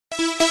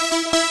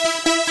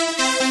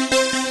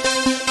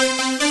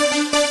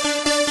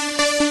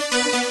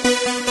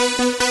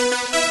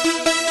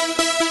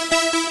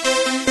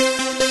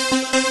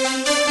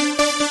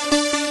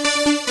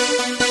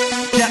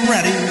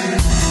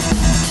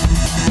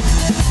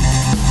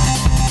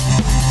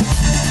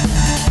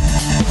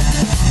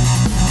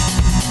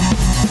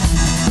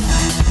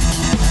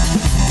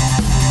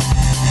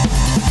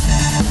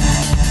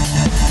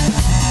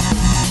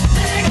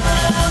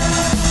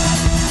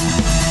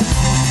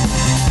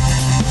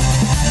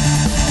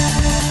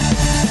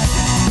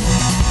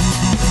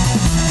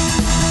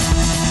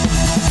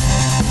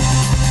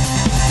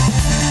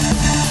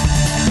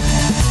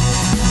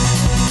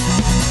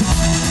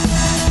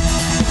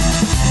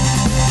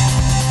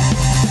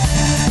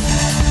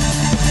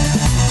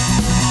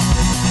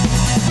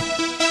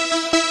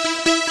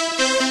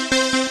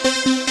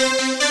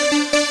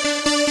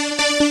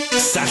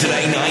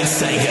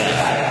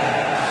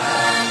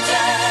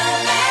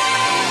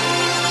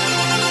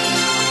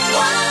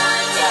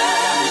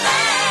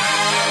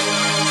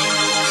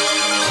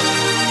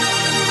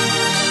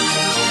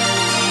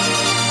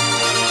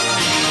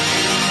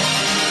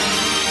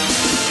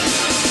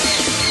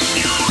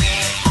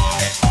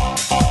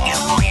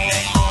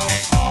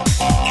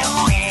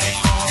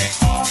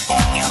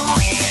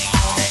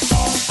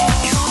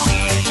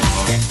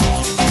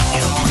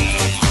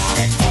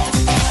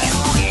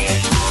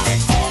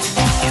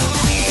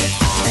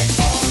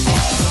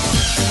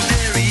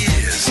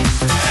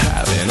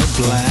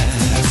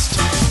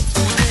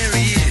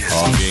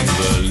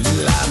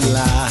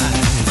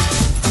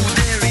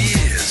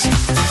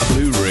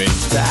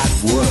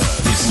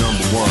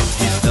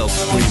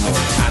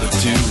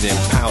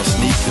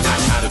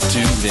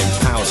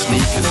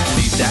sneakers.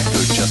 Be that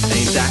good just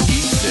ain't that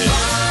easy.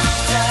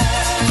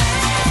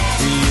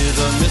 He is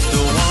a Mr.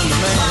 Wonder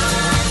Man.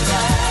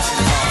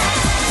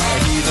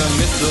 He's a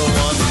Mr.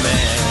 Wonder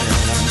Man.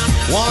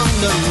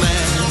 Wonder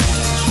Man.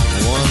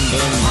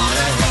 Wonder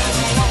Man.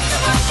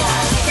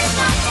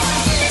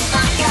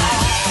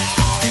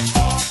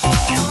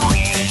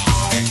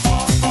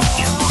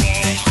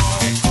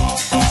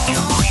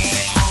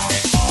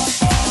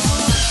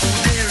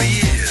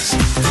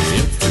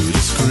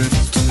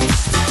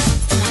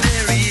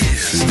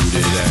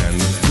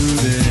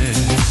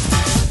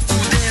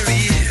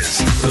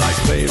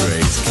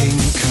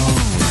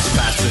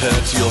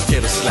 You'll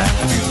get a slap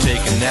if you take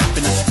a nap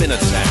in a spin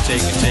attack.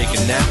 Take a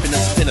nap in a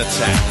spin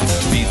attack.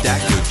 To be that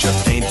good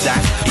just ain't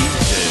that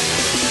easy.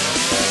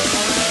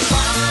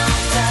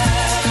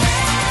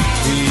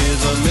 He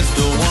is a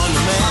Mr.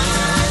 Wonder Man.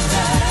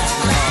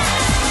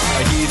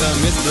 He's a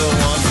Mr.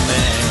 Wonder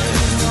Man.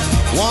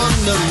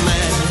 Wonder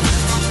Man.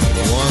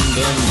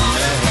 Wonder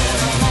Man.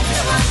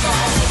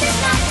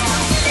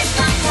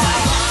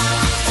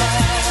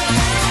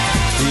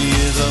 He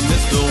is a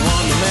Mr.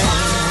 Wonder Man.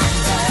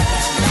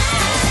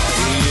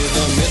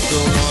 Mr.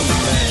 Wonder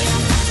Man,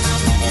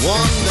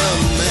 Wonder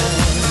Man,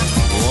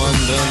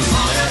 Wonder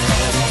Man.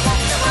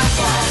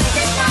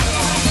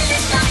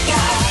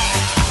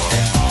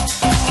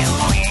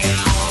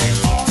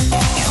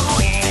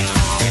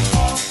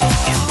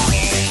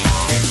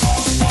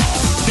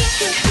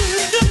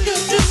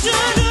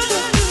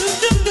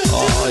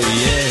 Oh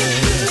yeah.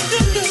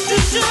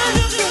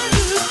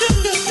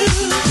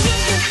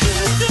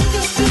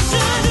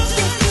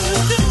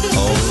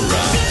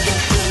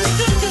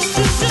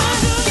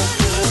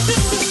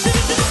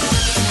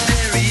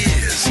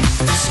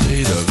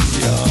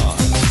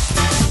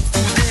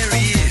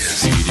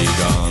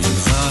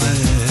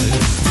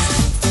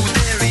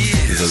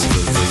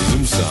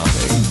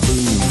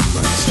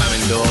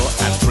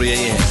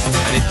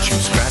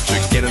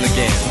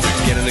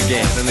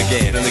 And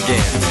again, and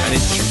again, and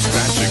it's you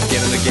scratch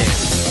again and again.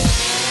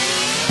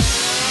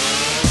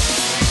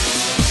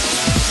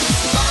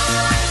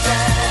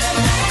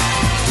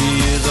 He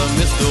is a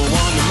Mr.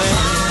 Wonder Man.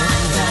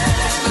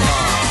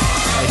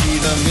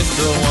 He's a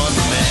Mr.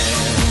 Wonder Man.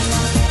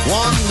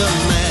 Wonder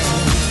Man.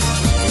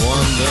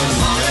 Wonder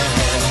Man.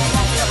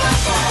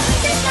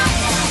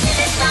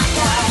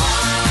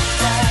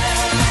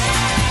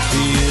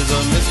 He is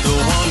a Mr.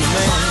 Wonder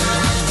Man.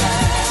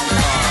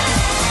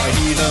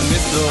 He's a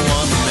Mr.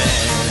 Wonder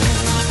Man.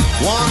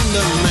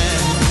 Wonder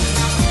Man,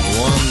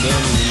 Wonder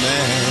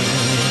Man.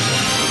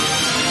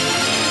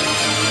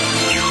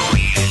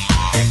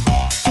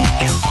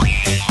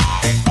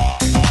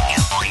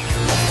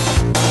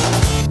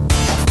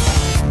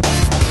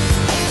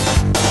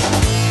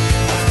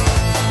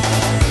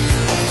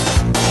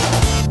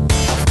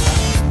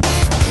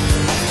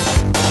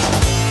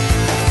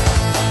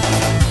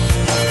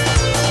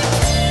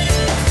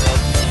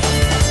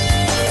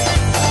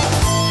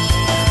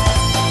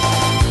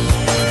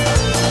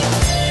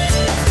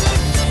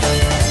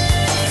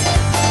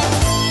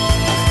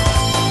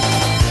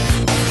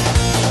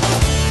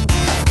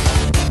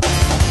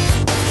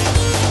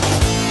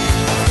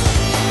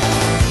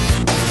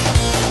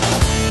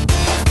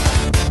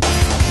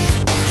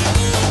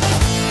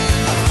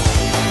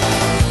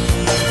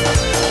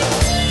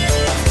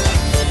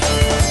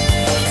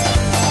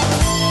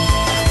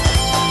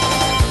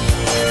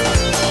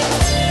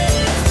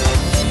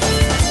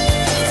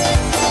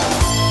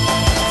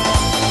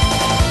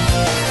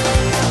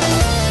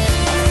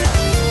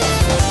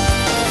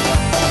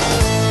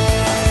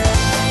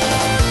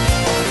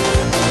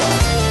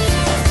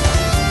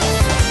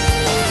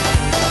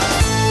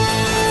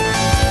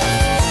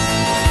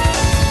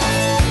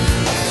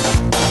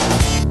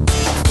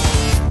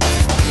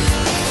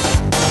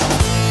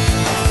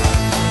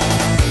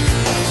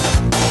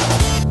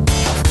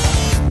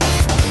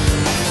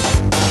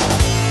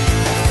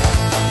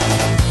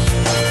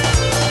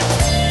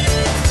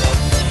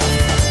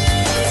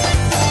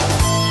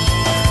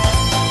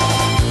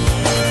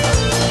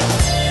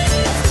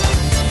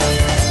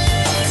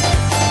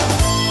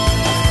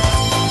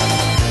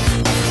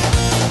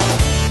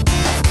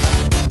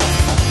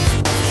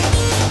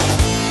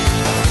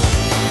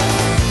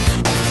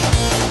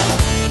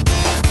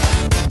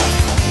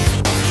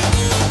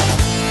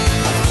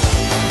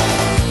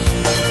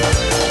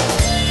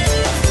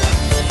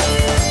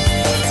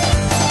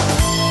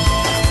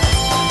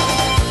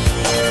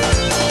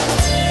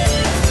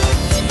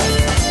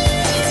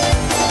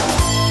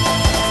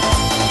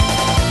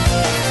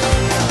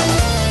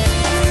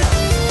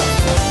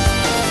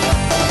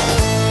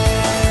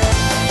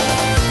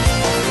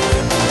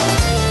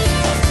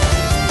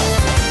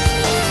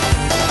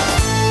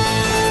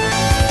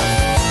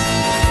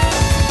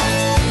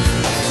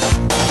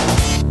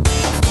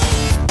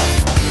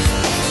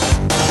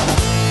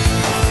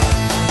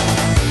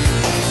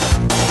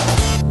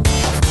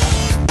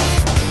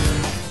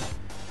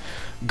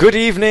 Good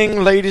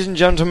evening, ladies and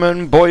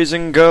gentlemen, boys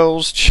and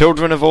girls,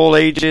 children of all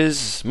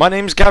ages. My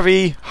name's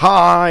Gavi.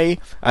 Hi,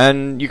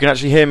 and you can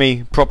actually hear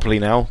me properly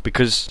now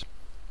because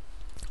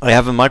I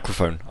have a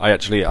microphone. I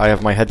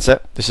have my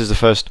headset. This is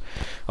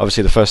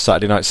obviously the first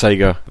Saturday Night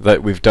Sega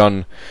that we've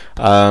done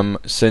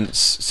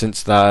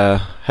since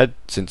the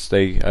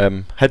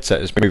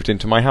headset has moved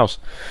into my house.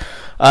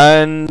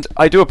 And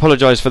I do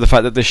apologise for the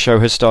fact that this show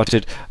has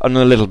started on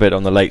a little bit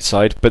on the late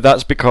side, but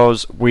that's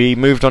because we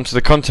moved onto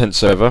the content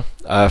server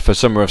for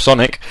Summer of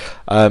Sonic,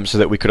 so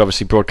that we could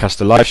obviously broadcast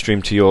the live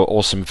stream to your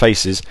awesome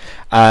faces,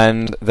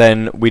 and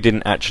then we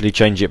didn't actually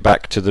change it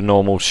back to the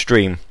normal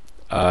stream,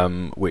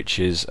 which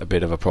is a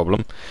bit of a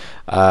problem.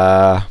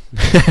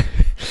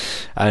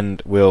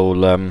 And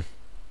we'll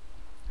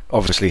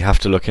obviously have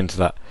to look into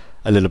that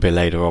a little bit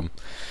later on.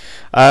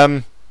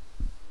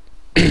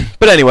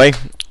 But anyway,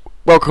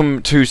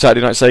 welcome to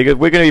Saturday Night Sega.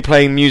 We're going to be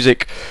playing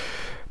music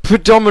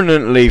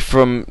predominantly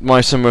from my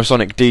Summer of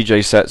Sonic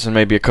DJ sets and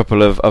maybe a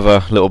couple of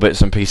other little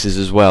bits and pieces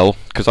as well,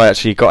 because I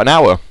actually got an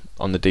hour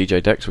on the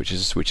DJ decks, which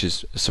is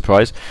a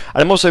surprise.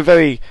 And I'm also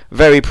very,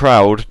 very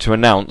proud to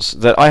announce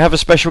that I have a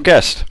special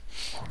guest.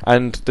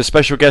 And the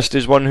special guest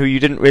is one who you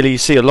didn't really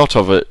see a lot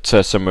of at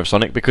Summer of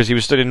Sonic, because he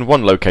was stood in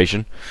one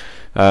location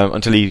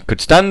until he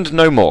could stand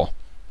no more.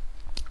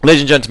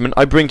 Ladies and gentlemen,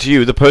 I bring to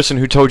you the person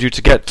who told you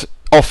to get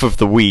off of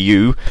the Wii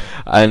U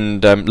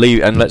and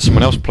leave and let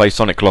someone else play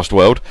Sonic Lost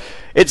World.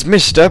 It's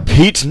Mr.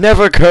 Pete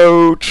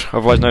Nevercoat,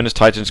 otherwise known as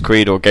Titans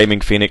Creed or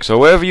Gaming Phoenix or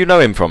wherever you know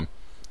him from.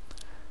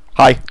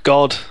 Hi.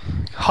 God.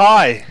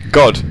 Hi.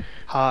 God.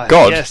 Hi.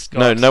 God. Yes,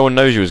 God. No one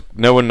knows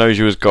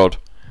you as God.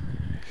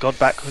 God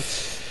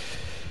backwards.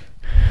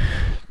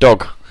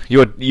 Dog.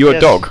 You're a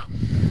dog.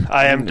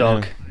 I am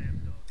dog.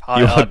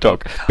 You're a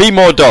dog. Be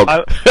more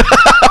dog.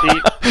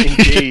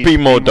 Indeed. Be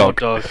more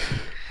dog.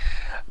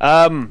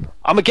 I'm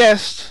a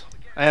guest.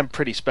 I am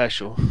pretty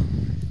special.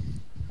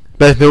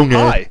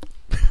 Hi.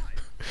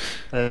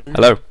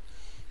 Hello.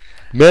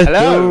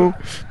 Hello.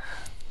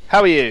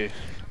 How are you?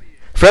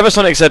 Forever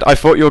Sonic said, I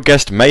thought your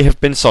guest may have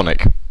been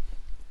Sonic.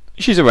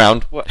 She's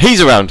around. What? He's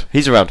around.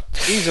 He's around.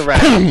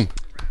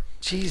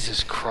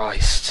 Jesus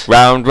Christ.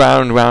 Round.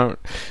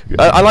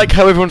 I like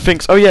how everyone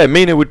thinks, oh yeah,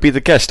 Mina would be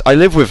the guest. I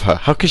live with her.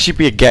 How can she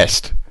be a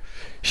guest?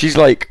 She's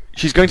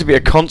going to be a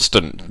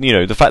constant. You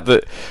know, the fact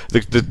that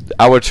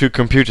our two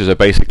computers are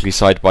basically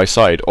side by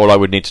side, all I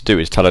would need to do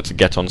is tell her to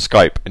get on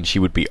Skype and she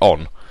would be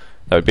on.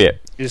 That would be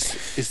it.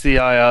 Is the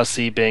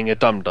IRC being a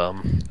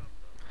dum-dum?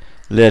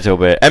 Little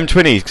bit.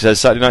 M20 says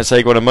Saturday Night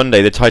Sega on a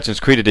Monday, the Titans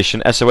Creed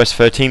Edition SOS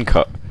 13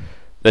 cut.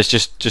 There's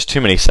just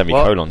too many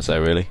semicolons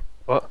there, really.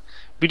 What?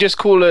 We just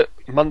call it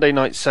Monday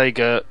Night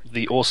Sega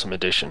the Awesome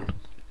Edition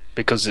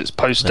because it's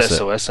post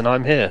SOS and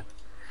I'm here.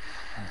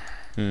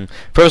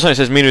 Forever Sonic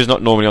says Mina is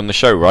not normally on the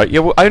show, right? Yeah,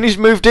 well, I only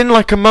moved in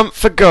like a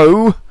month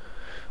ago.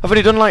 I've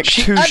only done like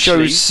two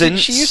shows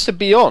since. She used to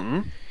be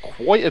on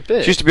quite a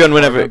bit. She used to be on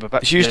whenever.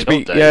 She used to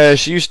be. Yeah,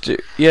 she used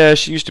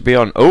to be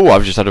on. Oh,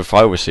 I've just had a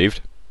file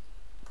received.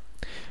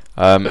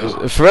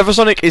 Forever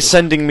Sonic is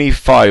sending me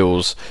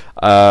files,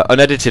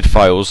 unedited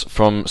files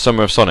from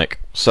Summer of Sonic.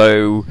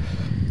 So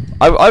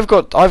I've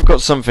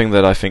got something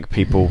that I think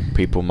people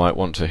might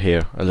want to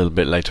hear a little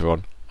bit later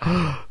on.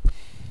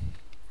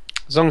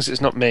 As long as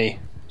it's not me,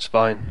 it's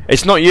fine.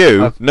 It's not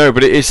you, no,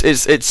 but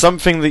it's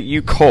something that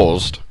you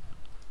caused.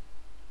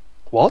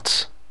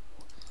 What?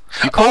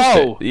 You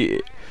caused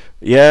it.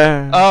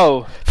 Yeah.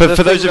 Oh. For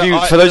those of you,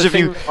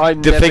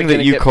 the thing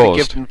that you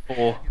caused.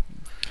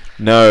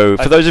 No,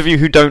 for those of you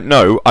who don't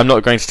know, I'm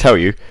not going to tell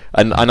you,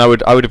 and I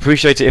would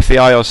appreciate it if the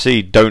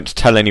IRC don't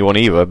tell anyone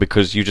either,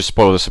 because you just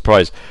spoil the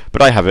surprise.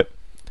 But I have it.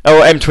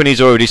 Oh,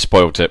 M20's already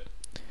spoilt it.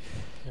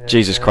 Yeah,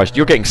 Jesus Christ,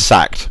 you're getting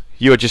sacked.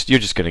 You're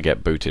just going to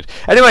get booted.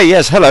 Anyway,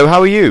 yes, hello, how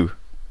are you?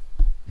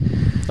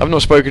 I've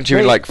not spoken to you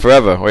in like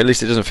forever, or at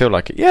least it doesn't feel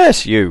like it.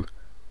 Yes, you.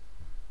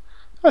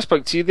 I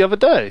spoke to you the other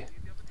day.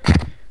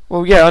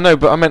 Well, yeah, I know,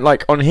 but I meant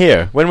like on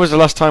here. When was the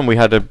last time we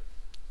had a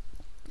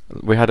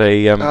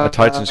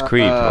Titans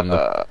Creed on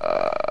the...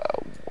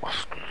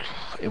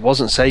 It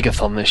wasn't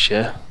Segathon this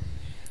year.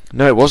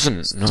 No, it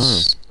wasn't.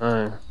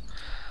 No.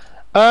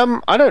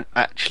 I don't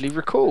actually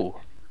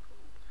recall.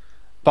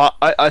 But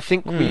I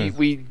think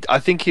I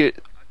think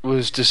it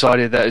was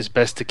decided that it's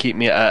best to keep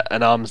me at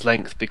an arm's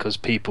length because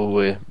people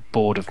were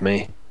bored of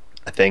me.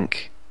 I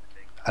think.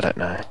 I don't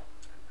know.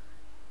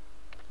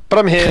 But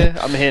I'm here.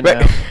 I'm here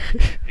now.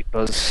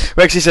 Because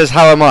Rexy says,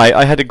 "How am I?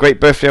 I had a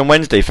great birthday on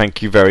Wednesday.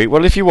 Thank you very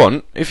well. If you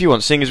want,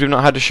 seeing as we've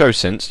not had a show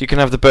since, you can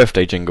have the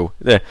birthday jingle.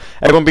 There,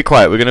 everyone, be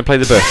quiet. We're going to play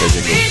the birthday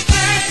jingle."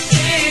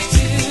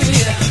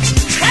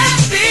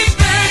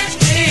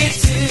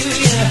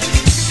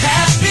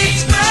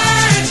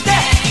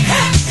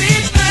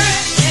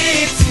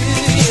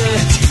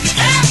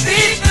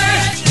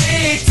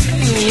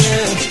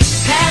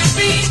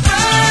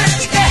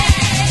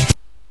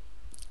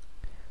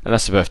 And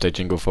that's the birthday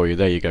jingle for you.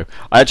 There you go.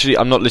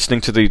 I'm not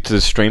listening to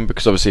the stream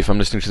because obviously if I'm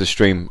listening to the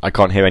stream, I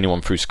can't hear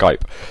anyone through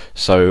Skype,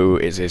 so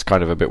it's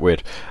kind of a bit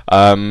weird.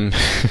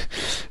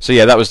 So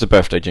yeah, that was the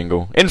birthday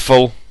jingle in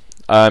full,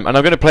 and I'm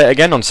going to play it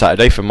again on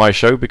Saturday for my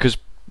show because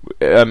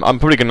I'm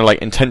probably going to like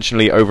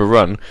intentionally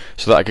overrun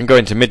so that I can go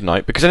into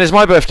midnight because then it's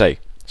my birthday.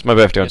 It's my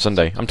birthday on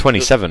Sunday. I'm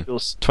 27. You're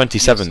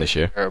 27 so this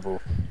year.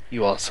 Terrible.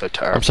 You are so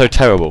terrible. I'm so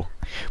terrible.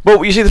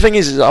 Well, you see, the thing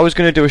is I was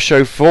going to do a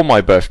show for my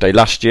birthday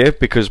last year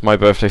because my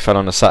birthday fell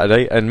on a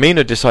Saturday, and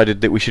Mina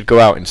decided that we should go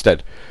out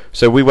instead.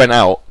 So we went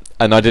out,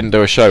 and I didn't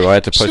do a show. I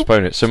had to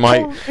postpone it. So my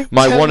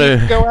one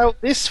to go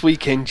out this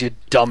weekend, you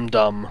dum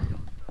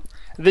dum.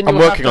 Then I'm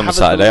working on the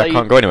Saturday. I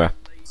can't go anywhere.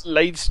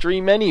 Late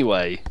stream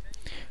anyway.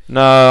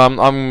 No,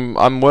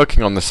 I'm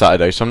working on the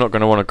Saturday, so I'm not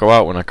going to want to go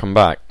out when I come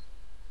back.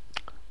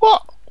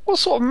 What? What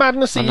sort of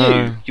madness are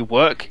you? You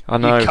work. I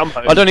know. You come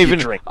home. I don't even.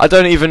 Drink. I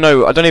don't even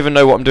know. I don't even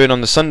know what I'm doing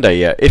on the Sunday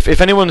yet. If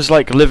anyone's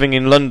like living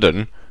in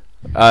London,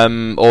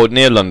 or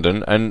near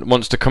London, and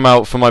wants to come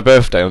out for my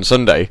birthday on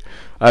Sunday,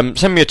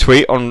 send me a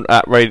tweet on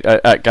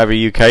at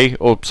Gary UK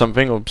or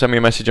something, or send me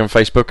a message on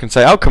Facebook and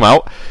say I'll come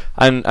out,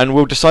 and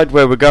we'll decide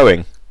where we're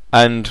going,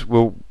 and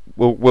we'll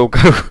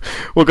go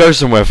we'll go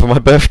somewhere for my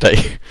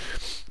birthday.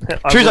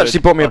 Drew's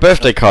actually bought me a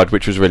birthday card,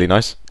 which was really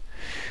nice.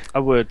 I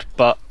would,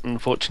 but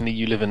unfortunately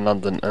you live in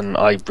London and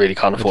I really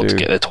can't afford to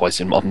get there twice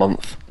in a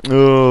month.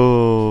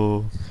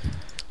 Oh.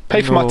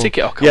 Pay for my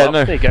ticket, I'll come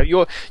up. There you go.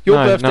 Your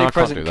birthday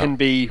present can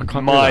be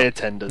my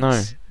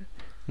attendance.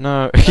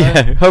 No.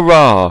 Yeah,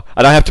 hurrah!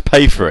 And I have to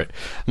pay for it.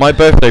 My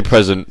birthday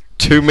present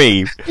to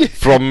me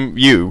from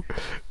you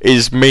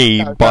is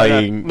me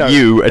buying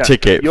you a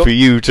ticket for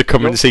you to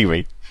come and see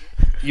me.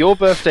 Your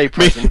birthday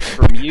present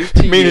from you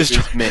to you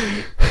is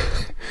me.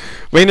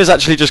 Mina's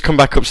actually just come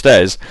back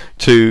upstairs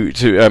to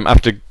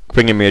after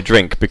bringing me a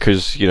drink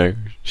because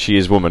she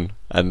is woman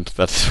and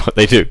that's what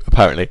they do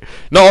apparently.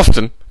 Not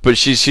often, but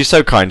she's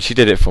so kind. She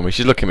did it for me.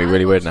 She's looking at me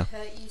really weird now.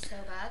 Hurt you so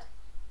bad.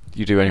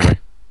 You do anyway.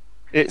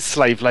 It's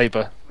slave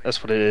labour.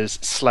 That's what it is.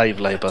 Slave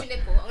labour. I'm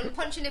gonna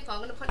punch your nipple.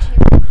 I'm gonna punch your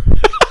nipple.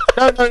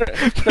 No.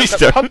 Please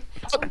don't.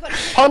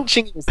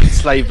 Punching is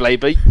slave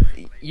labour.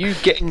 You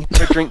getting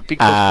a drink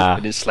because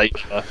it is slave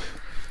labour.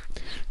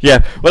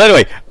 Yeah. Well,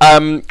 anyway,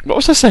 what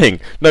was I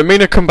saying? No,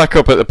 Mina come back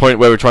up at the point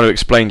where we're trying to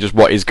explain just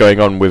what is going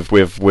on with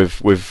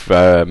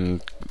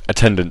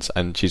attendance,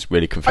 and she's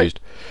really confused.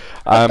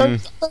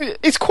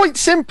 It's quite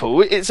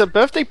simple. It's a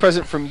birthday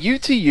present from you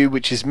to you,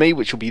 which is me,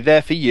 which will be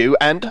there for you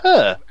and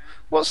her.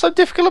 What's so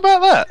difficult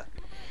about that?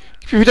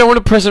 You don't want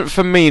a present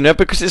for Mina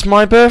because it's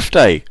my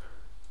birthday.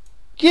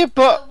 Yeah,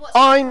 but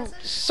I'm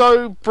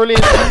so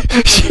brilliant.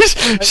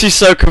 she's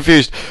so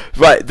confused.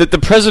 Right, the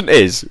present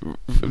is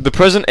no. The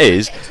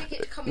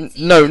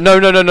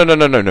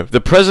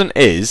present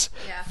is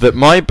that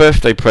my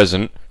birthday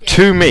present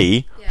to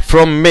me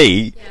from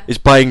me is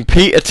buying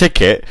Pete a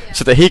ticket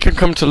so that he can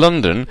come to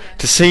London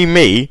to see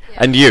me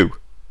and you.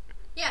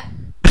 Yeah.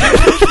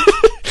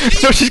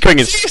 So she's going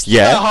is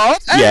yeah.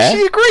 And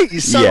she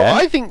agrees. So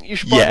I think you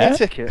should buy me a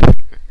ticket.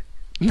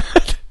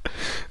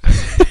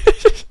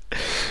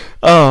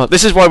 Oh,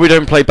 this is why we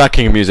don't play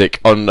backing music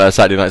on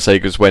Saturday Night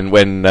Segas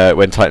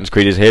when Titans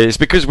Creed is here. It's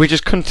because we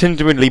just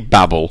continually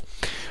babble,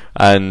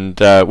 and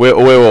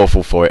we're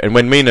awful for it. And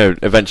when Mina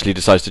eventually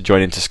decides to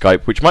join into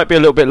Skype, which might be a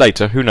little bit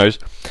later, who knows?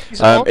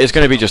 It's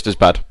going to be just as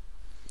bad.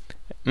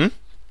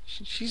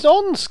 She's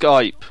on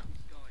Skype.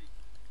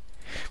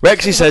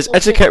 Rexy says,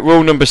 etiquette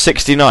rule number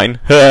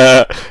 69.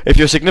 If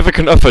your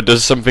significant other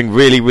does something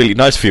really, really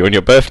nice for you on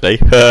your birthday,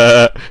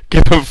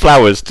 give them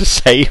flowers to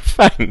say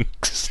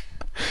thanks.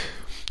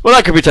 Well,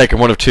 that could be taken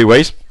one of two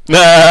ways.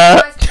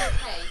 Oh,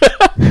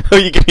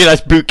 you give me a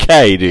nice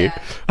bouquet, do you?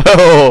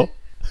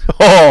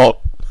 Yeah.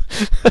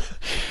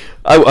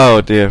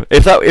 Oh dear.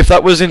 If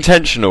that was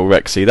intentional,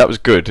 Rexy, that was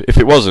good. If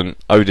it wasn't,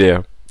 oh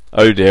dear.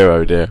 Oh dear,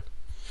 oh dear.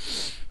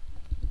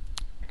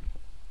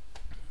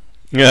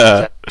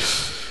 Yeah.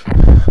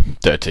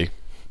 Dirty.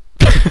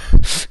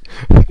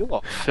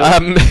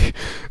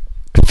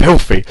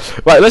 Filthy.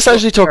 Right, let's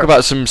actually talk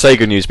about some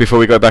Sega news before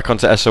we go back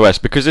onto SOS,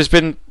 because there's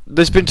been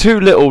two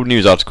little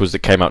news articles that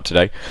came out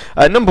today.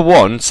 Number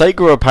one,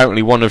 Sega are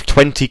apparently one of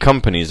 20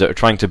 companies that are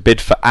trying to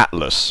bid for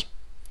Atlas.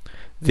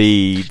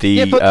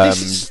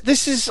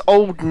 This is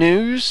old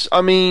news.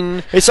 I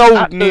mean, it's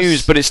old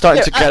news, but it's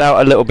starting to get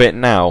out a little bit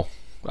now.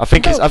 I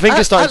think it's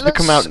starting to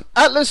come out.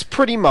 Atlas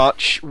pretty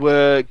much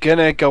were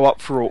gonna go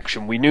up for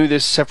auction. We knew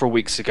this several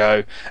weeks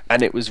ago,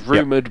 and it was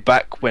rumored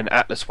back when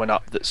Atlas went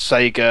up that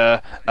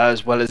Sega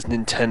as well as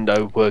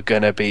Nintendo were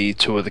gonna be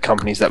two of the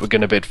companies that were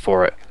gonna bid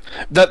for it.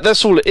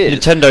 That's all it is.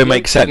 Nintendo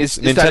makes sense.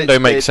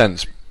 Nintendo makes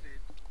sense.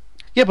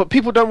 Yeah, but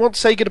people don't want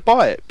Sega to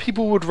buy it.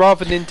 People would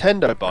rather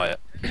Nintendo buy it.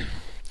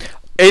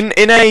 In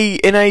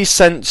a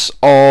sense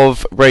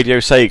of Radio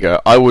Sega,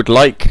 I would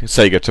like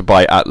Sega to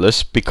buy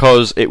Atlas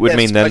because it would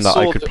mean then that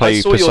I could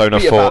play Persona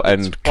 4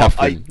 and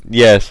Catherine.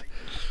 Yes.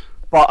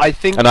 But I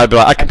think, and I'd be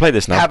like, I can play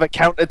this now. Have a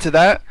counter to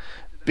that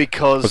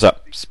because what's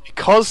that?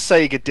 Because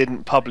Sega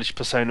didn't publish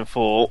Persona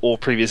 4 or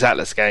previous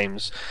Atlas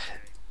games,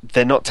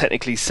 they're not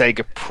technically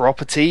Sega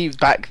property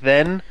back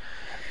then.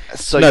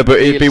 So no, but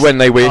it'd be when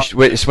they wish.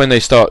 It's when they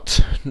start.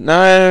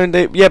 But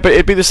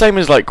it'd be the same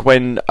as like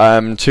when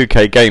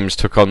 2K Games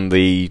took on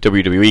the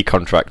WWE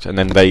contract, and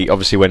then they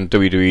obviously when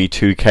WWE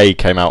 2K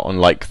came out on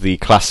like the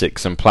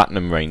classics and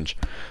platinum range,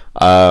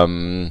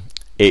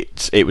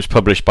 it was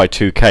published by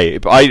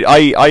 2K. But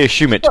I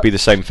assume it to be the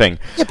same thing.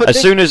 Yeah, but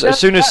as soon as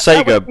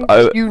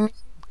Sega, you need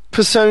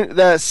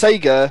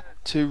Sega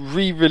to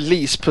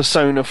re-release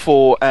Persona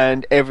 4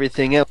 and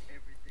everything else.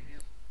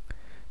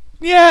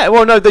 yeah,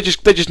 well, no, they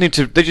just need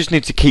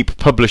to keep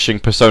publishing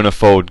Persona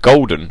 4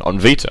 Golden on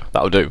Vita.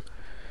 That'll do.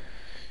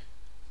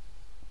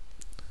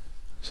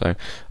 So,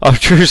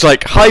 Drew's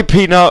like, hi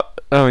Peanut.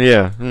 Oh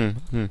yeah.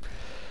 It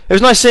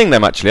was nice seeing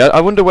them actually.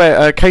 I wonder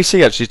where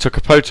KC actually took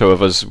a photo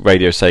of us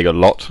Radio Sega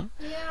lot.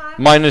 Yeah,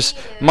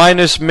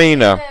 Minus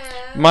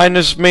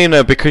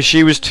Mina because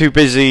she was too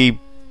busy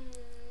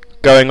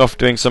going off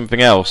doing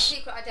something else.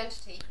 Secret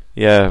identity.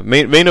 Yeah,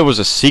 Mina was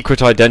a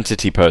secret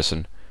identity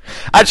person.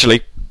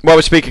 Actually, what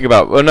we're speaking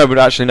about, well, no, but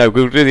actually no.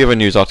 We'll do the other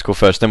news article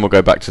first, then we'll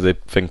go back to the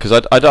thing because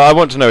I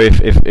want to know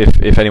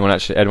if anyone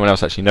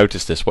else actually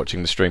noticed this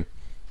watching the stream.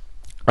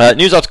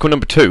 News article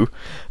number 2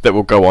 that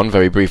will go on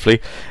very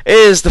briefly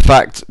is the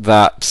fact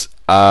that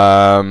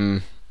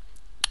All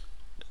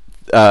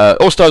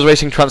Stars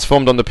Racing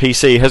Transformed on the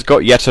PC has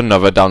got yet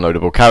another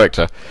downloadable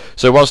character.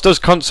 So whilst those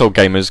console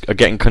gamers are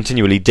getting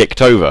continually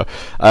dicked over,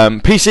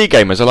 PC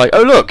gamers are like,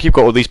 oh look, you've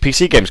got all these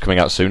PC games coming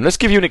out soon, let's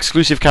give you an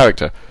exclusive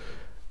character.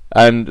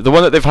 And the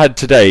one that they've had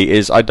today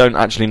is, I don't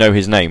actually know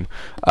his name,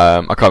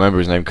 I can't remember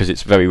his name because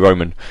it's very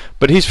Roman,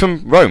 but he's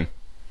from Rome.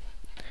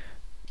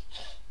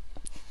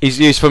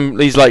 He's from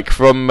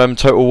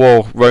Total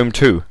War Rome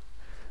 2,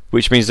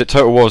 which means that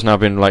Total War's now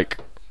been like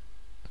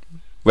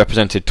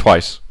represented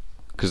twice,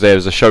 because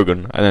there's a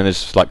Shogun and then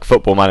there's like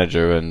Football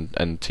Manager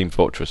and Team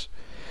Fortress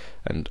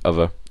and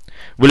other.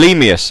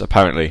 Willemius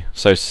apparently,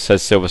 so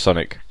says Silver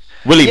Sonic.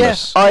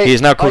 Willemius. Yeah, he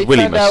is now called Willemius.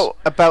 I found out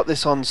about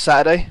this on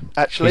Saturday.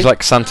 Actually, he's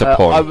like Santa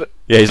Porn.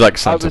 Yeah, he's like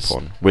Santa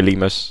Porn.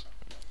 Willemius.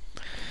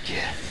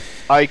 Yeah,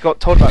 I got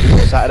told about this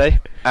on Saturday,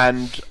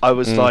 and I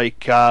was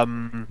like,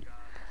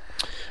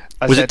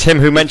 was it Tim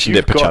who mentioned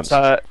it, perchance?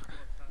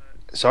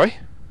 Sorry?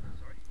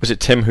 Was it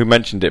Tim who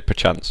mentioned it,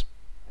 perchance?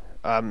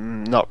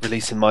 Not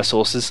releasing my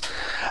sources. He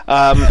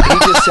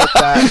just said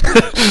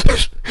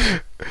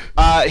that.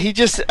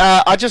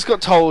 I just got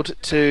told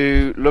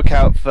to look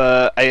out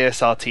for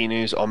ASRT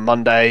news on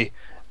Monday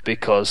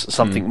because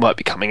something might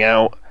be coming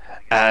out,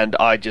 and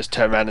I just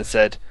turned around and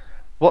said,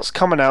 "What's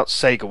coming out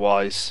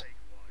Sega-wise?"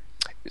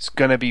 It's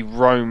going to be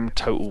Rome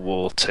Total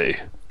War 2.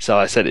 So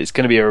I said it's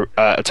going to be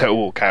a Total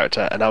War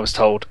character, and I was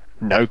told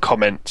no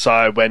comment. So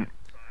I went,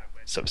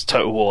 so it's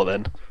Total War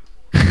then.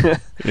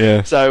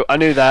 Yeah. So I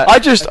knew that.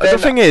 The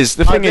thing is,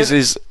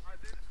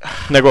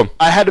 no, go on.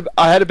 I had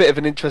a bit of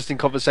an interesting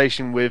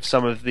conversation with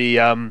some of the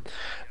old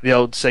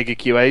Sega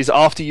QAs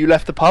after you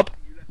left the pub.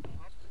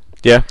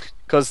 Yeah.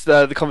 Because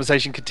the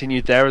conversation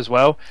continued there as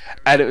well,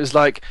 and it was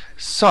like,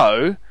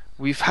 so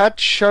we've had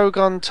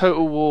Shogun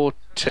Total War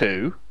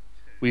 2,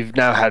 we've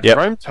now had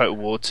Rome Total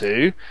War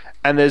 2,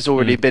 and there's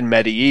already been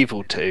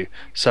Medieval 2.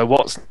 So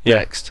what's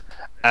next?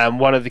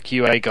 And one of the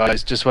QA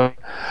guys just went,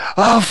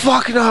 "Oh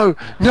fuck no,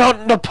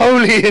 not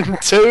Napoleon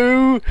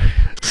 2."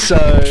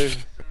 So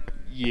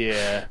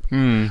yeah.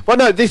 Well,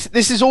 no,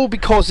 this is all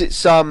because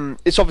it's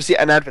obviously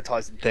an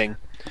advertising thing.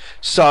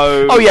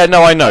 So. Oh yeah,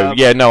 no, I know.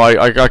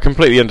 I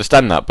completely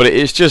understand that, but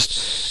it's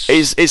just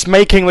it's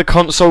making the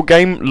console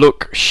game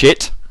look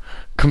shit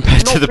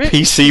compared to the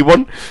PC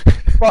one.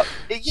 But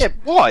yeah,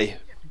 why?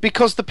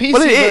 Because the PC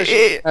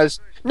version has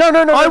no.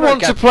 I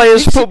want to play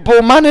as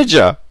Football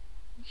Manager.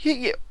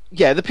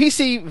 Yeah, the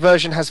PC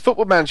version has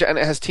Football Manager and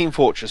it has Team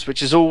Fortress,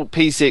 which is all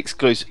PC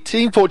exclusive.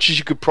 Team Fortress,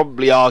 you could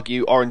probably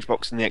argue Orange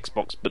Box and the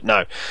Xbox, but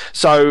no.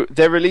 So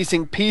they're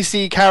releasing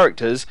PC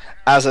characters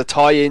as a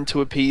tie-in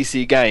to a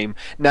PC game.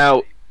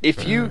 Now,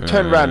 if you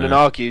turn around and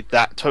argued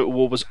that Total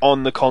War was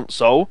on the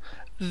console,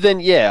 then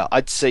yeah,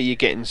 I'd say you're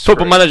getting screwed.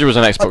 Football Manager was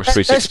on Xbox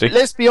 360.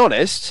 Let's be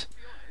honest.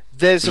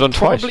 There's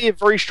probably a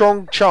very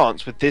strong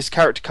chance with this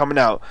character coming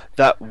out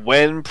that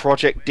when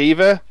Project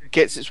Diva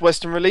gets its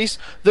Western release,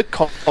 the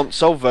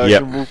console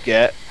version will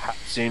get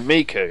Hatsune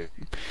Miku.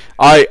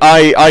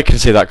 I can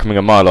see that coming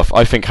a mile off.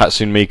 I think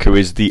Hatsune Miku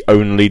is the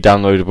only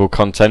downloadable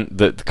content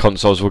that the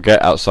consoles will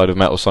get outside of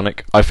Metal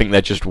Sonic. I think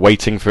they're just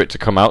waiting for it to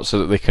come out so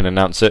that they can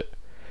announce it.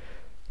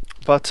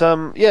 But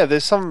yeah,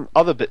 there's some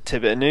other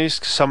tidbit of news.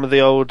 Some of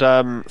the old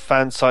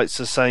fan sites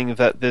are saying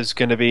that there's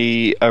going to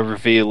be a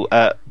reveal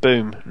at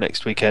Boom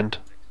next weekend.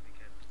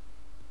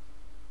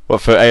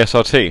 What, for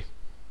ASRT?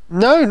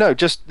 No,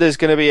 just there's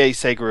going to be a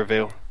Sega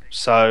reveal.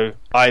 So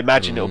I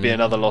imagine it'll be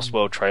another Lost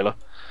World trailer.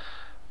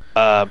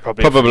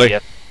 Probably.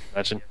 Yeah,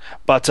 imagine.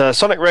 But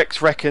Sonic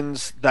Rex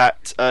reckons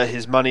that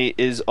his money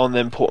is on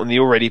them porting the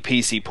already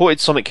PC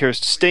ported Sonic Heroes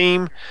to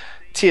Steam.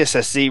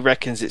 TSSZ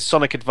reckons it's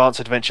Sonic Advance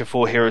Adventure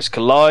 4 Heroes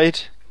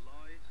Collide.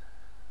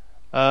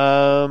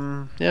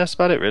 Yeah, that's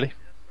about it really.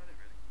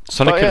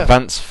 Sonic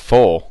Advance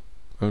 4?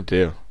 Oh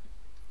dear.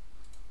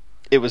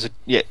 It was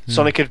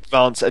Sonic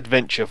Advance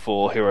Adventure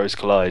 4 Heroes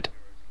Collide.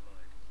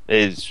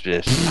 Is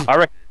just I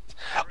reckon.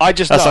 I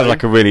just that know sounds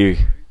like a really.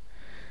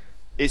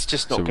 It's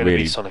just not going to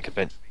be Sonic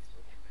Adventure.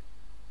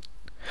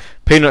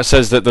 Peanut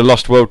says that the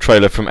Lost World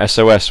trailer from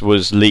SOS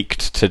was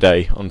leaked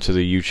today onto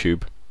the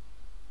YouTube.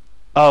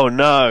 Oh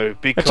no,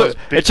 because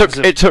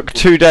It took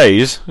 2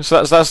 days,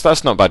 so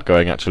that's not bad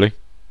going actually.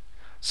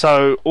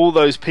 so all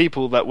those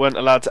people that weren't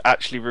allowed to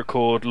actually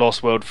record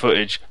Lost World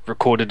footage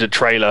recorded a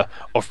trailer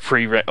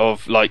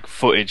of like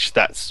footage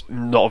that's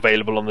not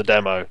available on the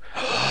demo.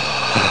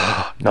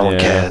 No one Yeah.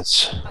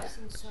 cares.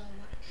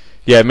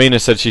 Yeah, Mina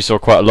said she saw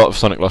quite a lot of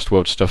Sonic Lost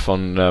World stuff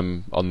on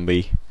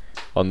the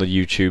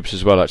YouTubes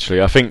as well.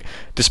 Actually, I think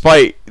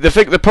despite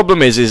the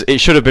problem is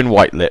it should have been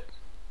white lit.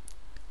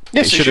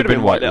 Yes, It should have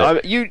been white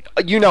lit.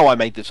 You know I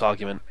made this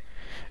argument.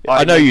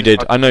 I know you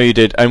did. I know you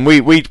did, and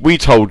we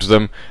told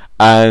them,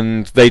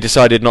 and they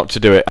decided not to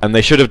do it, and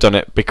they should have done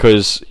it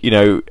because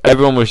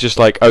everyone was just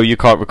like, "Oh, you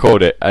can't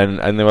record it,"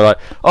 and they were like,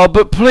 "Oh,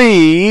 but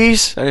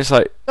please," and it's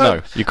like,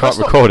 "No, you can't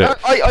record it."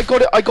 I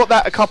got it. I got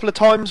that a couple of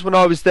times when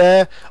I was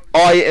there.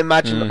 I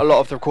imagine a lot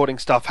of the recording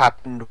stuff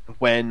happened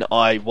when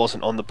I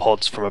wasn't on the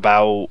pods from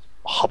about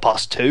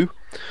 2:30.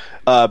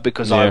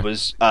 Because I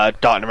was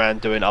darting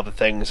around doing other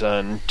things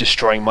and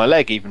destroying my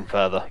leg even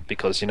further.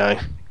 Because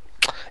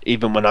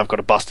even when I've got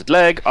a busted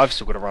leg, I've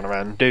still got to run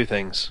around and do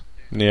things.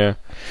 Yeah,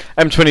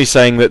 M20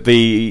 saying that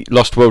the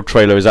Lost World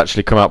trailer has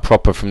actually come out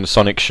proper from the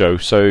Sonic show,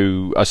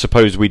 so I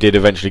suppose we did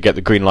eventually get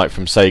the green light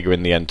from Sega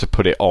in the end to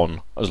put it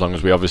on, as long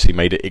as we obviously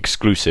made it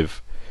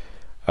exclusive.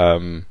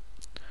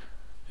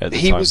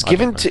 He was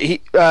given to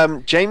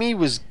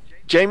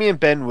Jamie and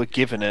Ben were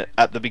given it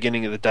at the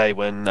beginning of the day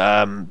when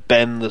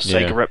Ben, the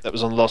Sega rep that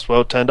was on Lost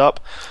World, turned up.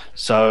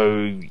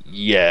 So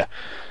yeah,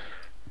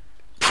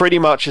 pretty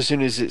much as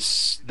soon as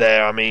it's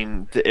there, I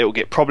mean, it will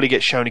probably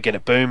get shown again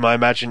at Boom. I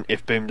imagine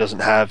if Boom doesn't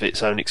have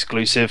its own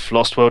exclusive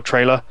Lost World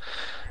trailer,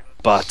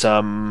 but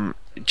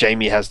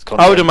Jamie has the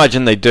content. I would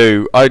imagine they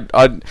do.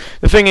 The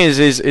thing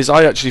is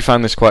I actually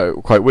found this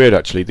quite weird.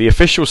 Actually, the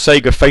official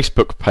Sega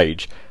Facebook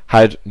page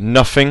had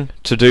nothing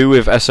to do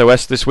with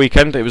SOS this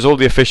weekend. It was all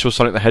the official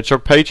Sonic the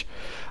Hedgehog page,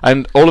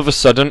 and all of a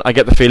sudden I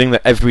get the feeling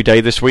that every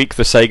day this week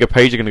the Sega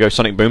page are going to go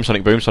Sonic Boom,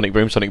 Sonic Boom, Sonic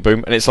Boom, Sonic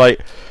Boom, and it's like,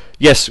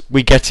 yes,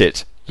 we get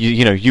it.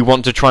 You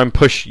want to try and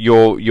push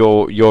your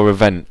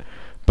event,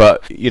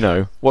 but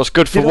what's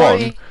good for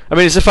one. I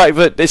mean, it's the fact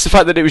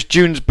that it was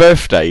June's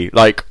birthday,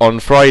 like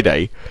on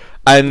Friday,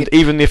 and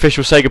even the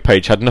official Sega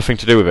page had nothing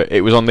to do with it.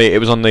 It was on the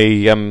on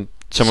the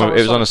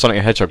Sonic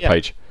the Hedgehog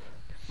page.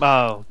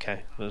 Oh,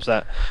 okay. What was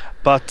that?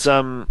 But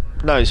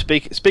no.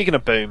 Speaking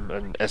of Boom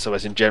and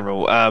SOS in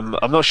general, I'm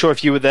not sure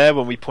if you were there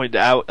when we pointed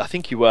it out. I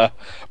think you were.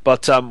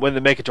 But when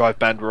the Mega Drive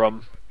band were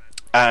on,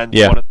 and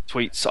one of the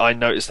tweets I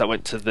noticed that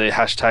went to the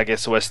hashtag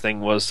SOS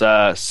thing was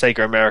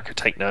Sega America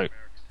take note,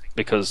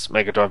 because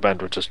Mega Drive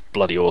band were just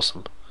bloody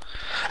awesome.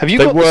 Have you?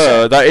 They got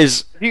were. That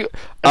is.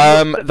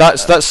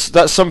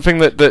 That's something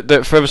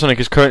that Forever Sonic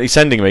is currently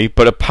sending me,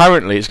 but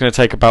apparently it's going to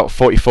take about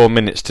 44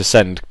 minutes to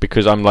send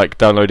because I'm like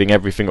downloading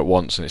everything at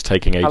once and it's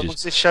taking ages. How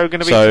long's this show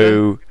going to be?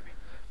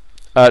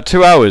 So,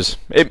 2 hours.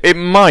 It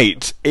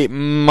might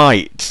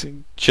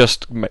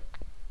just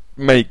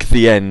make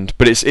the end,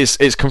 but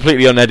it's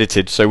completely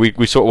unedited. So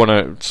we sort of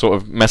want to sort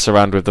of mess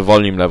around with the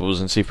volume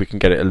levels and see if we can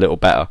get it a little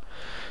better.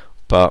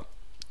 But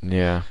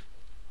yeah,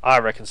 I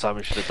reckon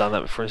Simon should have done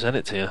that before he sent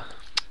it to you.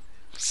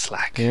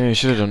 Slack. Yeah, you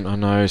should have done. I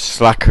know,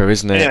 slacker,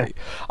 isn't it? Yeah.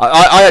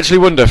 I actually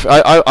wonder.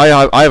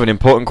 I have an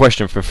important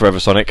question for Forever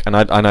Sonic, and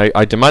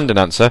I demand an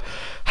answer.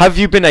 Have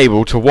you been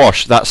able to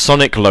wash that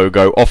Sonic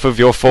logo off of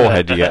your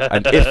forehead yet?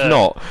 And if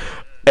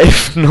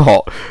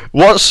not,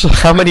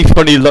 how many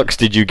funny looks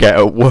did you get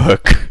at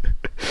work?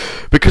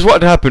 Because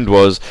what had happened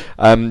was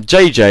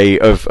JJ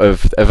of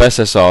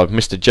SSR,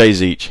 Mr. J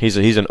Zeech,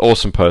 he's an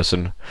awesome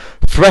person,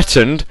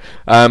 threatened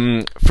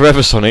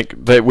Forever Sonic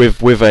with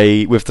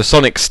the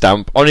Sonic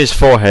stamp on his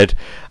forehead,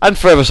 and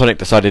Forever Sonic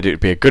decided it would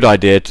be a good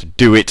idea to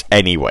do it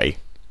anyway.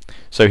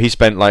 So he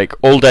spent like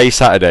all day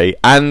Saturday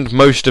and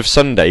most of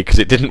Sunday, because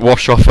it didn't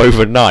wash off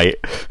overnight,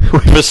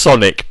 with a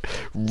Sonic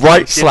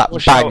right slap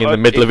bang in the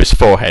middle of his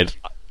forehead.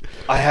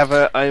 I have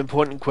an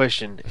important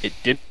question. It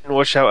didn't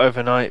wash out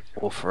overnight,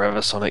 or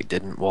Forever Sonic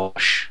didn't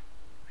wash?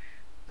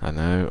 I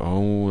know.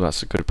 Oh,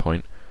 that's a good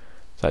point.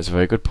 That's a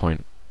very good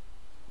point.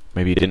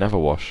 Maybe he didn't have a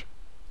wash.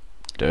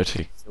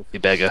 Dirty. Filthy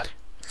beggar.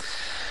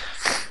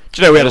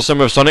 Do you know we had a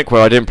Summer of Sonic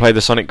where I didn't play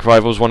the Sonic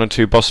Rivals 1 and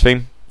 2 boss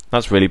theme?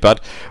 That's really bad.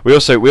 We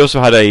also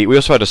had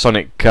a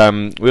Sonic.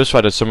 We also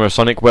had a Summer of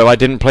Sonic where I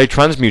didn't play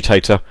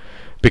Transmutator.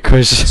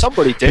 Because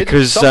somebody did.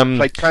 Because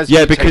Really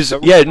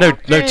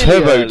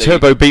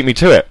Turbo beat me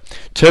to it.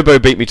 Turbo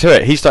beat me to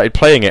it. He started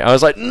playing it. I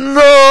was like,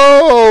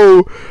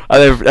 no!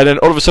 And then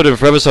all of a sudden,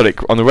 Forever Sonic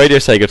on the Radio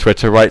Sega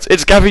Twitter writes,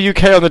 "It's Gavi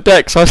UK on the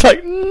deck." So I was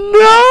like,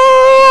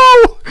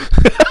 no!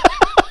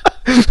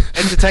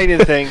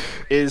 Entertaining thing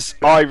is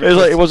I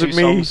it wasn't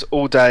me songs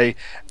all day,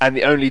 and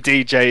the only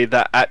DJ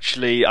that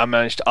actually I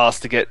managed to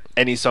ask to get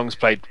any songs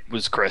played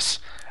was Chris.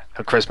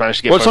 And Chris managed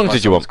to get what songs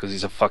did you want? Because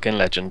he's a fucking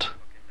legend.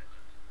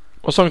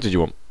 What song did you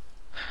want?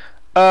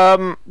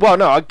 Well,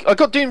 no, I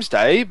got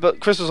Doomsday, but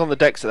Chris was on the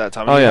decks at that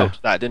time. Oh yeah,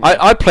 that, didn't he?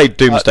 I played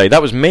Doomsday.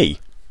 That was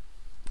me.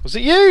 Was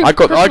it you?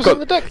 Chris was on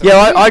the deck,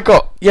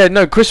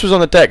 Chris was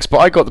on the decks, but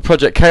I got the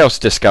Project Chaos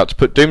disc out to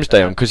put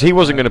Doomsday on because he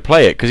wasn't going to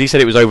play it because he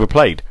said it was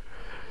overplayed.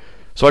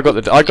 So I got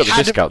the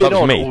discount. That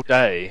was me. All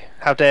day.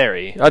 How dare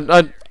he? I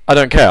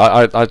don't care.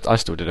 I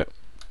still did it.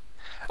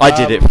 I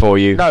did it for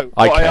you. No,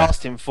 what I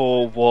asked him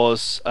for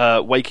was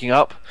Waking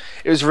Up.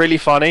 It was really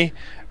funny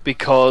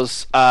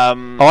because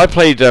I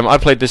played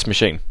This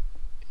Machine.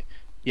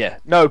 Yeah,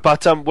 no,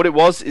 but what it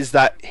was is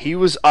that he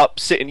was up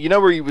sitting. You know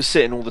where he was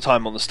sitting all the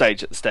time on the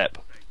stage at the step.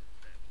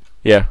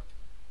 Yeah.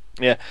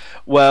 Yeah.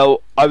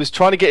 Well, I was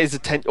trying to get his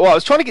attention. Well, I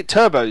was trying to get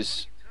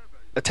Turbo's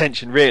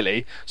attention,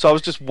 really. So I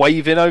was just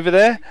waving over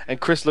there,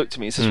 and Chris looked at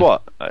me and says,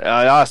 "What?"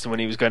 I asked him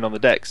when he was going on the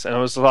decks, and I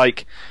was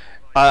like,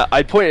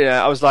 I pointed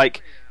at. I was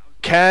like,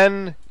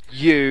 "Can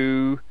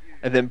you?"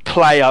 And then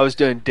play. I was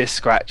doing disc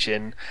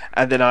scratching,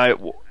 and then I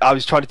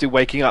was trying to do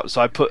Waking Up.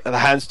 So I put the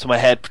hands to my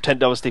head,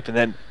 pretended I was sleeping, and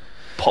then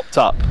popped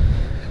up.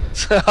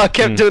 So I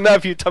kept doing that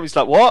a few times. He's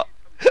like, "What?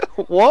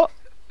 What?"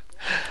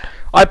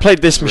 I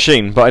played This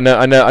Machine, but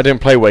I didn't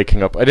play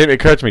Waking Up. It didn't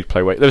occur to me to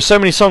play There were so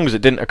many songs that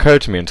didn't occur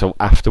to me until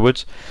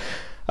afterwards.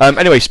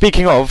 Anyway,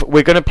 speaking of,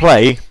 we're going to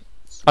play.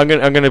 I'm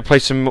going to play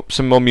some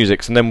more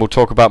music, and then we'll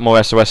talk about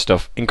more SOS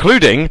stuff,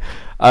 including.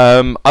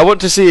 I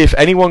want to see if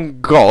anyone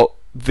got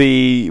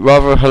the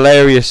rather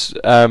hilarious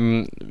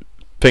thing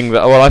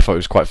that I thought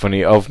was quite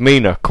funny of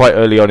Mina quite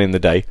early on in the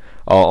day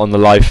on the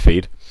live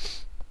feed.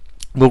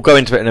 We'll go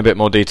into it in a bit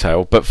more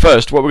detail, but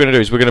first, what we're going to do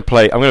is I'm going to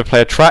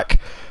play a track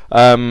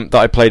that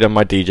I played on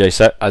my DJ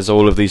set, as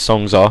all of these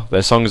songs are.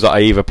 They're songs that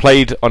I either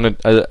played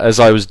as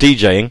I was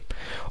DJing,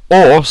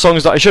 or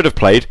songs that I should have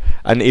played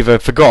and either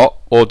forgot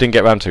or didn't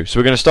get around to. So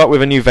we're going to start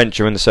with A New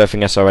Venture in the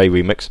Surfing SRA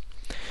remix.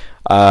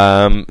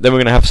 Then we're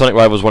going to have Sonic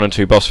Rivals 1 and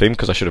 2 Boss Theme,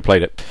 because I should have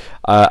played it.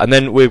 And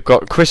then we've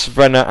got Chris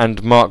Vrenna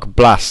and Mark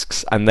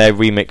Blasks and their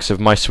remix of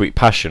My Sweet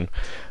Passion.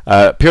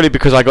 Purely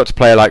because I got to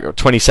play like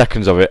 20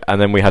 seconds of it, and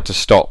then we had to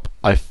stop.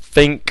 I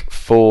think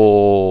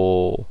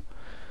for...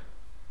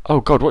 Oh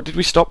god, what did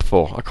we stop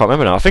for? I can't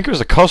remember now. I think it was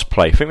the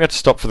cosplay. I think we had to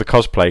stop for the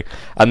cosplay.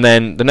 And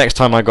then the next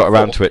time I got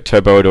around to it,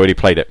 Turbo had already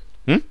played it.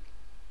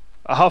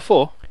 At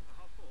 4:30?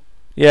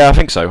 Yeah, I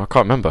think so. I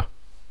can't remember.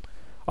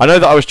 I know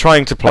that I was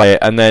trying to play it,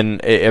 and then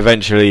it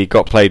eventually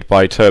got played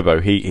by Turbo.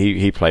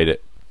 He played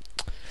it.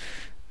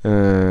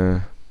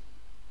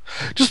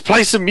 Just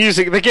play some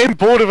music. They're getting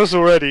bored of us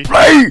already.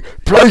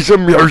 Play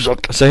some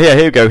music. So here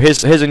we go.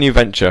 Here's A New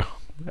Venture,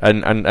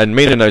 and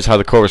Mina knows how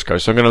the chorus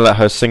goes. So I'm going to let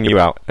her sing you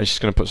out, and she's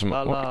going to put some.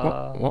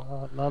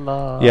 What? La,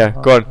 la, yeah,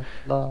 go on.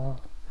 La.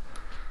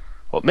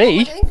 What,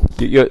 me?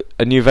 You're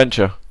A New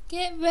Venture.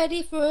 Get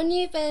ready for a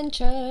new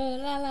venture,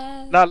 la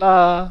la. La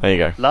la. There you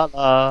go. La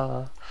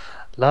la.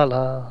 La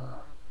la.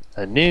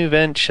 A new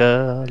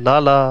venture, la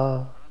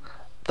la.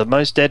 The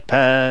most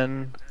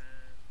deadpan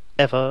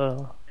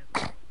ever.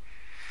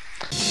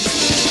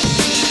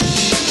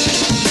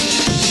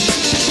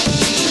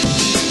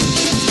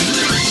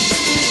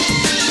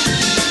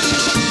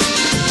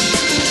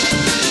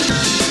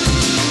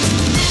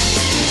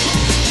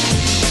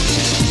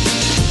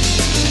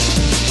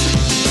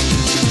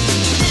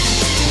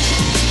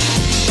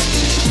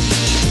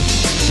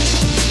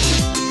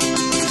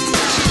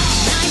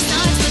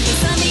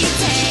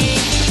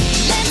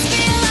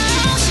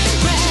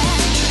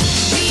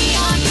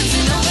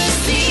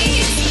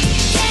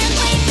 Can't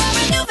wait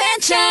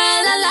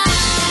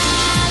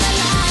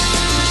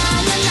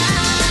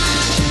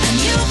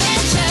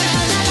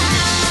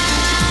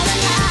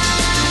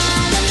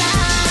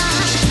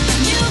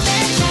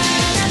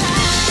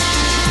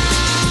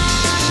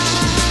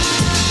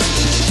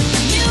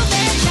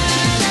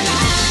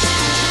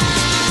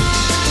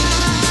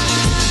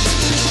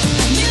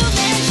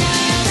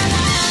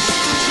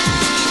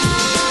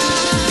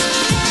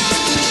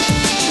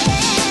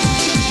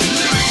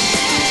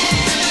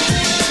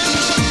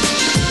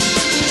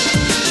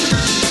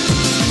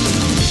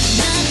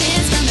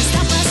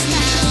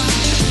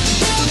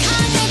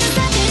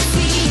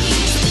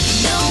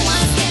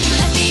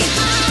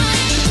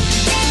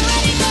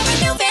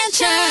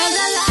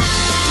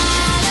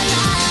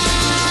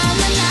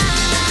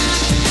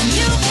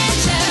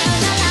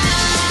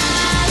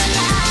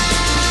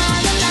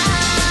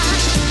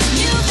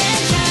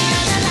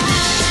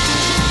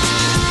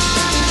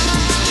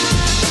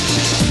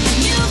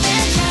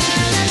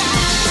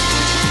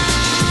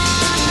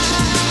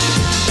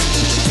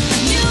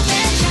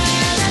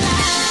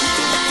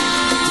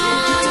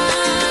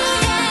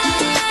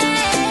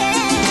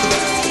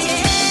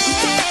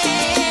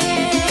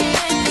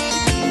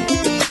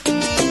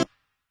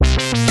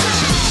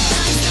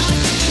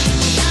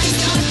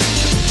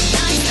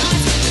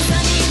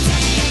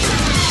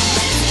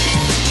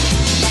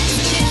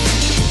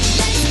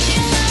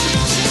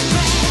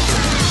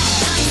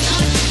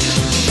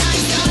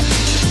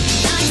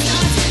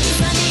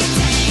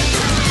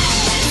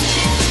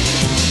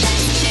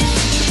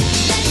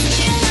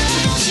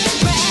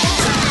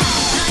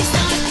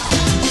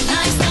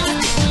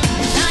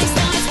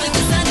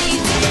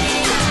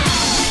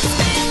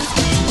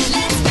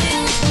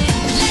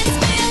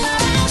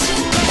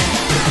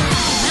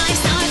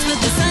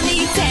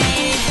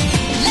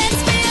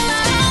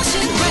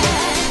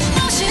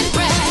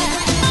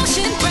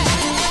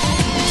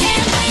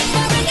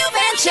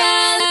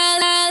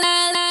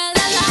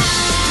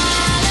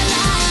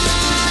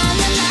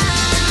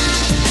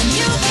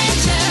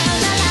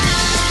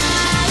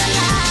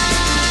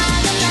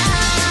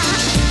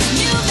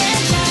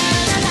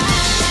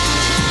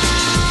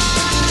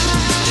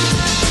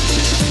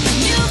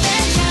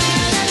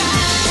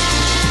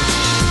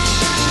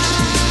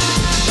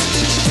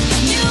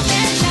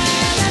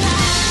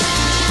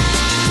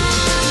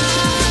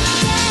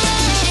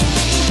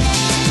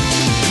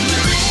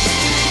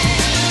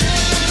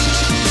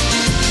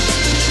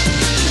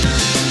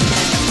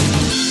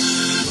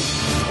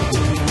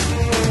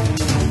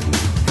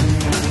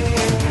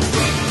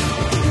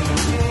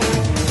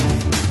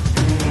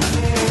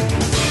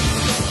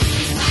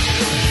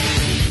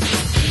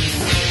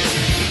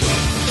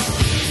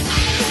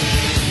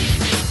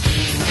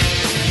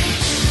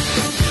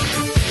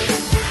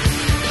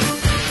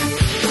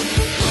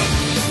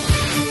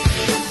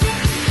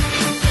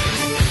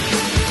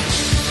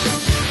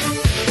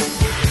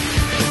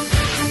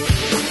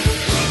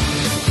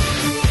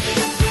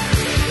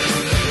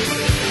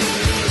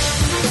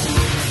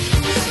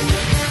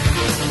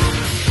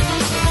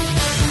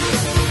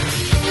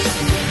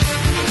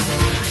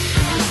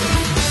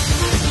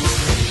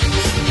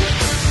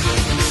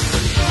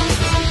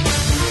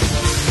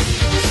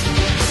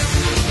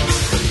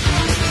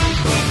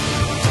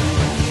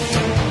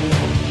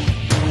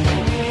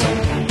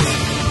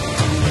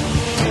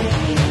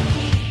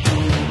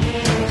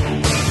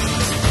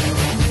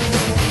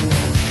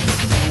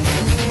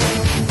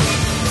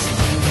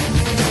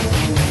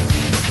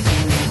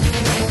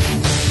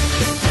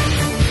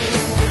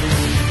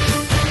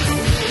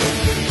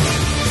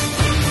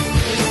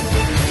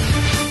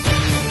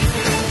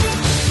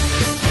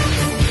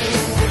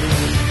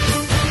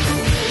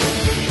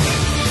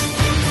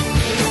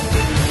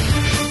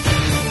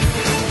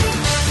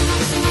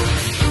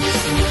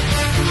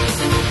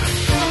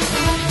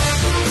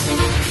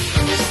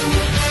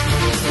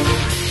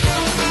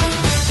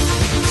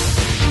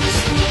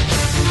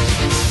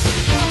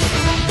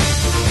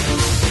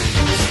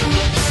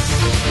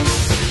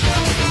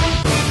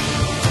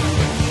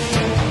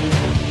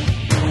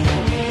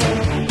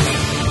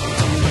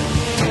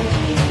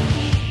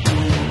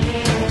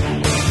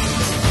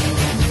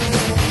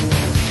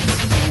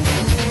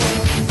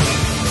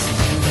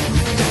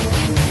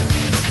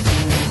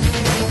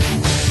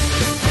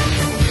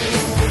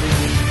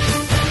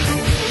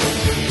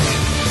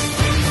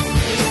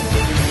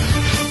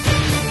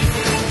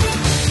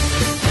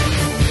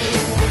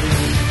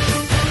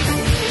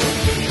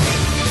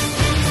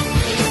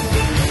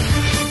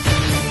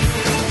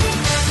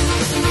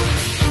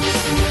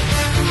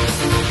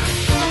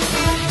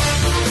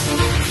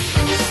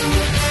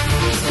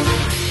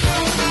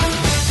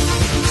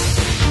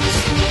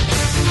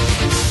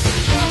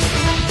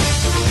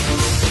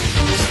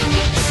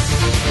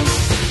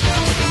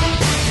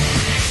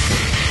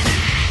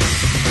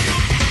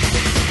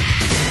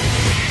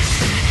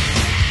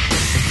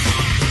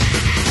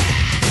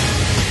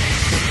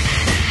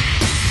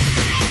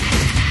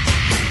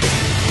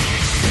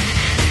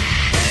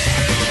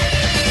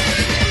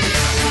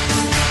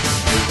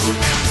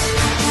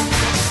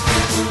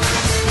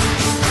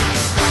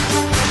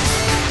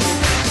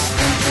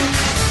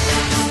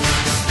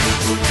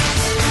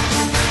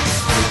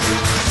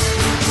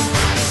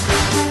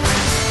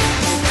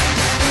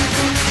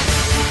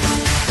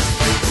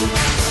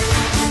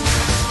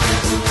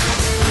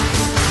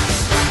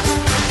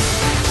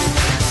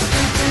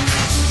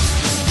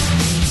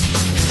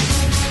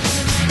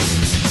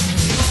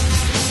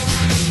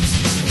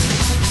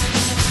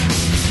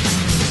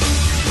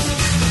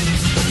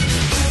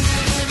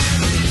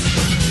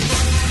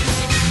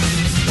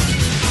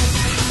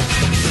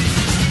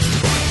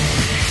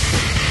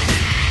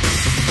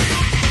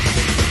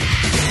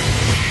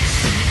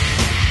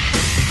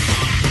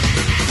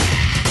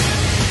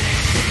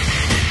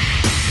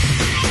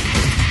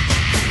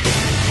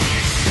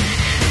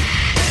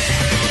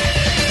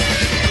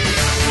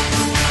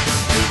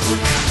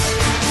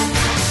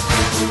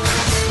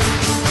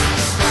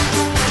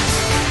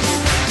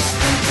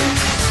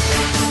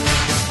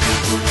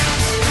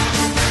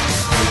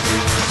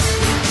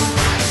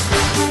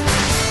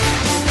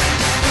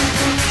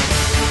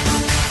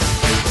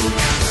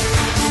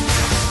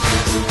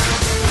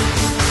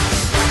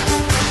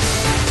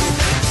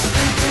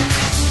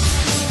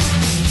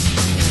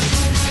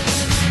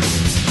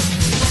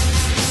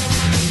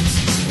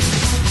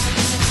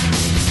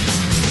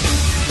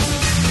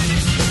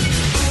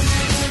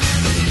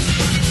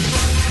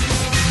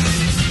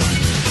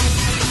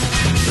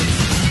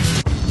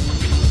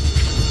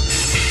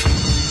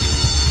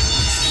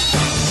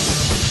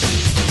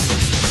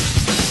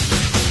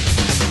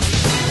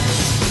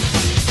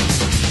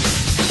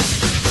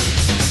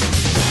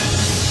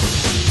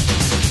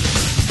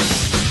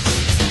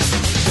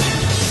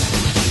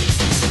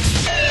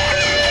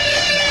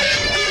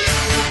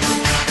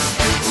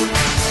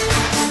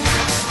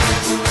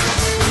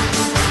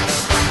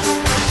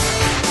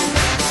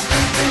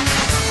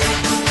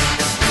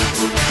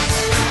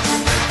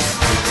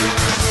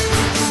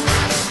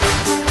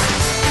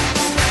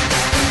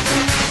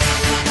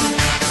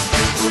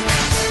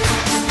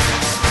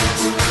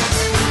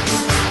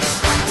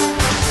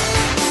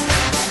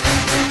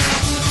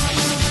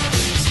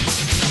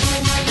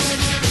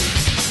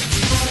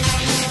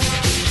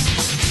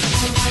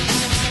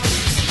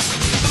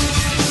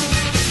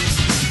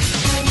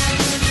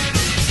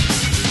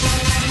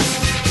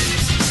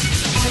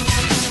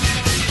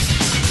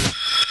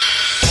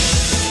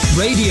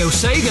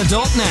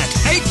RadioSega.net.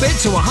 8-bit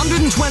to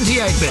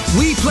 128-bit.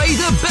 We play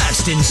the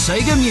best in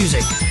Sega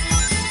music.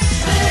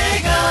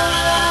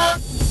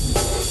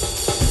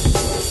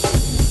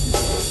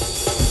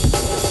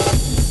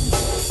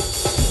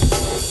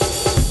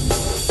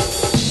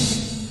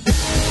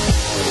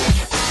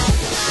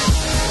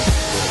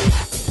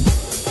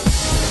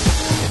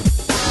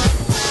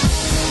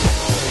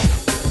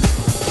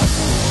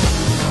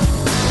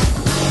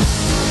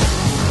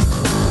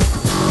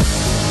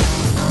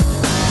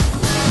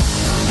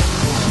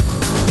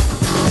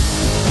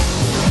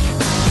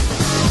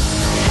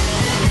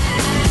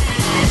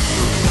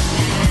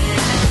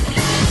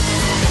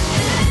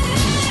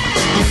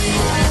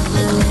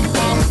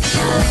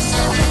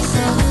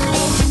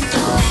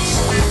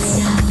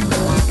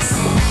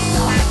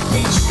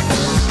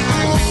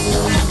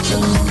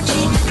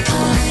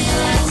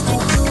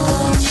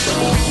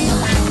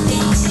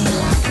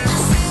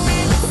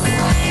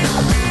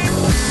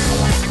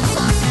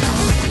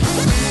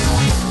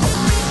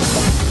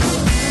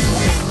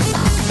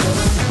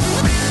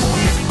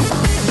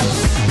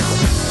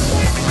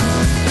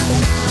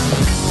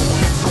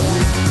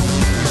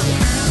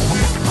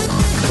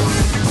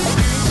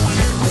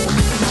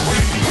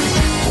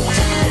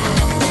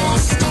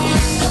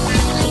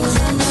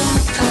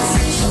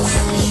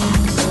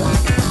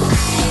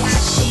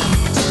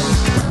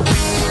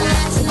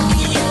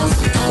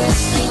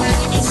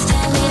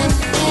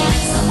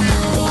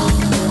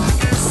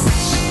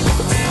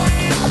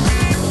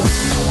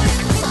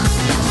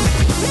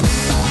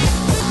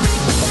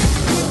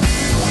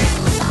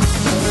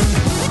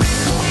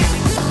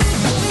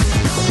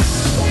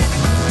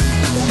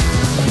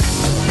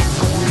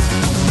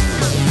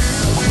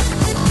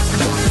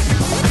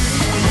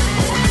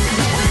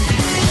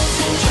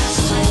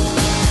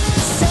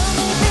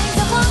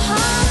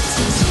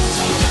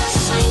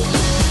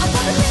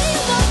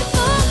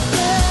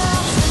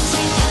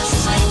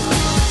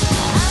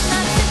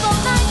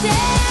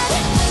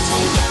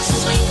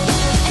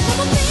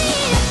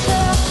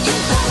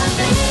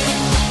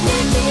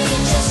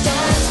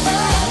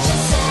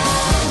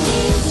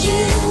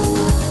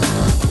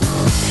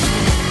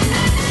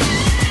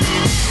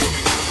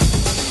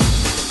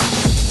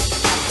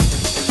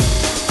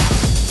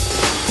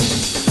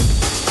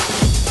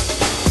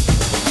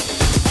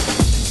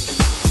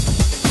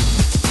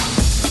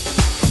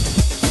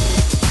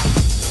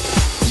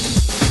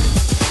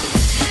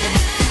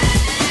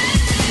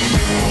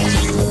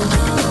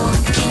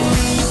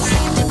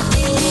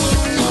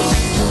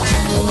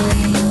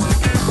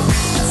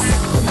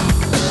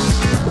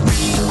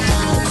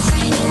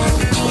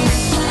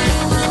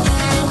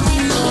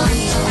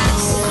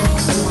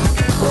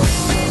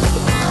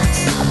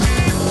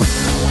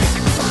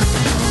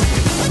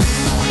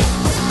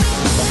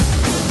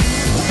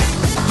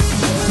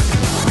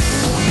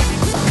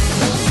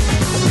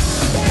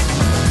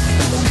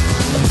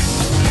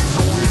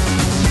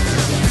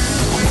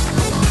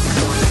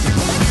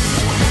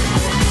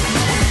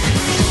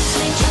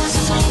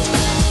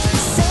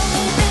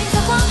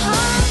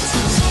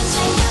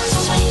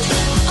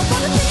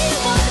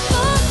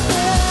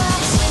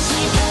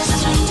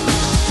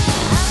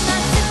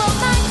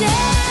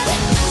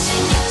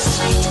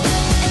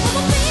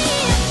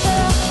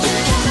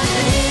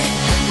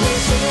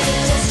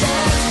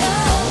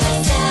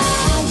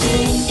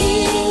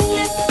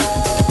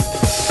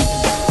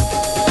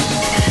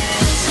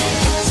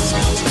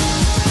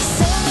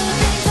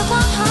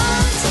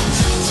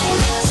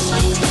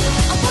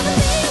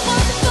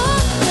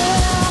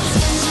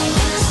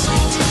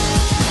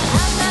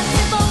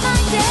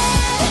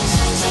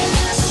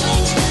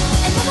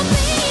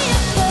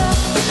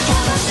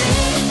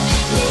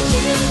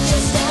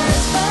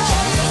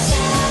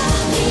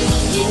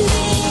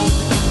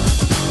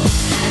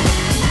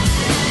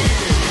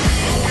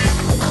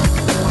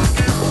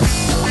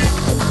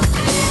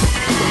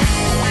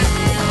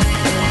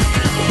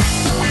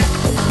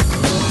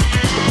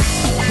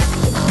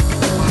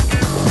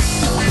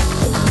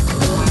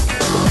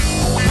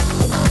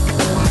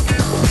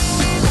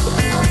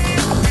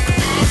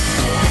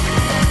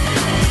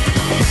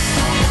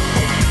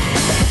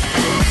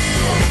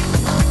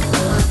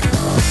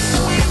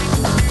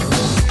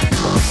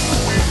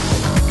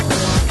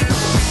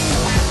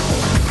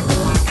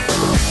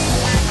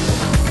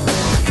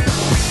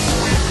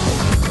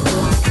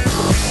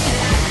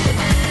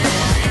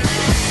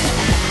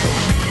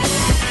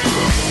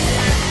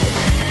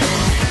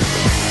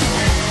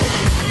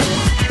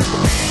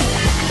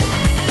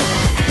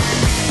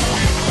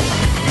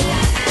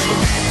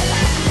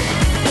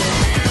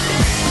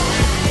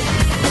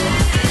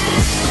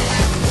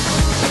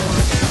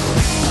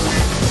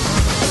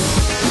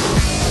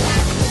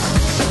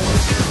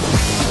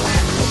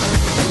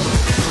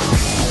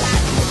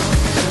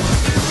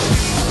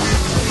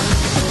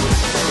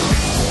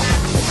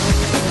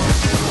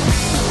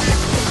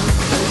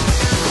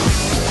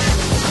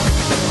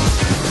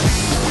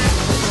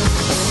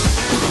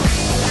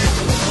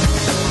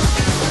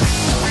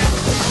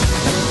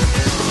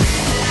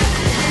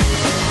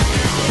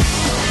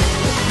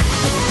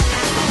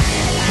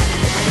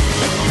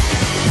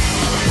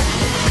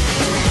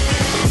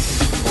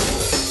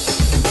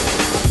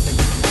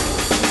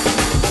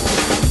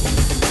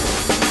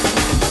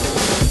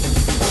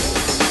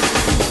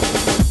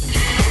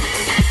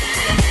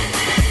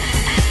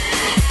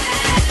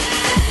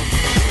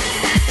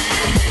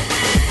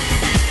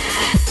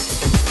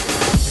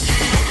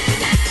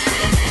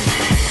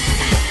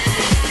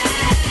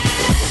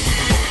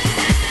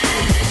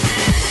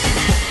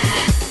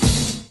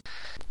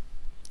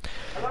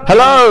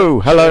 Hello,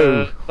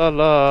 hello. La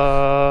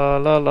la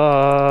la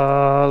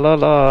la la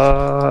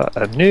la.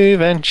 A new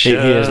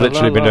venture. He has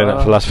literally been doing that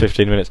for the last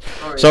 15 minutes.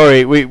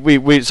 Sorry,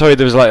 we sorry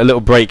there was like a little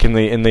break in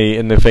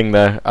the thing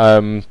there.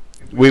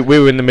 We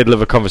were in the middle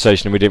of a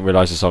conversation and we didn't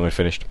realise the song had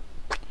finished.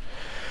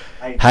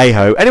 Hey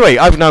ho. Anyway,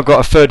 I've now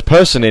got a third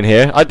person in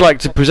here. I'd like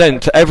to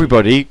present to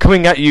everybody,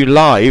 coming at you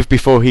live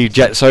before he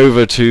jets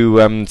over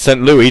to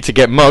St. Louis to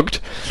get mugged.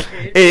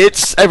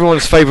 It's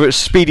everyone's favourite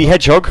Speedy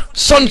Hedgehog,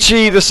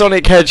 Sonchi the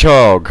Sonic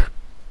Hedgehog.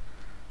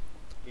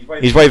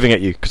 He's waving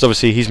at you because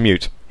obviously he's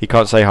mute. He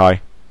can't say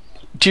hi.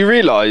 Do you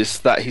realise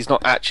that he's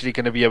not actually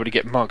going to be able to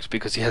get mugged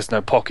because he has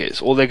no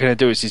pockets? All they're going to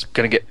do is he's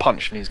going to get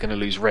punched and he's going to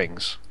lose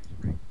rings.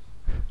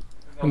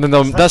 And then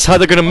that's how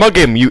they're going to mug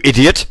him, you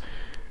idiot.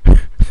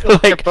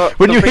 Like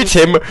when you hit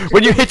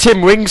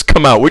him, rings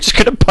come out. We're just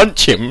going to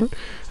punch him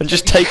and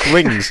just take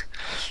rings.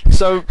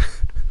 So,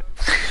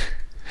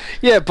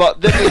 yeah,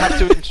 but then we have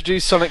to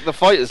introduce Sonic the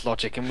Fighter's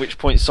logic, in which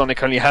point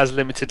Sonic only has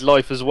limited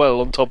life as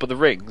well on top of the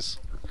rings.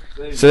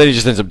 So then he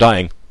just ends up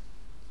dying.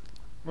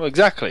 Well,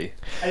 exactly.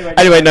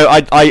 Anyway, no,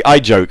 I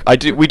joke.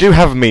 We do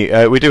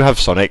have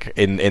Sonic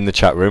in the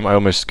chat room. I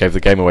almost gave the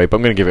game away, but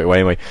I'm going to give it away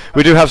anyway.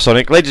 We do have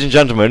Sonic, ladies and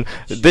gentlemen.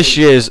 This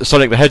year's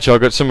Sonic the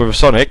Hedgehog at Summer of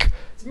Sonic.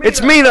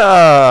 It's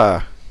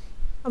Mina.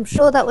 I'm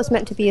sure that was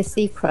meant to be a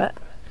secret.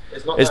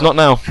 It's not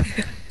now.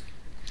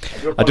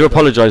 I do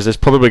apologise. There's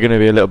probably going to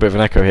be a little bit of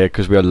an echo here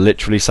because we are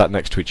literally sat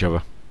next to each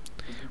other.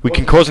 We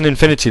can cause an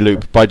infinity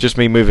loop by just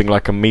me moving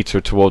like a meter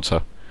towards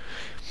her.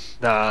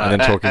 Nah, and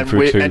then talking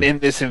through two. And in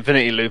this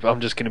infinity loop, I'm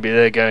just going to be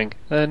there going,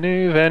 a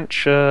new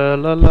venture,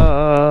 la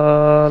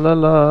la la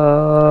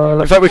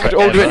la. In fact, we could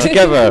all do it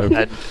together.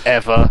 And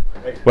ever.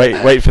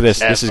 Wait for this.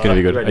 This is going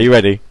to be good. Are you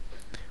ready?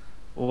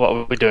 What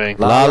are we doing?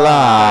 La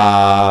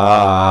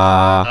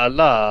la. La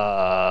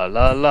la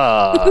la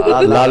la La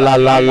la la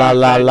la la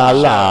la la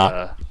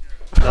la.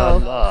 La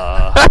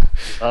la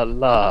la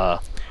la.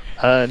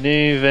 A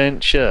new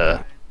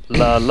venture.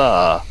 La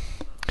la.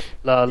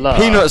 La la.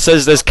 Peanut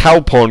says there's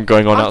cow porn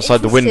going on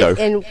outside the window.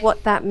 In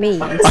what that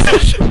means.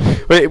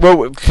 Wait,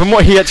 well, from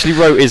what he actually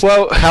wrote is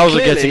cows are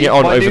clearly, getting it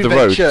on my over new the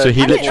road. venture- So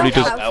he I don't literally know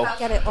does. how to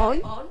get it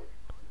on.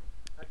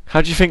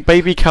 How do you think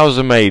baby cows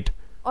are made?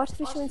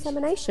 Artificial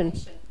insemination.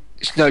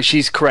 No,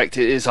 she's correct.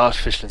 It is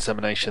artificial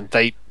insemination.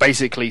 They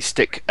basically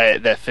stick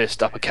their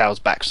fist up a cow's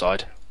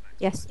backside.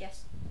 Yes.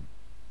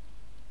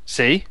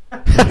 See?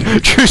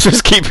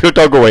 Choose keep your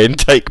dog away and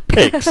take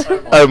pics.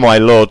 Oh my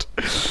lord.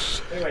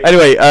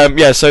 Anyway,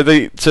 yeah. So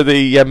the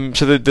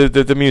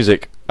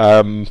music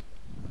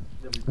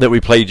that we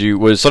played you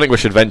was Sonic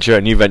Rush Adventure,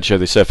 a new venture,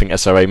 the Surfing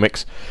SOA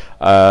mix.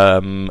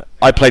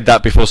 I played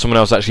that before someone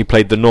else actually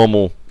played the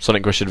normal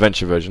Sonic Rush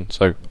Adventure version,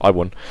 so I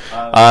won.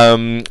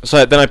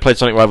 So then I played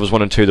Sonic Rivals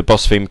 1 and 2, the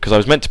boss theme, because I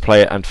was meant to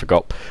play it and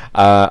forgot.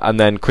 And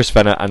then Chris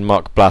Venner and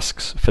Mark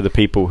Blasks for the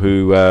people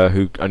who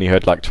only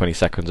heard like 20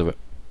 seconds of it.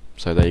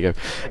 So there you go.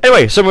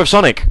 Anyway, Summer of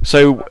Sonic.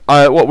 So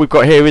what we've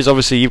got here is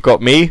obviously you've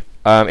got me.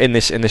 In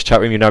this chat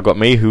room, you now got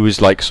me, who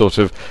is like sort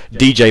of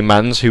DJ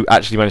Mans, who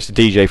actually managed to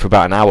DJ for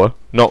about an hour,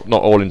 not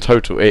all in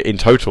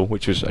total,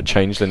 which was a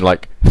change in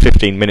like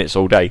 15 minutes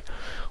all day,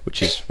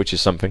 which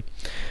is something.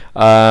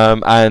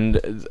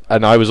 And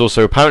I was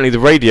also apparently the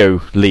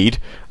radio lead,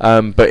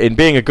 but in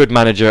being a good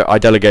manager, I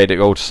delegated it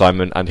all to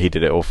Simon, and he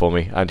did it all for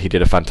me, and he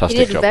did a fantastic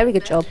job. He did a very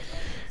good job.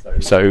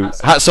 So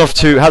hats off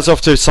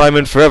to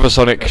Simon Forever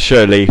Sonic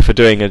Shirley for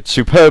doing a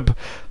superb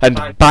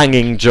and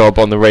banging job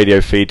on the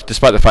radio feed,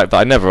 despite the fact that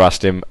I never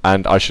asked him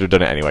and I should have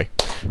done it anyway.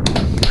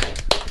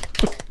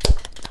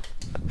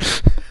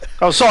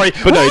 Oh, sorry.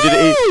 But no, he did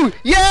it. Woo!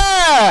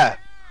 Yeah!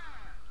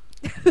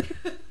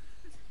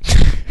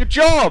 Good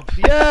job.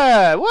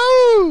 Yeah.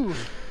 Woo!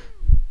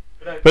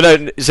 But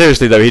no,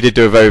 seriously though, he did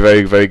do a very,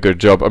 very, very good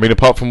job. I mean,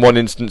 apart from one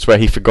instance where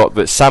he forgot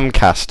that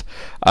Samcast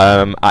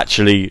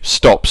actually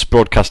stops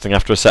broadcasting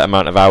after a set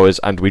amount of hours,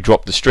 and we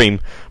dropped the stream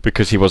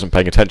because he wasn't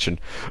paying attention.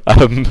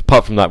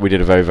 Apart from that, we did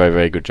a very, very,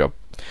 very good job.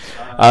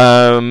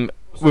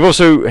 We've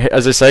also,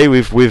 as I say,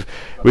 we've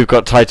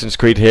got Titans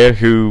Creed here,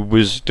 who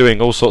was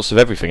doing all sorts of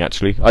everything.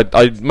 Actually,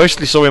 I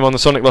mostly saw him on the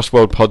Sonic Lost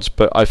World pods,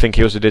 but I think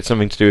he also did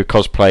something to do with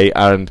cosplay,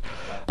 and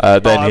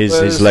then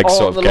his legs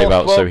sort of gave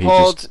out, so he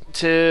just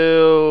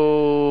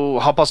till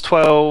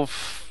 12:30.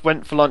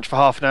 Went for lunch for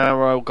half an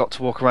hour. Got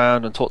to walk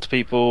around and talk to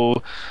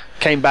people.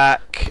 Came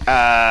back.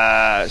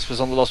 Was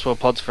on the Lost World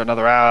pods for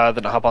another hour.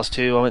 Then at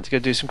 2:30, I went to go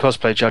do some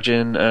cosplay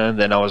judging, and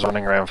then I was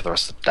running around for the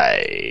rest of the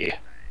day.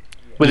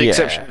 With the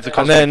exception of the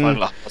cosplay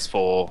final at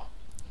 4:30.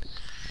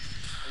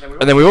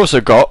 And then we've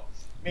also got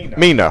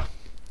Mina,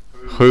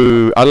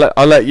 who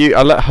I'll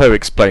let her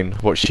explain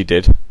what she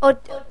did. Oh,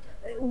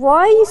 why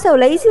are you so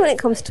lazy when it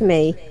comes to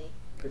me?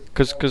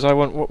 Because I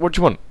want. What do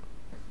you want?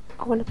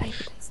 I want to play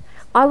with this.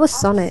 I was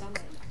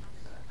Sonic.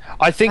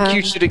 I think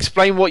you should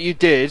explain what you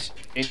did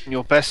in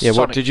your best. Yeah,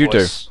 Sonic what did you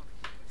voice. do?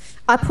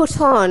 I put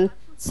on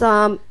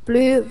some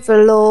blue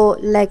velour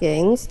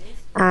leggings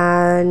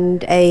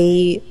and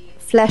a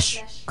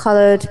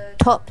flesh-coloured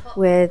top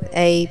with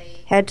a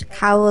head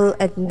cowl,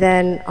 and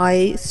then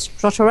I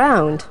strut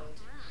around.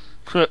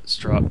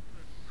 Strut.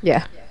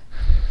 Yeah.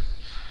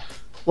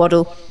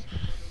 Waddle.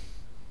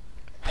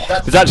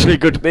 It's actually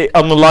good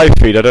on the live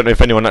feed. I don't know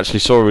if anyone actually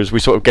saw us. We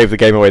sort of gave the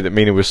game away that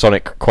Mina was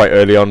Sonic quite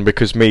early on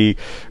because me,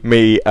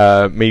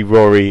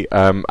 Rory,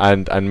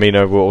 and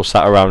Mina were all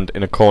sat around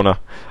in a corner.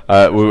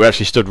 We were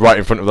actually stood right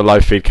in front of the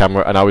live feed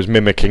camera, and I was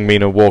mimicking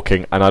Mina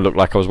walking, and I looked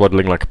like I was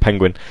waddling like a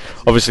penguin.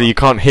 Obviously, you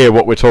can't hear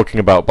what we're talking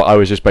about, but I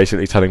was just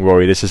basically telling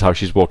Rory this is how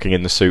she's walking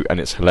in the suit, and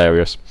it's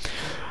hilarious.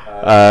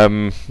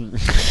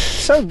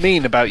 So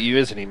mean about you,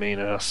 isn't he,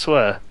 Mina? I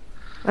swear.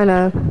 I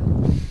know.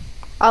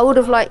 I would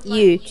have liked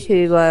you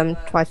to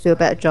try to do a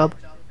better job.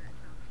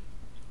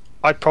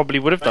 I probably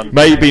would have done.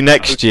 Maybe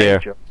next year.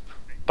 Job.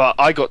 But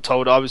I got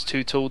told I was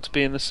too tall to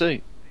be in the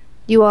suit.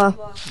 You are.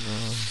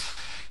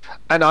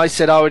 And I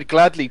said I would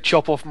gladly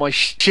chop off my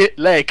shit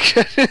leg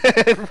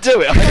and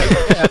do it. I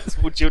don't care how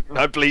small children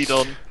I bleed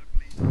on.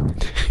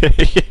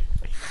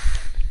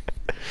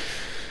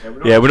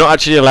 Yeah, we're not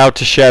actually allowed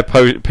to share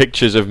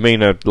pictures of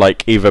Mina,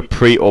 like either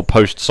pre or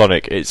post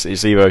Sonic. It's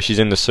either she's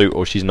in the suit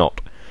or she's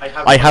not.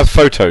 I have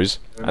photos,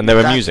 and they're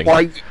amusing.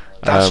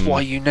 That's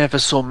why you never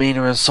saw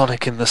Mina and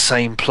Sonic in the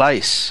same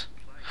place.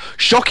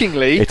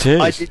 Shockingly, it is.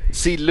 I didn't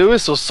see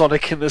Lewis or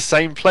Sonic in the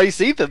same place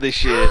either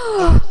this year.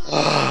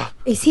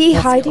 Is he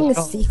hiding a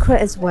secret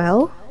as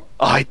well?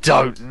 I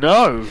don't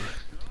know.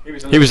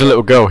 He was a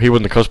little girl. He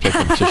won the cosplay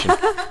competition.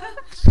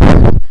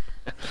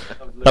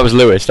 That was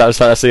Lewis. That's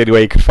the only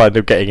way you could find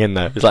him getting in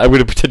there. It's like, I'm going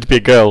to pretend to be a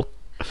girl.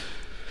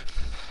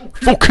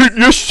 Fucking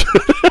yes!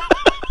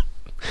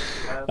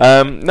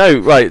 No,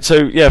 right. So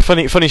yeah,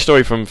 funny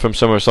story from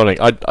Summer of Sonic.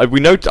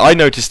 I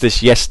noticed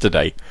this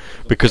yesterday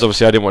because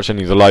obviously I didn't watch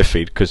any of the live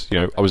feed because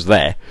I was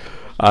there.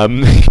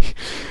 There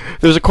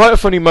was quite a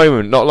funny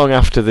moment not long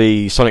after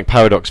the Sonic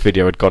Paradox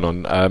video had gone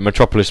on,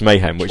 Metropolis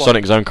Mayhem, which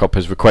Sonic Zone Cop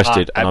has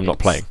requested, and I'm not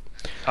playing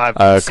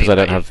because I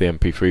don't have the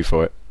MP3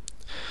 for it.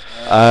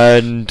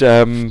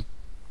 And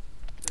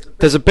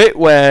there's a bit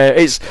where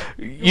it's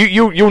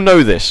you'll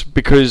know this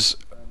because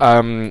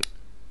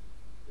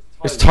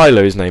it's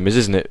Tyler, his name is,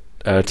 isn't it?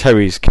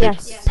 Terry's kid,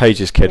 Yes.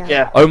 Paige's kid.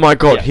 Yeah. Oh my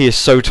god, Yeah. he is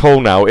so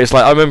tall now. It's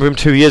like I remember him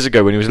 2 years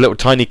ago when he was a little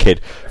tiny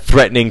kid,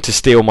 threatening to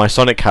steal my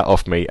Sonic hat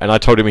off me, and I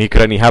told him he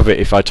could only have it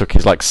if I took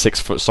his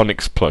 6-foot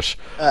Sonic's plush,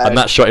 and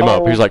that shut him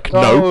up. He was like,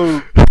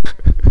 no.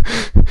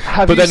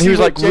 But then he was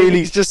like, really.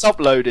 He's just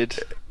uploaded.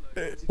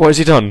 What has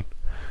he done?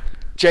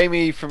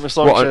 Jamie from the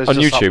Sonic What, Show has on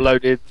just YouTube?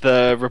 Uploaded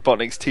the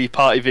Robotnik's Tea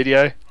Party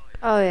video.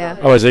 Oh yeah.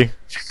 Oh, is he?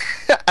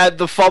 And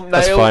the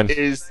thumbnail fine.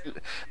 is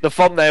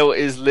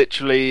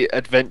literally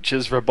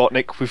Adventures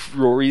Robotnik with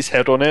Rory's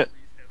head on it.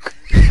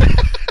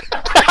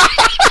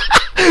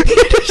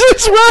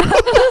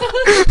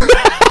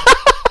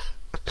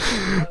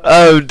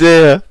 Oh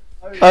dear.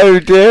 Oh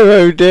dear,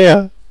 oh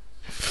dear.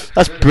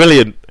 That's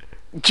brilliant.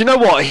 Do you know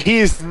what? He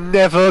is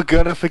never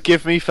gonna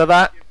forgive me for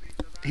that.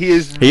 He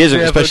isn't, He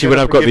especially when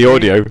I've got the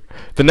audio.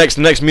 The next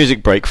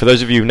music break. For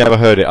those of you who've never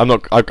heard it,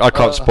 I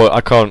can't spoil.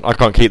 I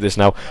can't keep this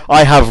now.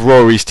 I have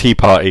Rory's Tea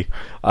Party,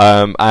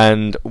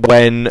 and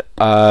when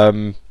we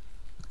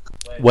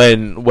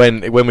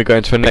go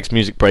into the next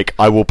music break,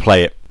 I will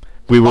play it.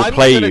 We will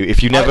play you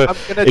if you never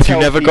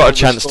got a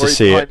chance to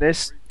see it.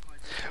 This.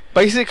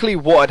 Basically,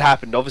 what had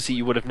happened, obviously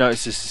you would have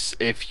noticed this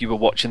if you were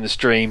watching the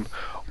stream,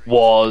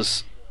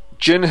 was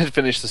Jun had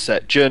finished the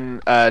set.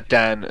 Jun,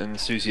 Dan, and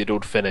Susie had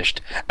all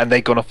finished, and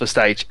they'd gone off the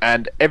stage,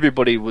 and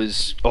everybody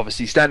was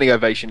obviously standing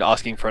ovation,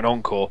 asking for an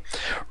encore.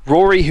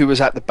 Rory, who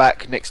was at the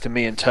back next to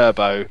me and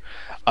Turbo,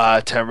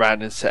 turned around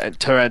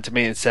to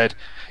me and said,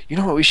 "You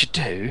know what we should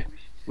do?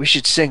 We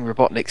should sing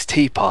Robotnik's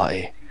Tea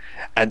Party."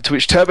 And to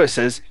which Turbo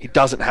says he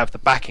doesn't have the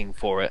backing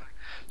for it.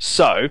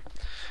 So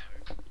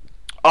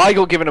I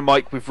got given a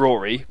mic with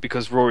Rory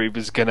because Rory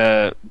was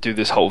gonna do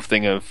this whole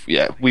thing of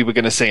we were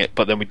gonna sing it,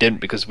 but then we didn't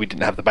because we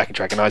didn't have the backing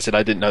track, and I said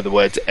I didn't know the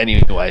words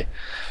anyway.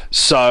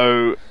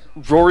 So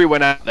Rory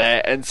went out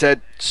there and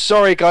said,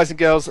 "Sorry guys and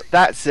girls,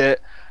 that's it,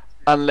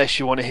 unless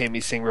you want to hear me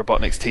sing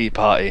Robotnik's Tea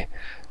Party."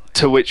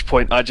 To which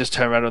point I just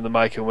turned around on the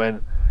mic and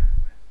went,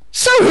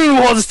 "So who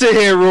wants to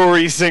hear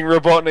Rory sing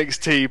Robotnik's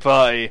Tea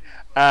Party?"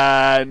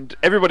 And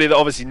everybody that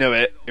obviously knew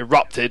it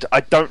erupted. I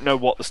don't know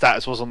what the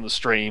status was on the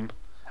stream.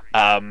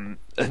 And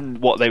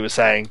what they were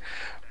saying.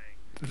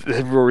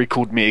 Then Rory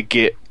called me a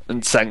git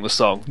and sang the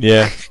song.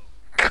 Yeah.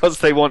 Because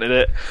they wanted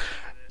it.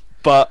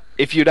 But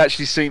if you'd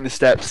actually seen the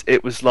steps,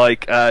 it was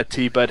like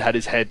T-Bird had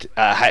his head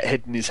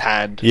in his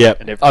hand. Yeah,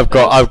 and I've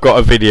got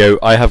a video.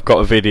 I have got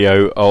a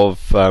video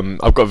of.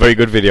 I've got a very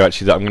good video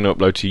actually that I'm going to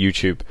upload to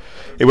YouTube.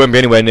 It won't be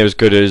anywhere near as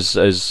good as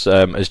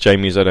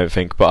Jamie's, I don't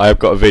think. But I have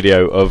got a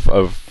video of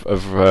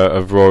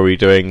Rory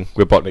doing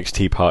Robotnik's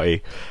Tea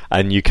Party,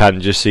 and you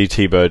can just see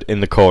T-Bird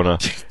in the corner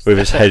with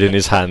his head in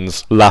his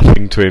hands,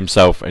 laughing to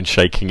himself and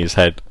shaking his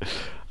head.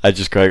 I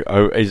just go,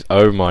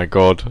 oh my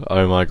god,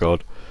 oh my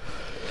god.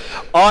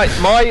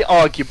 My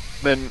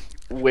argument,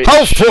 which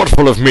How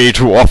thoughtful of me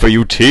to offer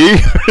you tea.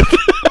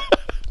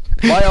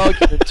 my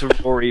argument to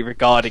Rory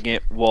regarding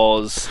it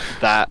was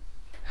that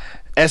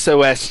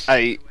SOS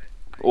 8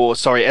 or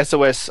sorry,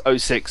 SOS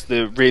 06,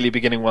 the really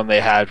beginning one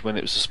they had when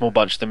it was a small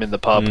bunch of them in the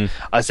pub.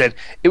 I said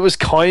it was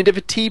kind of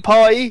a tea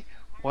party.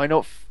 Why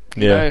not,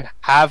 you know,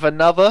 have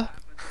another?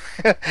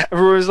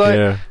 Everyone was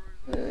like,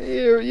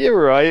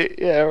 you're right.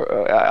 Yeah,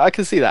 I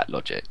can see that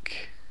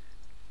logic.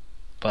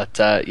 But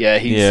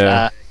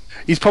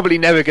he's probably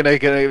never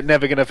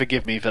gonna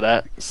forgive me for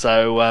that.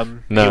 So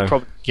he'll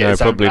probably get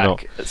his own back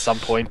not at some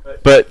point.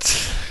 But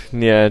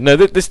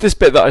this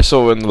bit that I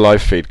saw in the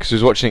live feed, because I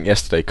was watching it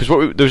yesterday.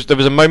 Because there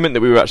was a moment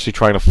that we were actually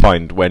trying to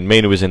find when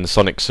Mina was in the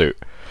Sonic suit,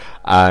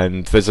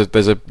 and there's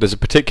a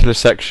particular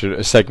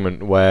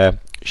segment where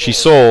she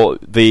saw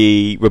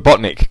the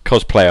Robotnik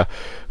cosplayer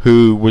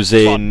who was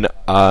in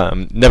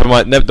the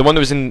one that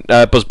was in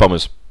Buzz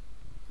Bombers.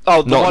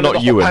 Oh, the one not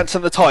with the Ewan. hot pants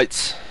and the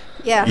tights.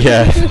 Yeah.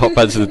 Yeah, hot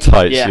pants and the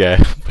tights.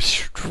 Yeah.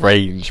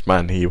 Strange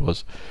man he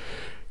was.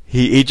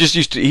 He just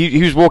used to.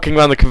 He was walking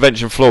around the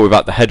convention floor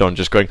without the head on,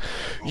 just going,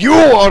 "You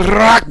are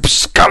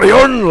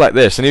Rapscallion!" like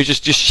this, and he was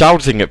just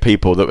shouting at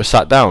people that were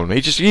sat down.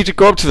 He'd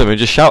go up to them and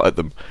just shout at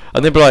them,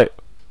 and they'd be like,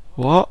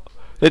 "What?"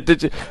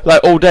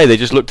 Like all day, they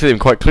just looked at him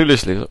quite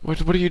cluelessly. Like,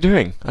 what are you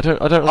doing? I don't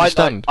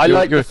understand. I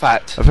like the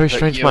fact a very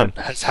strange man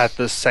has had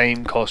the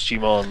same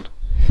costume on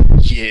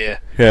year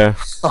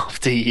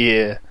after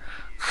year.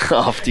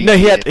 No,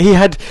 he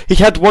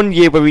had 1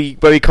 year where he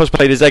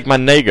cosplayed as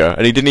Eggman Nager,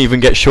 and he didn't even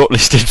get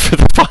shortlisted for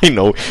the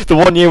final. The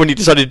 1 year when he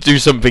decided to do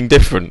something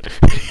different,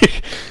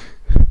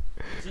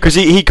 because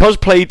he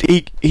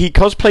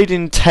cosplayed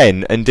in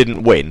 10 and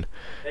didn't win.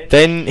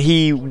 Then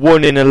he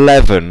won in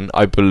 11,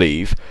 I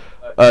believe.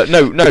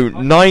 No,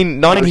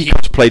 9 he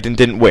cosplayed and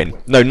didn't win.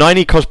 No, 9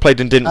 he cosplayed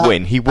and didn't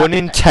win. He won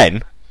in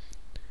 10.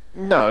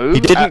 No, he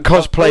didn't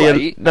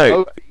cosplay.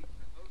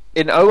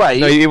 In 08,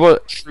 no, he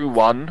was True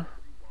won.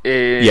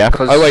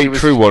 08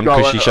 True won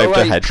because she shaved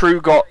her head.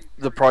 True got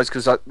the prize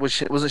because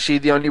wasn't she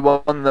the only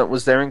one that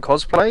was there in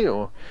cosplay,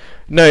 or?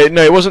 No,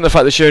 it wasn't the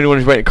fact that she only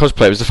wanted to wait in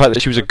cosplay. It was the fact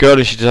that she was a girl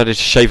and she decided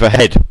to shave her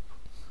head.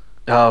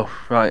 Oh,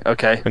 right,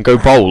 okay. And go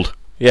bald.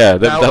 Yeah,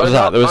 that was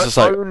that. There was just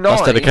like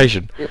that's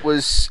dedication. It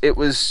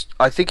was.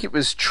 I think it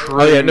was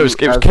True. Oh yeah, no, it's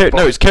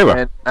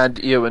Kira and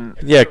Ewan.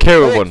 Yeah,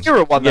 Kira won.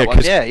 Kira won that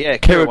one. Yeah.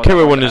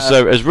 Kira won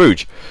as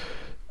Rouge.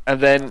 And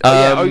then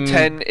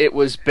 010, it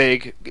was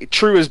big.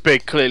 True as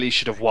big clearly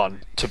should have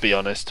won, to be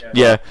honest.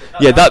 Yeah.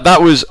 That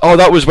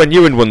was when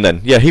Ewan won then.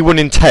 Yeah, he won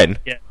in 10.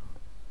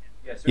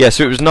 Yeah,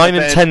 so it was 9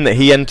 and 10 that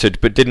he entered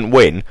but didn't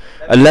win.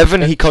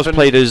 11 he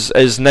cosplayed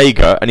as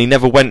Nager and he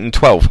never went in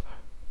 12.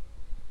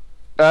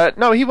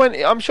 No, he went.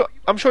 I'm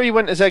sure he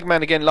went as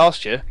Eggman again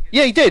last year.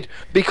 Yeah, he did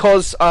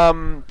because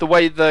the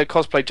way the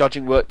cosplay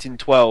judging worked in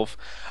 12.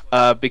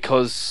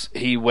 Because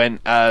he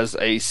went as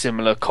a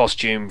similar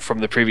costume from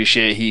the previous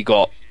year, he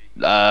got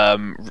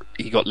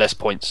less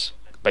points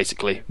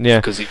basically. Yeah,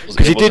 because he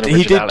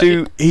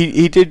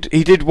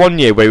did 1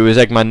 year where he was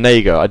Eggman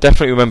Nager. I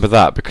definitely remember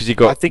that because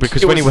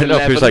because when he went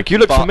up, he was like, "You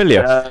look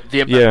familiar."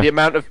 The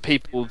amount of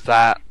people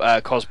that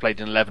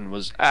cosplayed in 11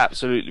 was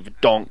absolutely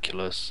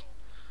redonkulous.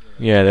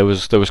 Yeah, there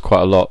was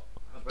quite a lot.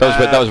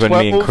 That was when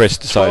 12, me and Chris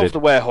decided. 12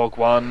 the Werehog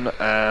won,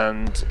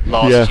 and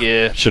last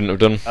year shouldn't have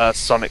done.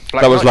 Sonic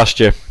Black That was Knight. last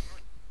year.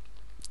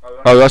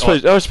 Oh, I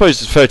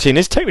suppose 13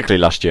 is technically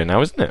last year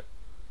now, isn't it?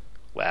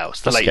 Well,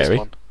 it's the That's latest scary.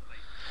 one.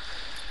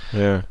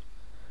 Yeah.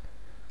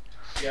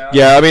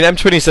 Yeah, I mean,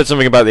 M20 said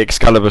something about the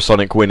Excalibur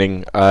Sonic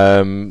winning.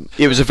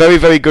 It was a very,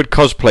 very good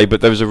cosplay,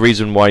 but there was a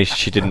reason why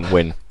she didn't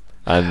win,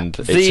 and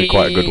it's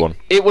quite a good one.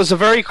 It was a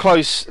very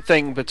close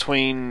thing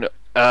between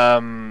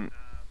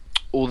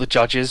all the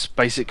judges,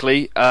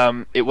 basically.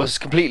 It was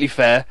completely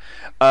fair.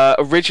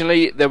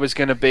 Originally, there was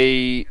going to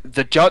be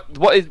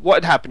what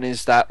had happened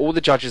is that all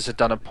the judges had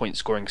done a point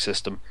scoring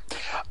system.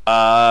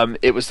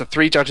 It was the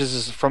 3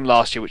 judges from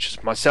last year, which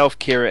was myself,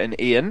 Kira, and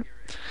Ian.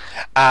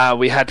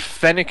 We had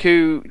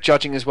Fenneku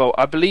judging as well.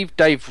 I believe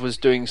Dave was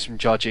doing some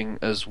judging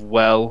as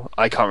well.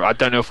 I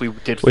don't know if we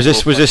did. Was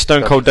this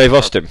Stone Cold Dave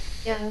Austin?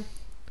 Yeah.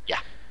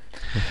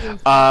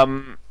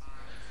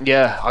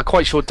 Yeah, I'm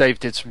quite sure Dave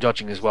did some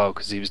judging as well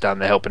because he was down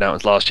there helping out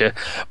as last year.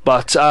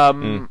 But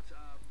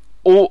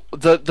all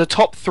the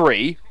top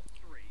 3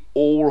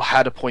 all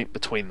had a point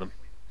between them,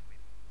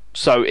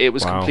 so it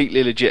was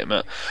completely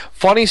legitimate.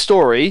 Funny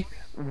story.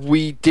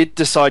 We did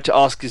decide to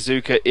ask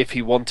Izuka if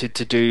he wanted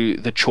to do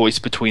the choice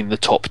between the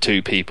top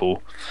 2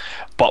 people,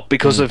 but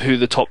because of who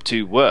the top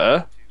 2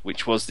 were,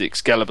 which was the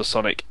Excalibur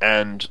Sonic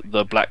and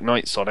the Black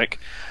Knight Sonic,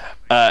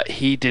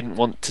 he didn't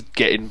want to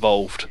get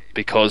involved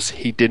because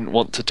he didn't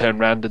want to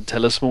turn around and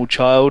tell a small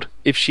child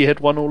if she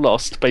had won or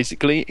lost,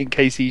 basically, in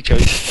case he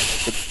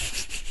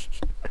chose.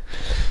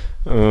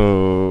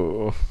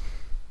 Oh.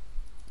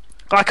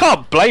 I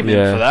can't blame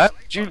him for that.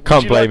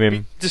 Can't blame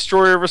him.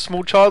 Destroyer of a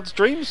small child's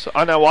dreams?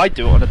 I know I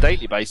do it on a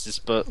daily basis,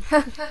 but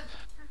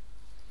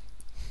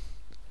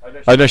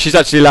I know she's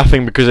actually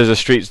laughing because there's a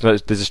street sign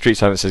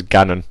that says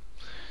Ganon.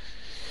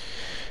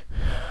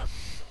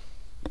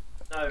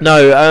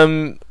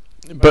 No,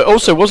 But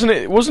also, wasn't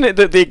it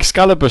that the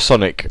Excalibur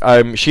Sonic,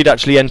 she'd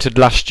actually entered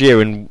last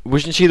year, and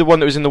wasn't she the one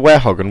that was in the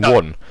Werehog and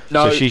won?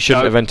 No, so she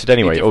shouldn't no, have entered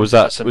anyway. Or was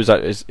that person. is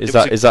that It was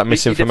a completely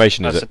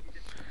misinformation? Is different it?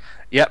 person.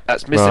 Yep,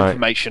 that's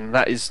misinformation.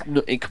 That is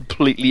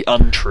completely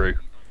untrue.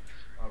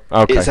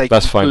 Okay, It's a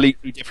that's fine.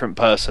 completely different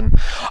person.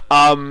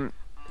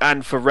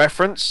 And for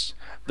reference,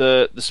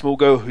 the small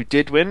girl who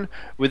did win,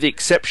 with the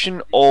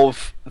exception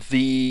of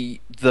the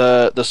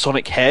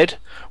Sonic head,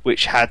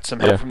 which had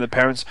some help Yeah. from the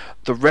parents,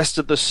 the rest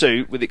of the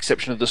suit, with the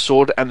exception of the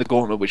sword and the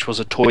gauntlet, which was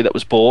a toy that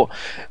was bought,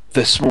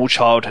 the small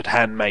child had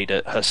handmade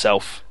it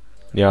herself.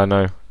 Yeah, I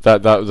know.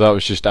 That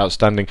was just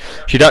outstanding.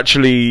 She'd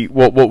actually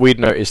what we'd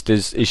noticed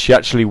is she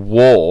actually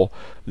wore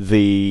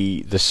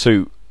the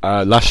suit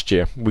last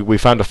year. We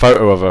found a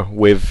photo of her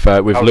with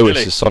Lewis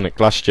really? as Sonic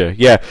last year.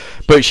 Yeah,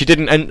 but she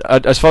didn't.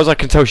 As far as I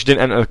can tell, she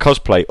didn't enter the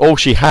cosplay. All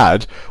she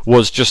had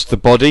was just the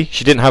body.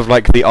 She didn't have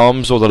like the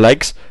arms or the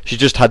legs. She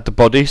just had the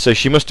body. So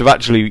she must have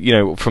actually,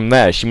 from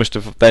there, she must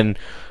have then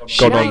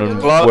gone on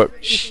and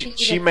worked.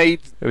 She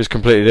made It was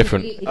completely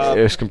different.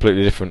 It was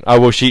completely different. Oh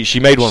well, she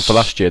made one for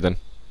last year then.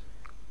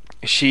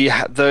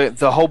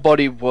 the whole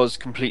body was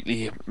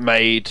completely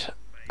made.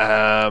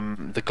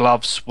 The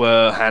gloves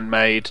were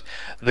handmade.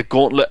 The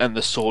gauntlet and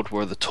the sword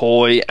were the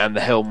toy, and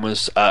the helm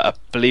was, I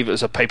believe it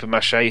was a paper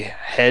mache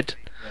head.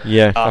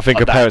 Yeah, I think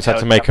her that parents had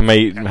to make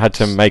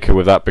her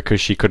with that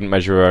because she couldn't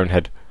measure her own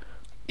head.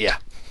 Yeah,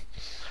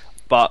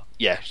 but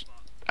yeah,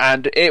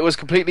 and it was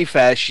completely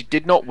fair. She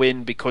did not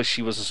win because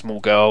she was a small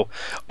girl.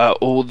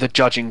 All the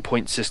judging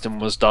point system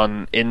was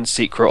done in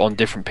secret on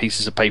different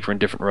pieces of paper in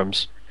different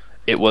rooms.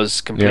 It was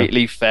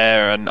completely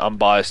fair and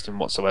unbiased and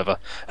whatsoever.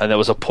 And there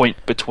was a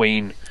point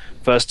between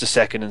first to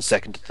second and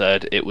second to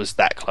third. It was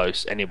that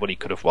close. Anybody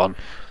could have won.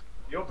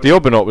 The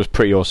Orbinaut was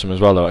pretty awesome as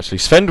well, though. Actually,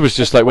 Sven was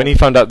just like when he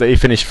found out that he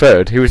finished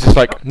third, he was just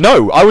like,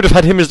 "No, I would have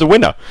had him as the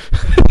winner."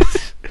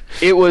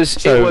 It was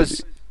So-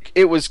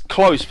 it was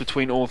close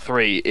between all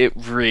three. It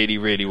really,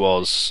 really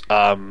was.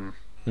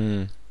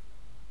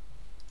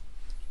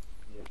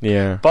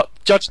 Yeah. But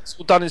judging's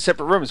all done in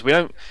separate rooms. We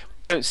don't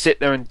sit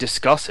there and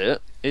discuss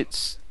it.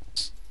 It's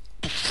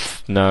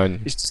No.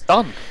 just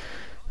done.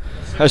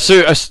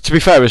 To be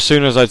fair, as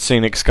soon as I'd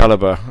seen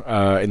Excalibur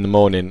in the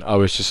morning, I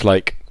was just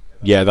like,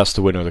 "Yeah, that's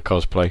the winner of the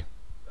cosplay."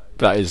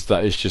 That is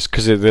just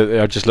because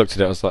I just looked at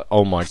it. I was like,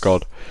 "Oh my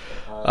god."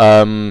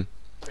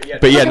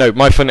 But yeah, no.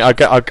 My funny. I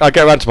get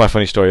around to my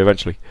funny story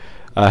eventually.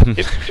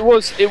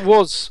 It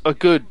was a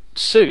good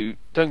suit.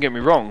 Don't get me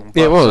wrong.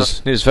 Yeah, it but,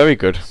 was. It was very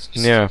good.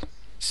 Yeah.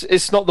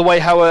 It's not the way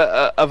how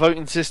a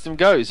voting system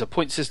goes. A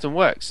point system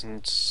works,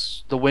 and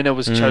the winner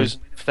was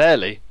chosen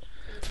fairly.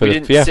 Yeah,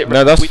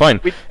 no, that's fine.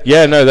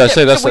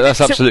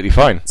 That's absolutely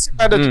fine.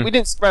 We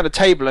didn't sit around a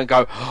table and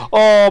go,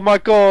 "Oh my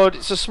god,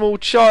 it's a small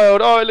child.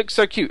 Oh, it looks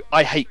so cute."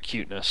 I hate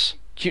cuteness.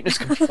 Cuteness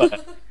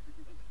confirmed.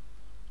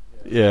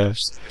 Yeah.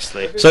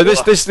 Seriously. So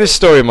this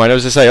story of mine,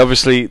 as I say,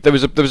 obviously there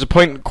was a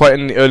point quite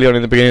early on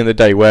in the beginning of the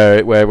day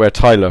where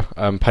Tyler,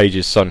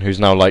 Page's son, who's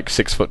now like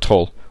 6 foot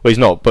tall. Well, he's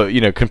not, but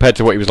compared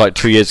to what he was like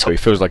 2 years ago, he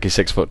feels like he's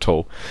 6 foot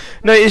tall.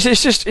 No, it's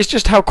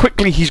just how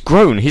quickly he's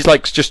grown. He's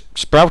like just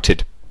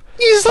sprouted.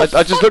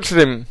 I just looked at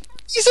him.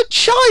 He's a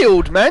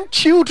child, man.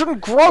 Children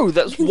grow.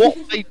 That's what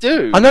they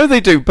do. I know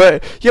they do,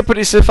 but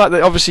it's the fact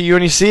that obviously you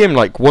only see him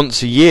like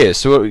once a year.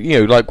 So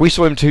like we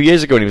saw him 2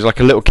 years ago and he was like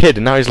a little kid,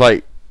 and now he's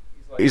like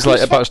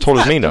about as tall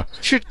as me now.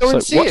 You should go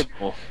and see him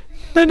more.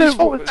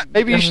 No.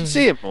 Maybe you should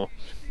see him more.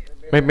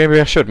 Maybe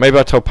I should. Maybe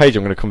I told Paige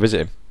I'm going to come visit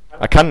him.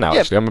 I can now.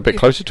 Actually, I'm a bit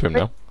closer to him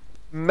now.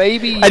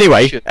 Maybe.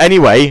 You should.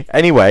 Anyway.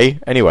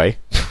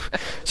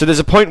 So there's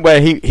a point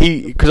where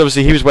he because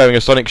obviously he was wearing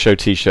a Sonic Show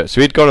T-shirt,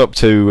 so he'd gone up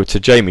to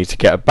Jamie to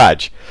get a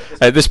badge.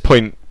 At this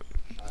point,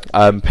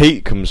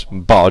 Pete comes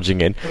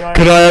barging in.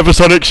 Can I have a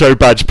Sonic Show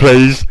badge,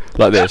 please?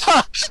 Like this,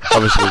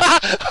 obviously.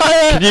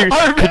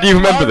 Can you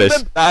remember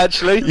this?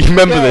 Actually, You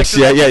remember this?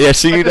 Yeah.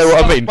 So you know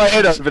what I mean. My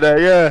head over there,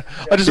 yeah.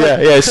 I just So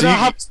Can I you-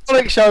 have a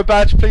Sonic Show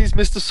badge, please,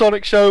 Mr.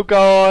 Sonic Show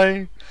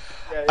guy?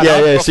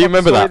 Yeah. So you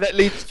remember that? That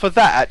leads for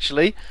that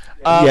actually.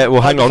 Yeah,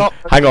 well, hang on,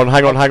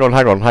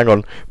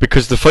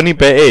 because the funny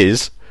bit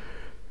is,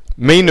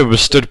 Mina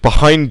was stood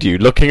behind you,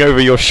 looking over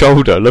your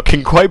shoulder,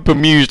 looking quite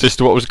bemused as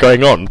to what was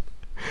going on,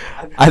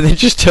 and then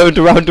just turned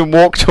around and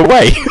walked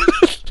away.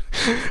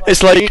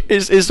 It's like,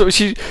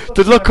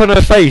 the look on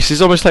her face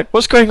is almost like,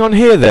 what's going on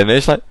here then? And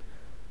it's like,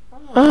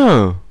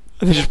 oh,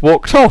 and they just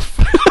walked off.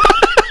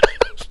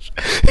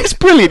 It's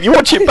brilliant. You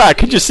watch it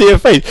back and just see her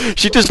face.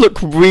 She just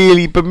looked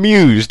really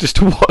bemused as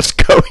to what's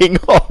going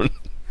on.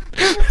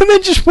 And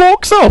then just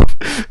walks off.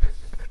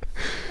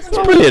 It's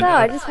brilliant. No,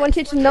 I just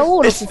wanted to know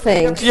all of the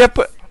things. Yeah,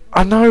 but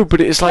I know, but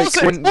it's like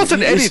It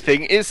wasn't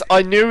anything.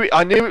 I knew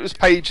it was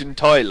Paige and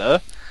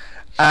Tyler,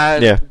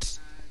 and Yeah.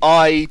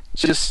 I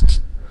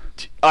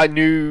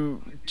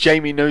knew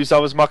Jamie knows I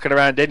was mucking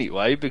around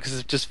anyway because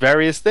of just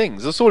various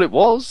things. That's all it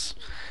was.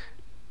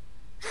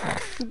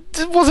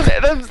 There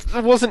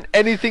wasn't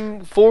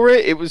anything for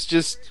it. It was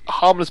just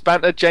harmless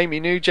banter. Jamie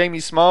knew, Jamie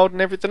smiled,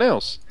 and everything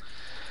else.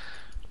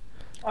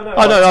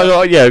 I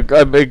know,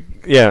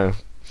 yeah.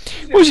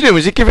 What was he doing?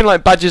 Was he giving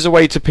like badges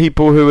away to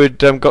people who had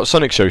got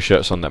Sonic Show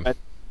shirts on them?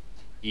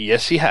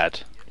 Yes, he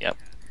had. Yep.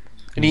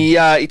 And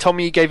he told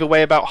me he gave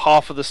away about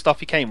half of the stuff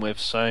he came with.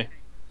 So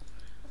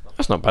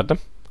That's not bad then.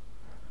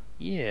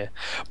 yeah.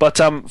 But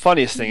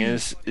funniest thing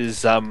is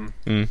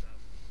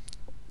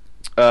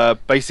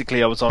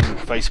basically I was on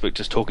Facebook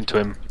just talking to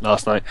him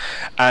last night,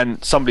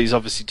 and somebody's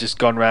obviously just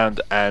gone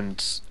round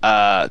and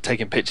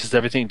taken pictures of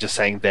everything, just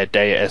saying their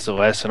day at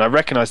SOS, and I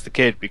recognised the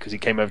kid because he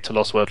came over to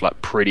Lost World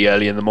like pretty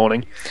early in the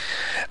morning,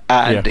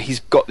 and he's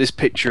got this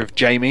picture of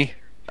Jamie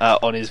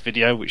on his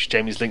video, which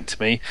Jamie's linked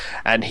to me,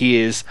 and he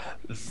is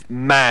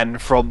man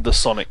from the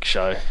Sonic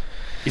Show.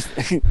 He's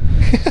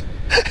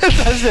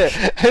that's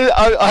it.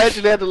 I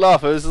actually had to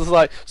laugh. I was just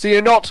like, so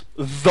you're not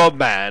the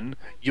man,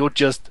 you're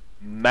just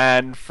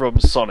man from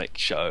Sonic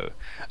Show.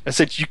 I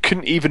said you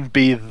couldn't even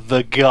be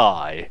the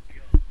guy.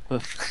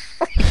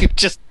 You're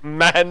just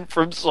man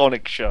from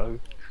Sonic Show.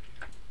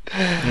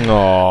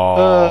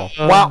 No.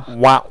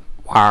 Wow.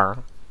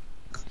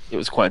 It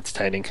was quite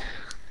entertaining.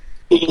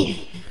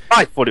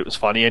 I thought it was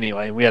funny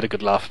anyway, and we had a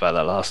good laugh about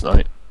that last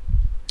night.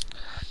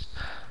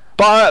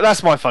 But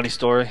that's my funny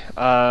story.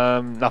 Nothing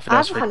I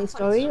else. have a funny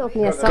story of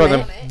me as Go on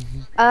Sonic.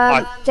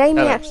 then.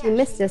 Jamie actually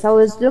missed this. I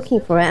was looking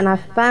for it and I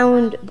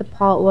found the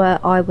part where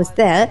I was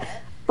there,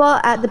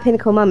 but at the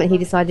pinnacle moment he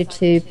decided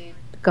to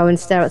go and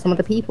stare at some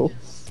other people.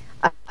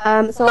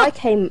 So I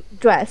came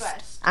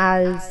dressed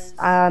as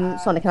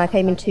Sonic, and I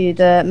came into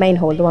the main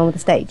hall, the one with the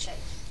stage.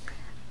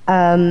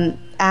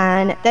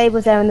 And Dave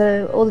was there,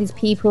 and all these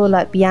people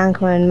like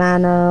Bianca and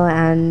Mano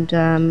and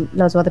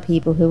loads of other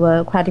people who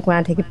were crowding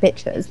around taking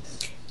pictures.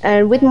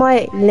 And with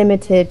my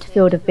limited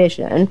field of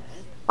vision,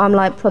 I'm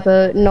like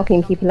proper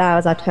knocking people out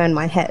as I turn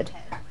my head.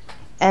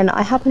 And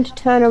I happen to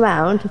turn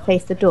around to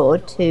face the door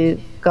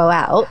to go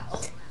out,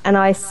 and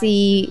I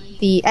see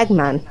the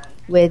Eggman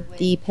with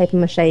the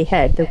papier-mâché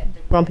head, the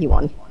grumpy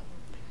one,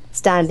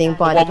 standing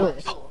by the door.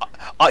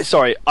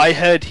 Sorry, I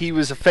heard he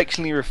was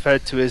affectionately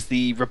referred to as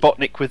the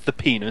Robotnik with the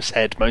penis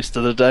head most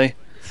of the day.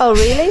 Oh,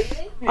 really?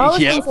 I was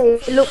Yeah. going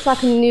to say it looks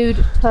like a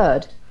nude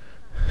turd.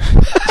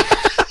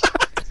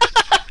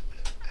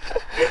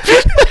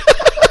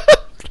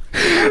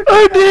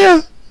 Oh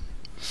dear.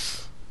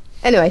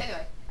 Anyway,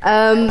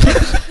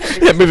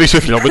 Yeah, moving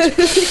swiftly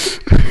onwards.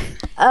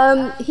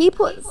 he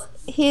puts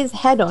his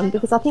head on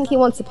because I think he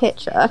wants a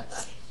picture,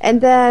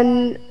 and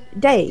then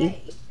Dave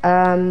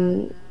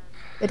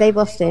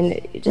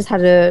Austin just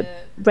had a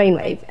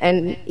brainwave,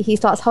 and he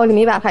starts holding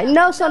me back like,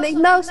 no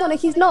Sonic,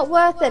 he's not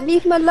worth it,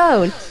 leave him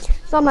alone.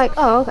 So I'm like,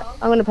 oh, okay,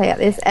 I'm gonna play at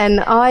this,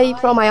 and I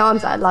throw my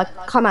arms out like,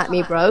 come at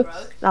me, bro,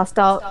 and I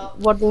start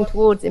waddling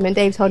towards him, and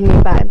Dave's holding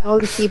me back, and all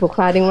these people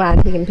crowding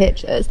around taking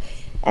pictures,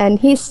 and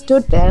he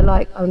stood there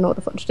like, I don't know what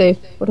the fuck to do.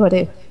 What do I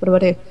do?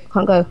 I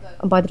can't go.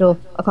 I'm by the door.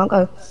 I can't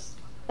go.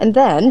 And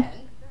then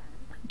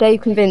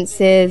Dave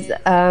convinces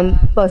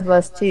both of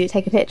us to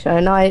take a picture,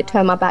 and I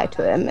turn my back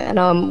to him, and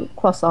I'm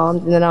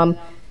cross-armed, and then I'm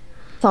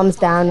thumbs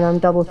down, and I'm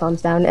double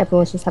thumbs down, and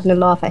everyone's just having a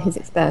laugh at his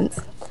expense.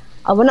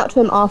 I went up to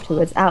him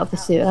afterwards, out of the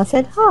suit, and I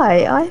said,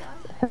 hi, I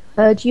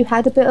heard you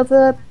had a bit of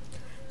a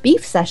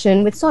beef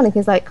session with Sonic.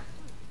 He's like,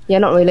 yeah,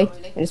 not really,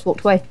 and just walked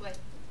away.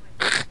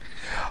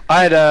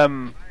 I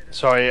had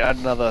sorry, I had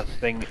another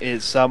thing.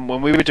 Is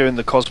when we were doing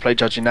the cosplay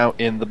judging out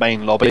in the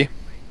main lobby,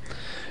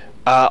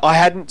 I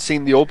hadn't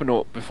seen the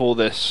Orbinaut before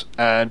this,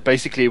 and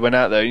basically went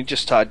out there and he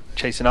just started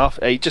chasing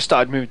after. He just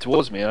started moving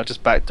towards me, and I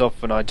just backed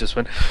off, and I just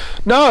went,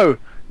 no,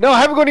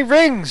 I haven't got any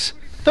rings.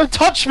 Don't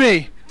touch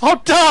me. I'll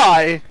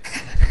die.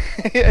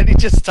 And he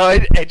just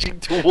started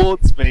edging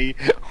towards me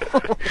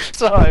all the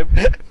time.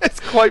 It's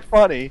quite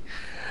funny.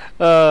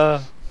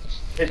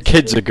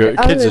 Kids are good.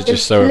 Kids are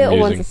just so little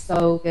amusing. ones are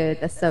so good.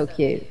 They're so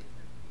cute.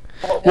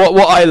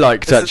 What I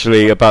liked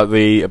actually about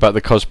the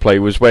cosplay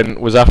was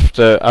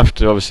after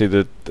obviously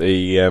the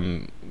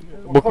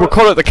we'll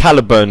call it the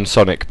Caliburn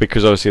Sonic,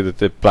 because obviously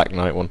the Black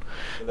Knight one,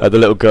 the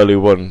little girl who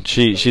won,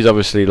 she's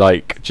obviously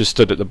like just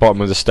stood at the bottom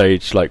of the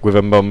stage like with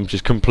her mum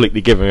just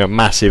completely giving her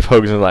massive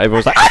hugs, and like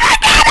everyone's like, oh my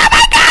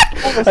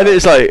god, and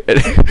it's like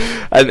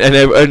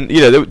and you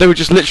know they were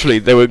just literally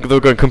they were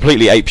going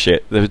completely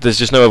apeshit. There's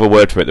just no other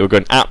word for it. They were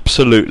going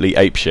absolutely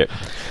apeshit,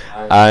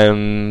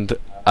 and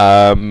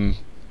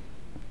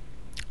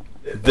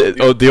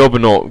the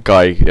Orbinaut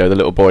guy, you know, the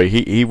little boy,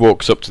 he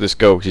walks up to this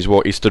girl,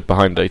 he stood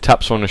behind her, he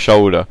taps her on the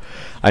shoulder,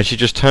 and she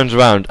just turns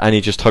around and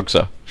he just hugs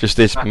her, just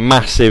this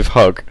massive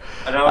hug,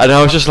 and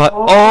I was just like,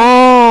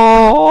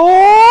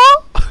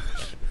 oh,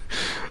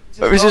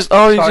 it was just,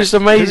 oh, he's just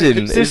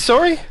amazing.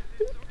 Sorry?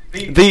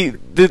 The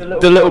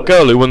little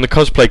girl who won the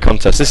cosplay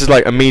contest, this is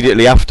like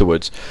immediately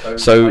afterwards,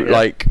 so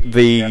like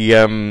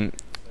the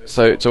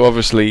So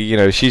obviously, you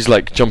know, she's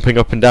like jumping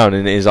up and down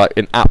and is like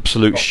in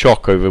absolute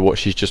shock over what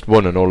she's just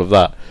won and all of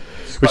that,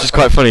 which is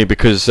quite funny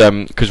because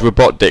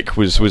Robotnik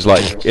was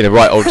like in a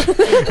right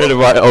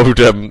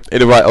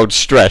old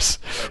stress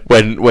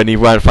when he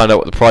found out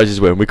what the prizes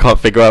were, and we can't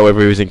figure out whether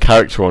he was in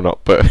character or not,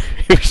 but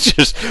he was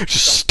just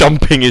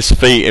stomping his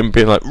feet and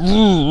being like,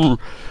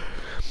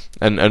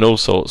 and all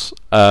sorts.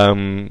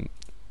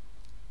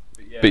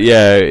 But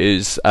yeah,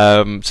 is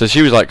so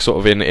she was like sort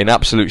of in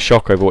absolute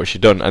shock over what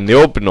she'd done, and the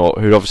Orbinaut,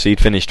 who obviously had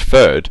finished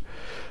third,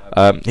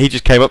 he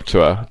just came up to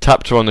her,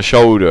 tapped her on the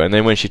shoulder, and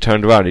then when she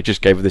turned around, he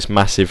just gave her this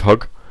massive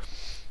hug.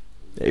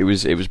 It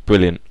was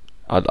brilliant.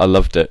 I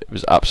loved it. It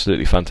was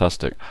absolutely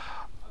fantastic.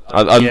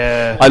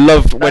 I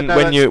love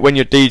when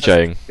you're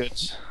DJing.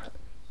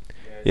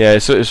 Yeah,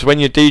 so it's when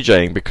you're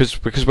DJing,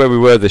 because where we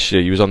were this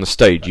year, you was on the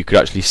stage, you could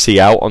actually see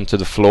out onto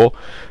the floor.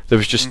 There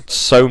was just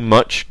so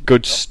much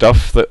good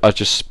stuff that I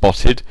just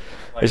spotted.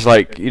 It's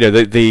like, you know,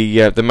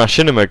 the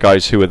Machinima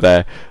guys who were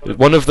there,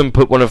 one of them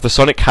put one of the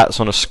Sonic hats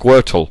on a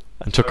Squirtle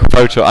and took a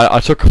photo. I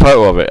took a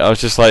photo of it. I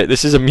was just like,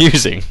 this is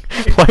amusing.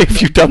 Why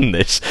have you done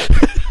this?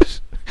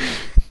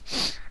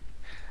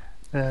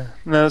 No,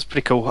 that's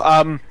pretty cool. We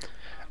need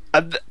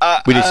some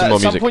more at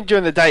some music. point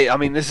during the day, I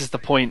mean, this is the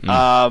point.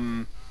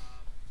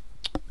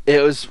 It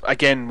was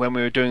again when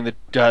we were doing the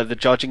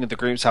judging of the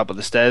groups up at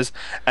the stairs,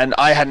 and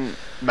I hadn't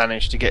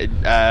managed to get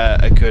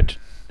a good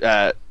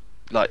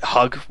like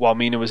hug while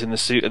Mina was in the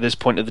suit at this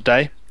point of the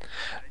day.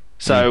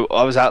 So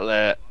I was out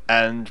there,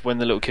 and when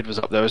the little kid was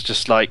up there, I was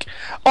just like,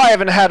 I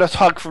haven't had a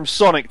hug from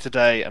Sonic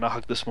today, and I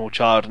hugged the small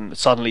child, and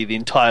suddenly the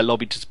entire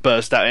lobby just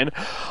burst out in,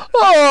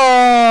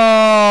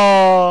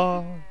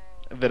 oh!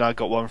 And then I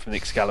got one from the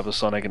Excalibur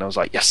Sonic, and I was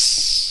like,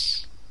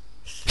 yes.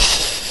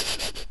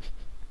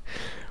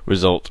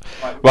 Result.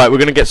 Right, we're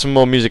going to get some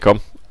more music on.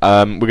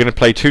 We're going to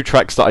play 2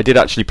 tracks that I did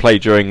actually play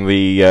during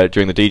the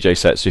DJ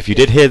set. So if you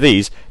did hear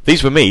these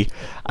were me,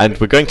 and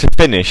we're going to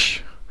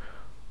finish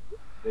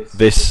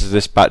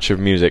this batch of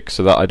music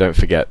so that I don't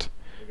forget.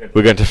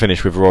 We're going to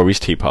finish with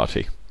Rory's Tea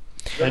Party.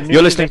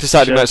 You're listening to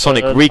Saturday Night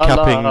Sonic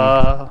recapping.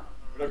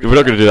 We're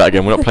not going to do that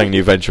again. We're not playing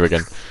New Venture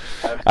again.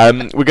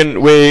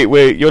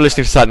 You're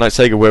listening to Saturday Night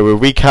Sega, where we're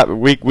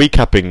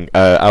recapping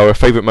our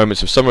favourite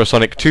moments of Summer of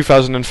Sonic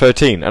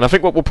 2013. And I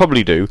think what we'll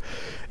probably do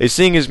is,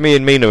 seeing as me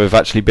and Mina have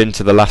actually been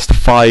to the last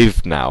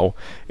 5 now,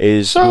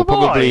 is we'll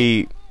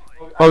probably.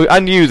 Oh,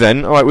 and you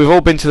then. All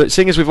right,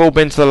 seeing as we've all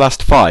been to the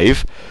last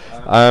 5,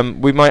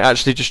 we might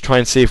actually just try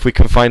and see if we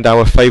can find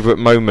our favourite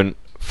moment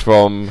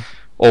from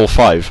all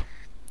 5.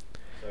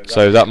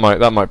 So that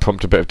might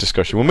prompt a bit of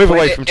discussion. We'll move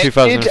away from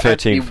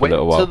 2013 for a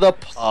little while. To the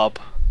pub.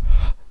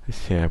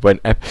 Yeah,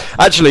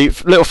 actually,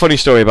 little funny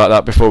story about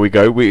that before we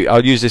go.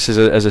 I'll use this as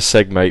a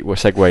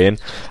segue in.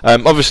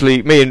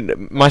 Obviously,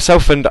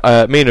 myself and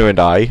Mina, or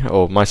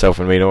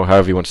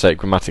however you want to say it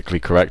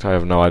grammatically correct. I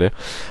have no idea.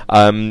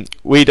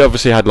 We'd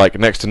obviously had like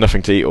next to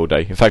nothing to eat all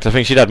day. In fact, I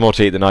think she'd had more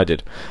to eat than I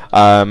did.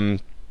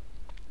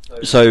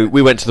 So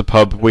we went to the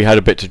pub. We had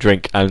a bit to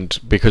drink, and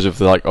because of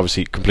the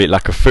obviously complete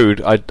lack of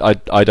food,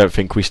 I don't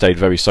think we stayed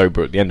very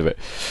sober at the end of it.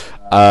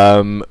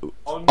 On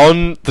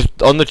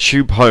the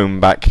tube home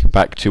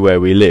back to where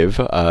we live,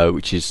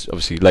 which is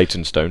obviously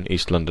Leytonstone,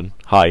 East London.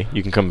 Hi,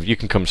 you can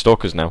come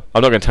stalk us now.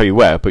 I'm not going to tell you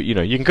where, but you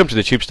can come to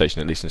the tube station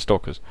at least and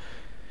stalk us.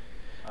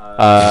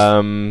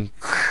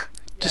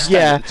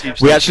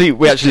 We actually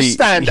just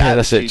stand yeah,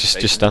 that's it.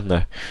 Just stand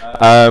there.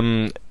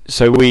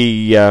 So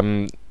we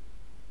actually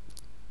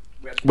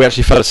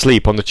fell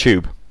asleep on the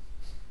tube.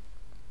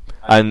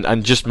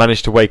 And just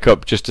managed to wake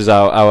up just as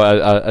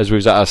as we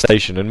was at our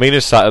station, and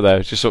Mina's sat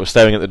there just sort of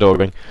staring at the door,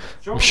 going,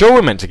 "I'm sure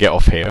we're meant to get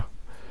off here."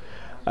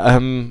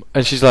 And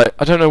she's like,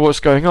 "I don't know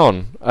what's going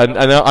on," and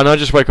I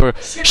just wake up,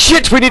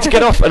 "Shit, we need to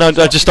get off!" And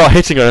I just start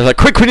hitting her. And I was like,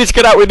 "Quick, we need to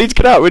get out! We need to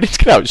get out! We need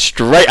to get out!"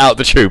 Straight out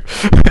the tube.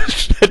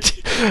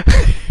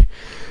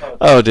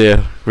 Oh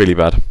dear, really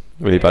bad.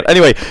 Really bad.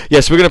 Anyway,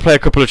 yes, we're going to play a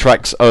couple of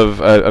tracks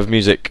of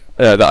music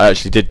that I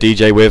actually did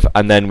DJ with,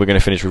 and then we're going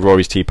to finish with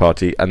Rory's Tea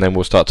Party, and then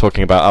we'll start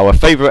talking about our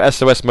favourite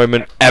SOS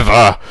moment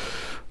ever.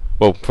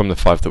 Well, from the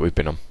 5 that we've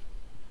been on.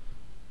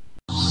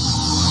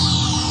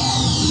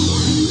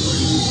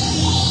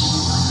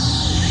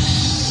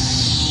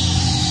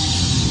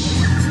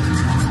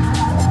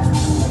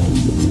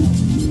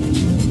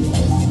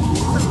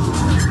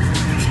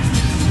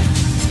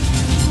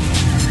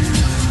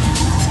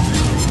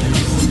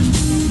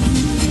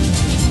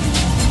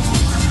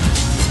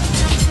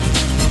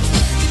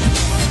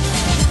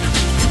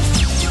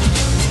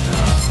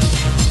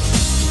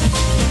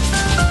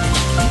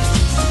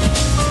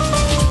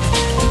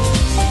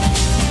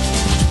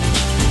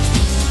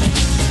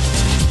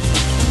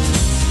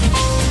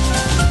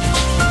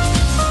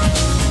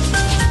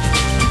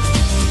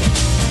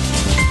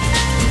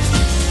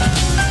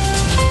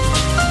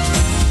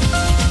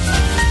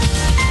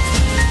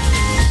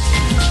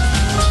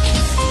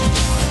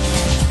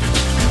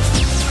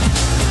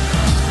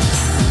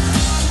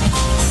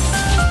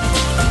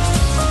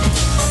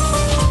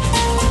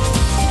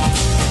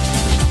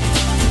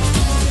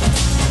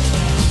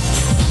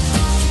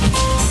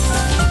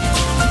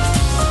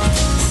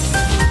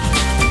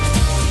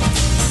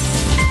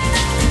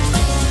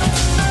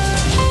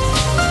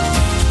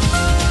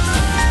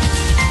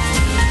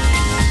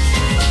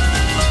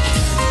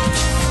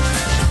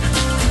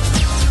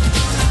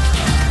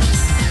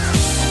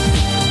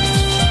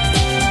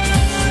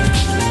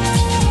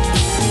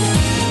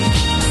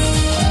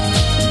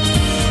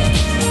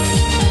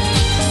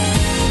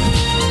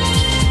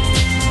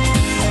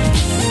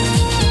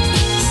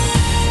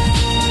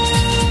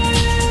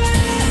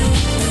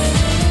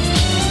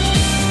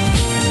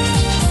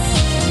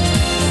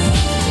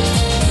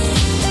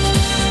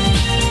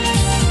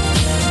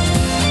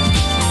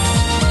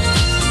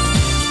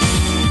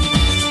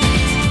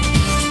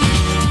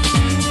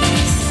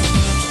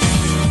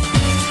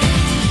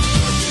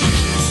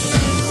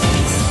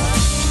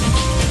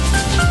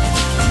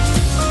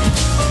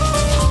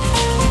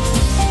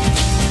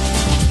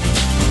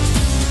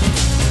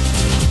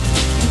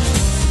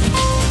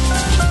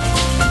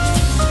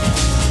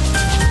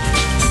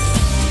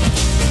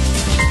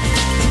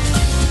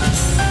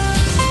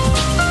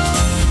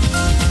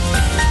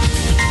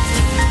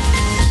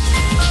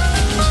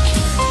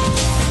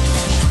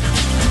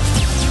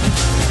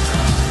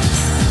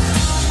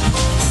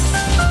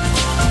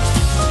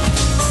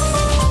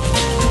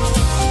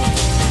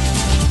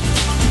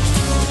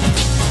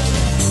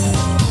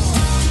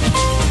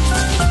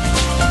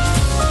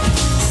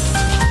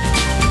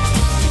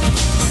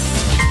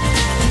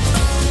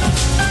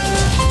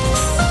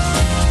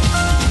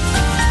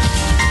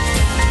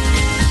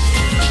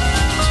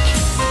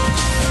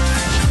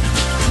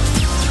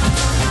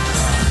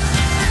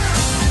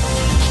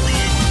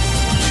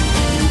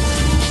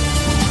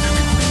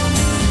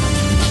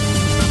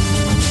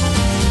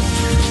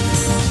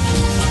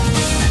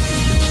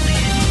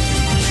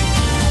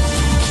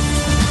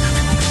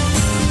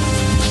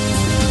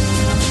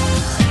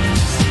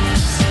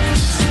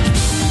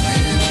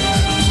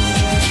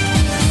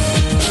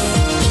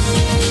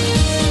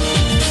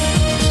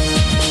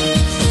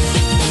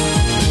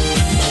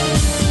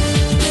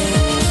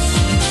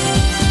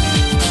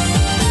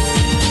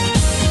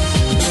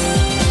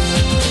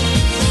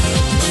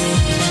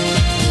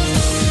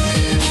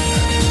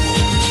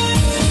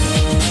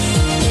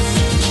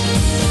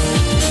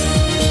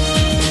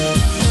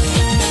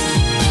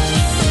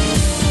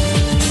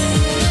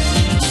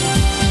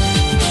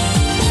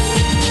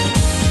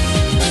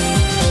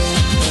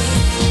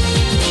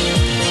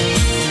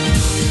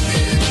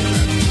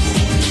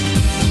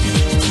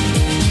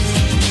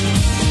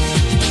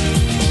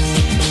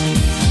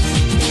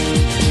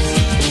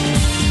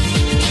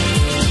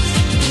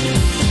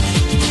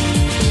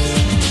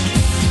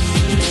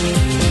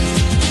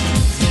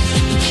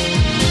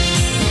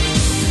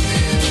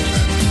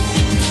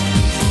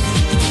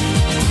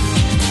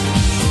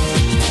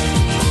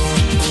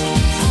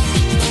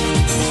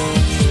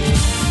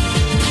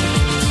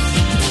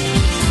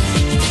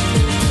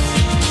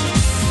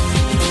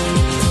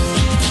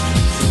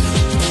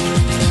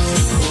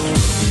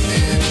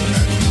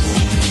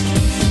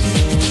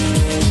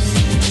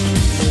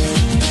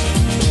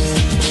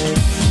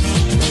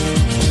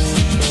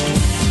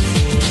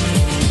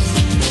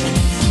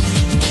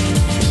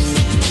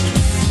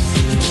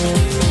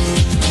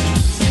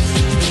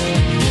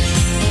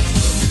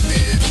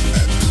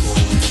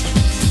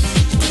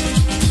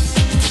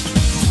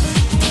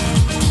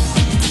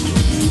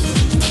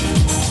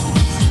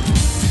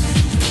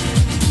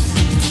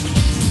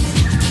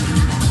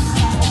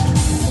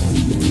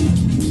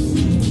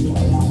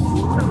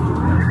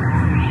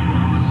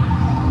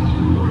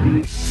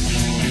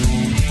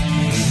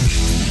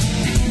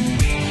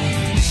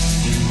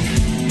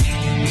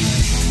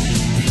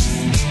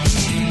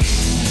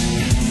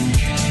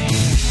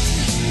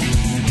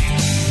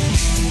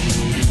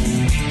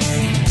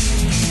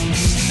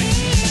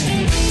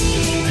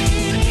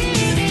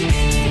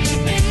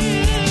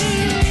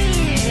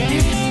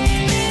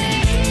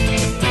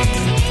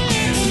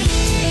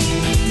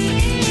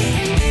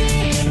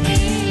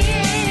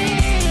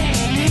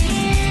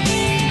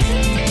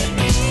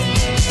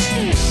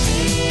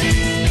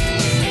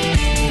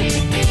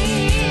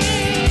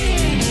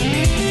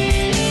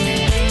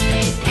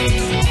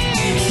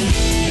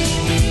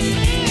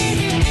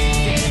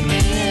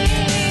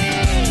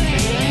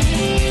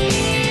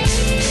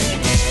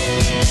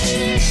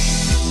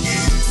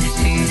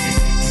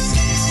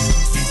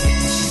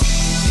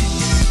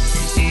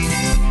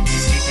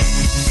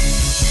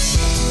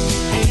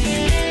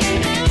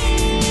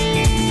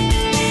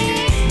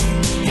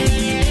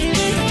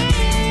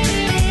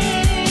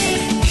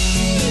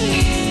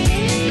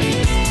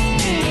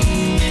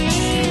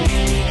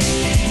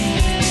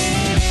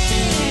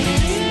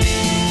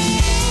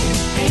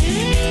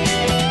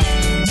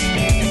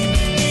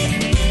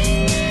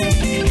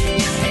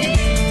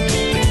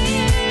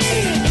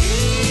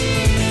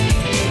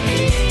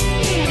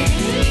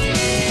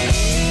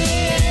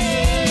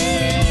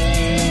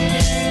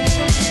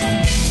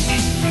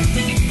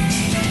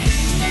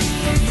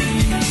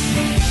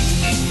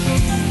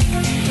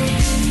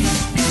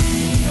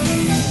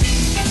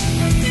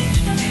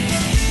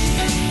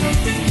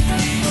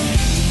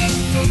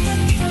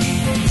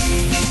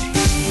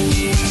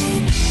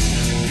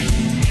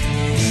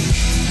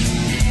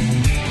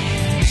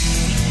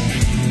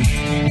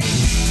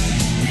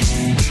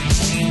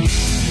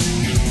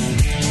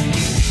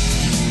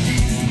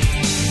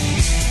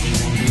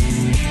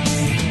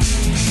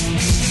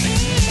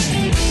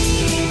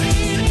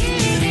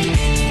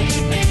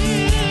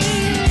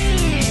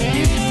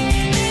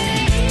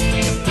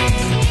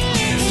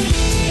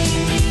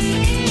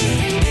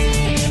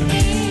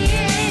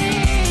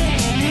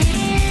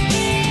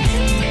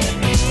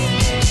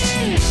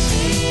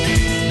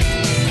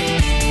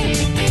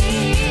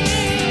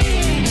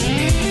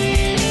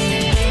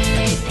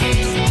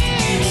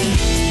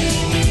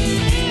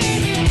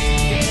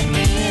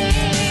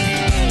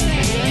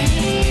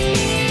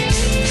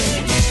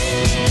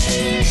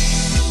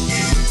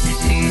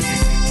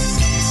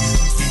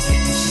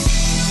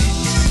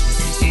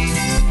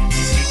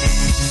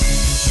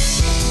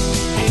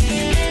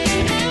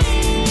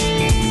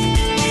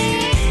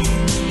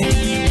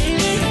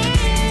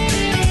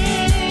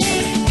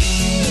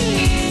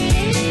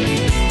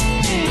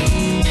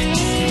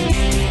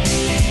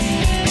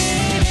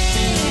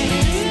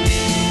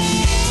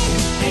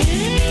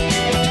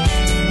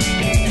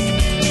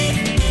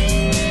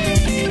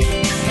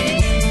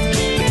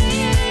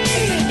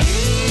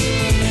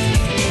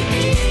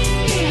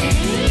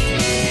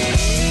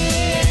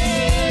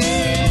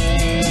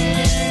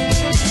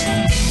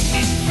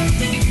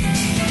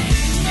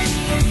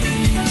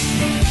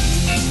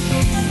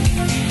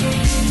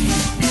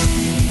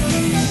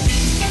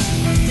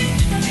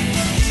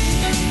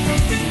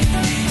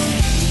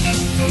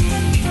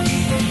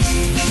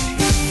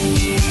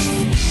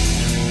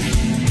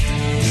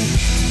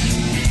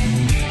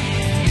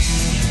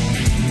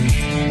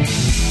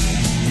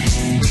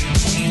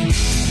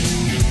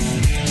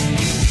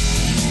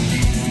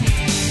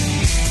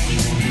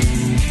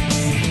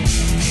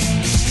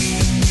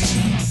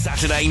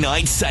 Saturday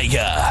Night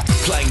Sega.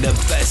 Playing the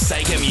best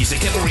Sega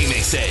music and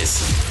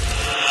remixes.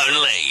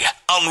 Only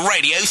on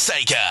Radio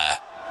Sega.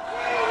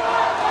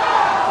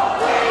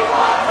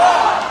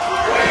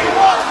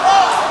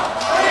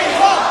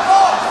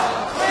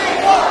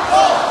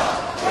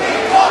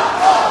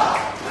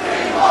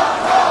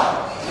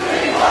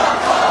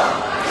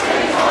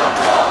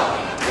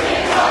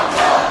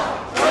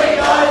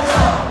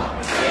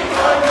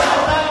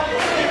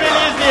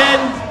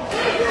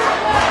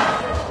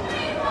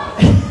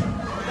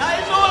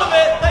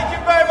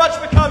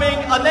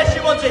 Unless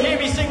you want to hear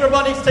me sing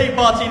Robotnik's Tea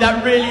Party,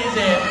 that really is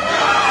it.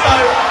 So,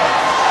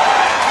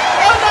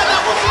 oh no,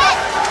 that wasn't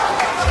it.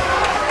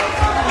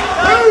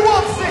 Who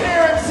wants to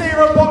hear him sing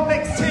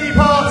Robotnik's Tea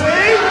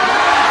Party?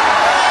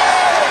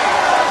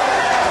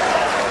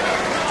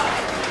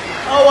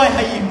 Oh, I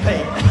hate you,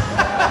 Pete.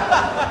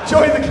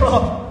 Join the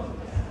club.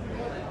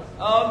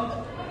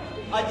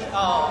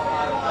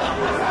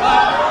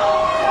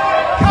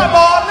 Come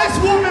on, let's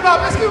warm him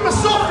up. Let's give him a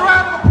soft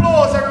round of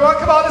applause, everyone.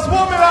 Come on, let's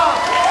warm him up.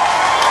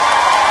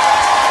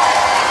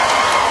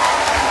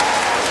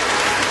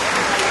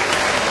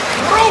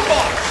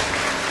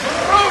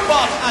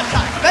 Robot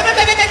attack.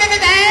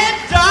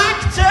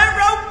 Dr.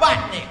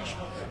 Robotnik.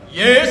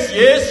 Yes,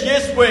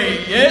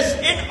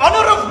 in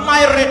honor of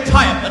my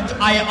retirement,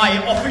 I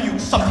offer you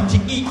something to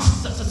eat.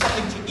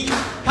 Something to eat.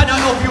 Can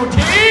I offer you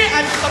tea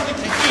and something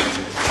to eat?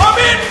 Come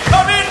in,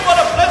 what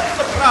a pleasant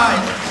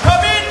surprise.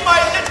 Come in,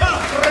 my little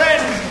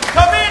friend.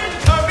 Come in,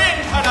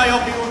 can I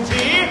offer you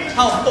tea?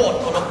 How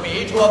thoughtful of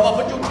me to have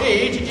offered you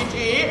tea.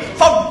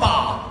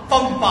 Fumba.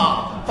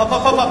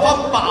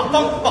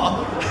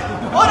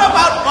 What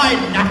about my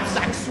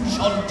knapsack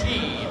souchon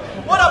tea?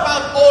 What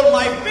about all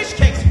my fish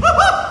cakes?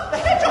 The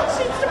hedgehog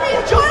seems to be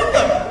enjoying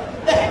them.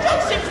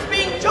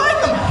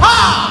 Ha!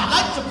 I'd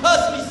like to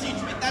personally see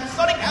to it that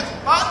Sonic has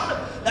fun.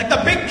 Like the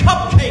big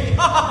cupcake.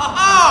 Ha!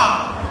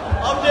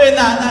 I'm doing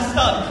that. That's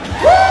done.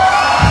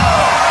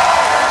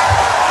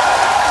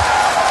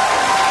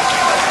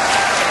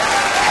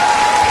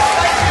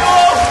 Thank you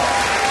all.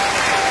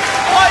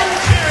 Why are you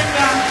cheering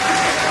that?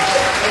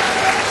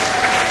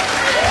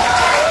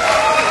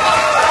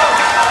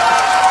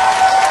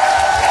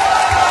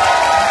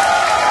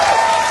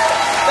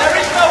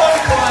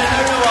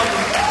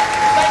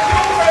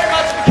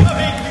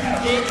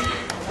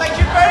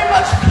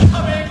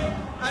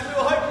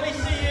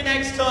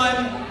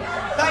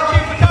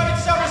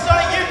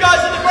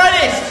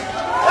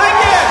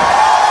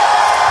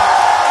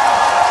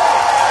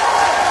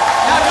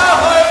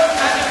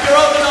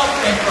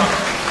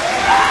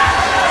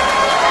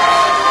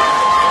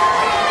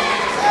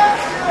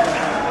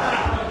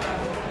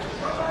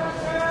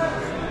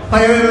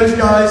 Thank you very much,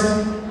 guys.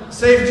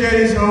 Safe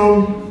journeys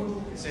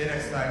home. See you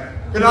next time.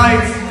 Good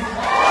night.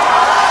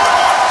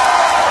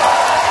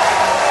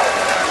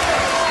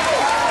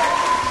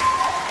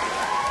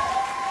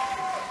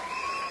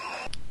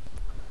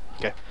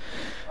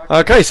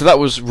 Okay, so that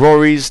was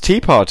Rory's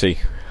Tea Party.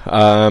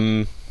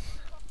 I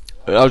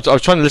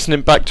was trying to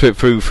listen back to it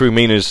through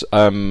Mina's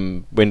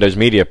Windows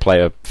Media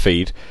Player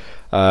feed,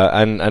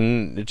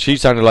 and she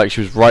sounded like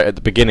she was right at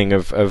the beginning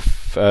of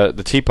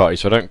the Tea Party.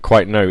 So I don't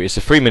quite know. It's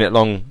a 3-minute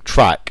long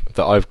track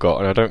that I've got,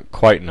 and I don't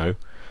quite know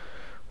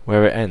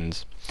where it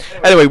ends.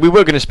 Anyway, we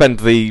were going to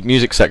spend the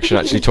music section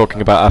actually talking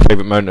about our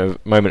favourite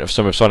moment of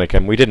Summer of Sonic,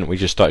 and we didn't. We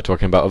just started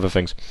talking about other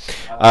things.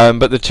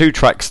 But the two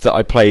tracks that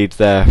I played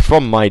there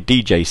from my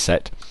DJ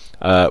set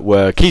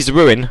were Keys to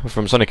Ruin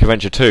from Sonic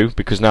Adventure 2,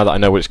 because now that I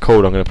know what it's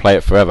called, I'm going to play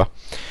it forever.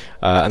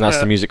 And that's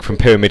the music from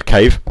Pyramid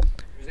Cave.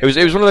 It was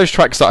one of those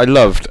tracks that I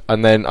loved,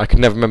 and then I could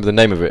never remember the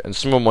name of it. And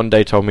someone one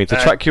day told me the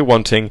track you're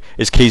wanting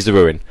is Keys to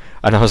Ruin,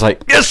 and I was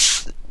like,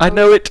 yes, I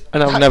know it,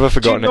 and I've never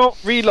forgotten it. Did you not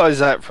realise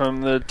that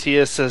from the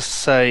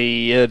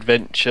TSSA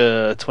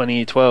Adventure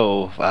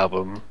 2012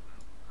 album?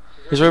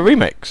 Is there a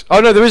remix?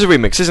 Oh no, there is a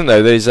remix, isn't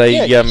there? There's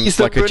a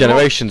like a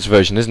Generations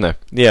version, isn't there?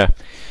 Yeah.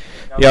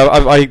 Yeah,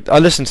 I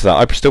listened to that.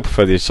 I still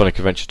prefer the Sonic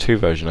Adventure 2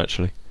 version,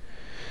 actually.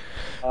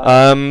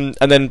 And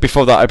then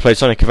before that I played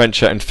Sonic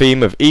Adventure and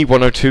theme of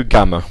E102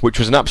 Gamma, which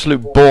was an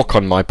absolute balk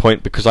on my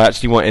point, because I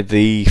actually wanted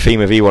the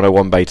theme of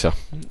E101 Beta,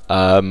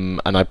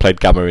 and I played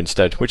Gamma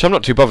instead, which I'm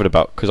not too bothered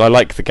about, because I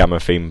like the Gamma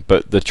theme,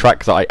 but the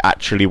track that I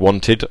actually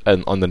wanted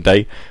on the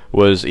day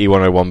was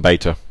E101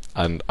 Beta,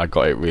 and I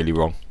got it really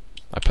wrong.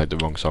 I played the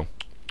wrong song.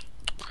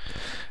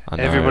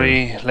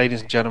 Everybody, ladies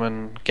and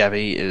gentlemen,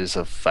 Gabby is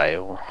a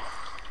fail.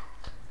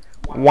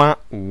 Wah,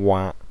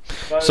 wah.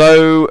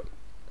 So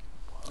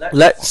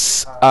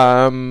let's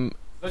for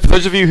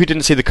those of you who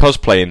didn't see the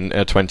cosplay in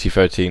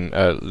 2013,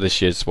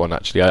 this year's one,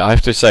 actually, I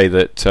have to say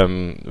that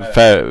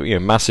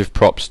massive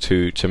props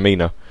to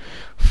Mina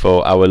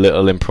for our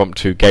little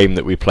impromptu game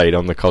that we played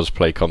on the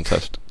cosplay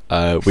contest.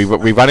 We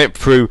ran it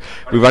through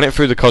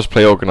the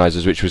cosplay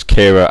organisers, which was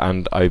Kira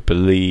and I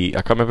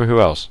can't remember who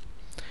else.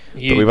 But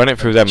we ran it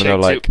through them, and they're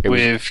like, it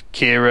with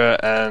Kira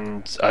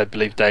and I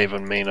believe Dave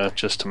and Mina,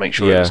 just to make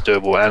sure it was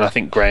doable, and I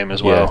think Graham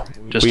as well,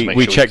 just to make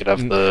sure we could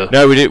have the.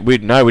 No, we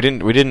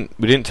didn't. We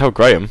didn't tell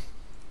Graham.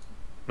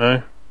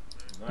 No.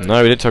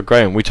 No, we didn't tell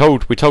Graham. We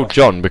told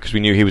John because we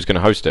knew he was going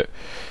to host it.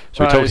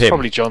 So we told it's him.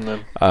 probably John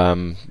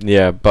then.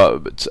 Yeah,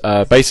 but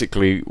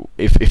basically,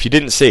 if you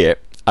didn't see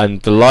it,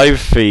 and the live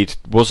feed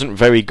wasn't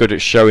very good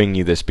at showing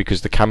you this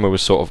because the camera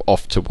was sort of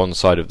off to one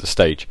side of the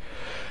stage.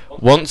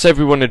 Once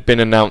everyone had been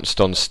announced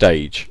on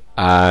stage,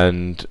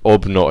 and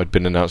Orbnaut had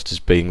been announced as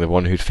being the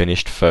one who'd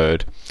finished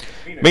third,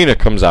 Mina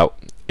comes out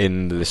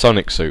in the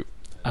Sonic suit,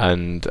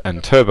 and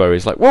Turbo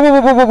is like, whoa, whoa,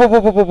 whoa, whoa, whoa,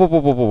 whoa, whoa, whoa,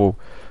 whoa,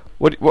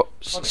 whoa, what,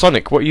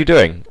 Sonic, what are you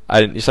doing?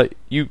 And it's like,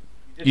 you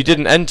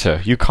didn't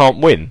enter, you can't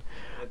win.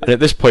 And at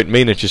this point,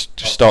 Mina just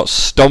starts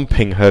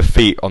stomping her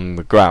feet on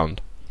the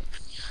ground.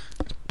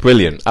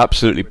 Brilliant,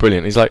 absolutely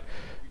brilliant. He's like,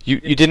 you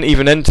didn't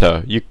even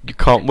enter, you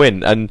can't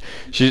win. And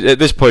she, at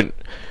this point,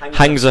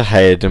 hangs her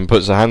head and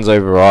puts her hands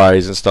over her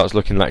eyes and starts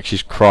looking like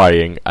she's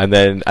crying. And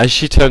then, as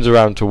she turns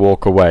around to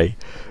walk away,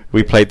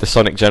 we played the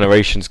Sonic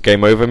Generations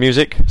Game Over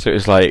music. So it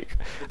was like,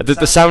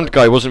 the sound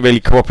guy wasn't really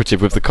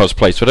cooperative with the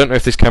cosplay, so I don't know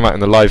if this came out in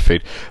the live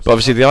feed, but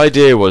obviously the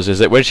idea was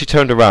that when she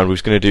turned around we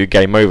was going to do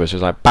Game Over, so it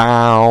was like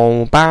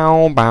bow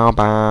bow bow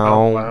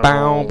bow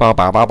bow bow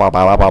bow bow bow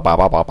bow bow bow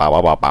bow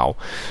bow bow bow,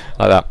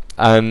 like that.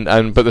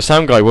 And but the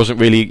sound guy wasn't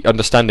really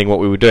understanding what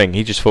we were doing.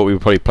 He just thought we were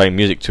probably playing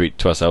music to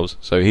ourselves,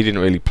 so he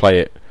didn't really play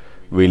it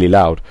really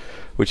loud,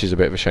 which is a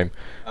bit of a shame.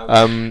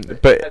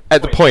 But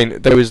at the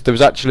point, there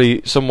was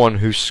actually someone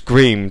who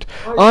screamed,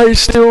 "I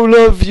still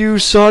love you,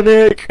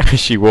 Sonic!"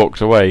 as she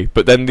walked away.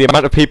 But then the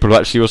amount of people who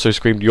actually also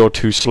screamed, "You're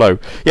too slow."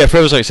 Yeah,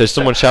 Forever Sonic says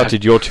someone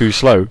shouted, "You're too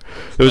slow."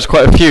 There was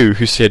quite a few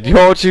who said,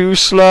 "You're too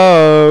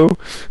slow."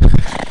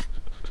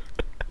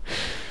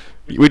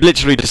 We'd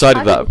literally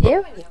decided I didn't that.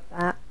 hear any of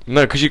that.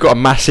 No, because you've got a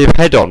massive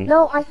head on.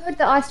 No, I heard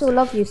that I still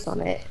love you,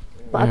 Sonic,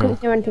 but I couldn't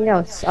hear anything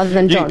else other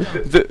than John.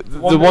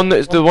 The one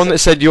that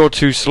said "You're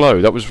too slow,"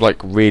 that was like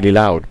really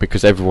loud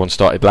because everyone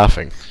started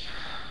laughing.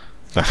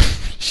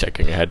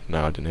 Shaking your head.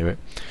 No, I didn't hear it.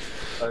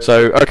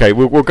 So okay,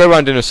 we'll go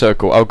round in a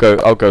circle. I'll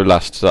go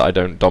last so that I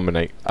don't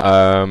dominate.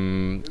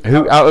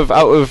 Who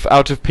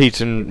out of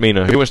Pete and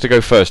Mina, who wants to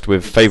go first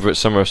with favourite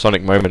Summer of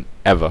Sonic moment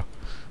ever?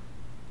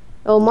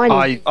 Oh, mine.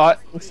 I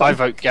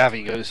vote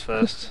Gavi goes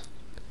first.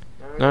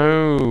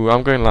 No,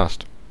 I'm going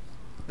last.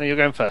 No, you're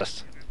going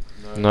first.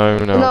 No,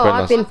 I'm No, going I've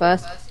last. been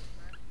first.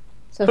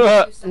 So,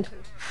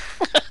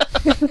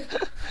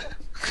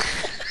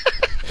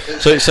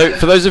 So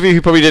for those of you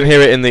who probably didn't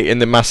hear it in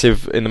the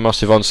massive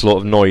onslaught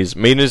of noise,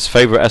 Mina's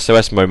favourite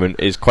SOS moment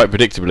is quite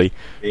predictably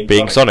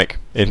being Sonic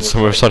in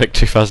Summer of Sonic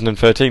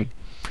 2013.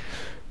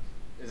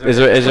 Is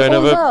there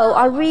another? although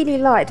I really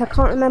liked, I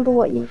can't remember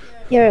what year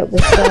it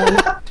was.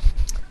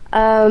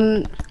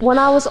 When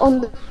I was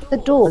on the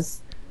doors.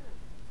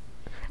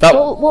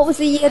 What was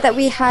the year that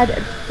we had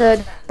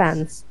the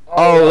bands?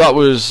 Oh, that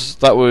was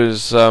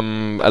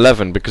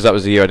 11 because that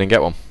was the year I didn't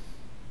get one.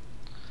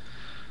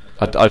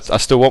 I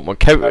still want one.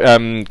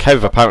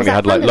 Kev apparently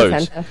had like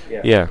loads. Center?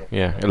 Yeah,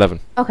 11.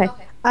 Okay.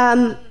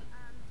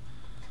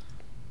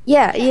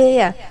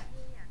 Yeah.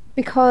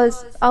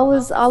 Because I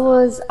was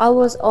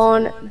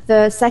on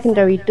the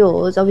secondary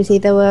doors. Obviously,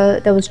 there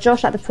was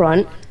Josh at the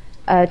front,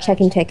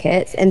 checking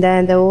tickets, and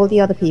then there were all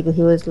the other people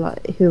who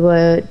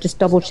were just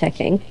double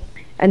checking,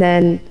 and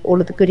then all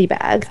of the goodie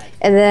bags,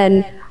 and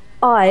then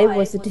I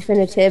was the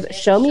definitive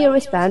show me your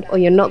wristband or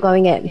you're not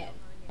going in.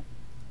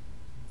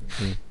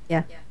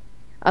 Yeah,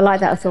 I like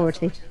that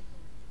authority.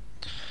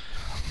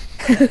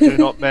 Do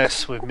not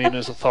mess with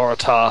Mina's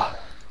authority.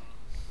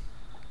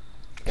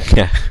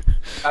 Yeah,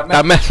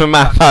 I mess with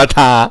my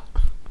authority.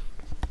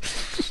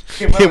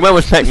 You will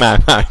respect my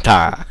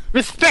authority.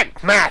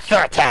 Respect my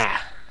authority.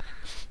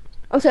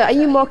 Also, are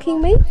you mocking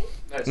me?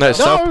 No, it's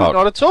South Park.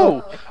 Not at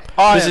all.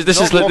 This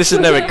is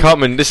an Eric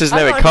Cartman. This is an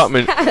Eric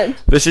Cartman.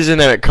 This is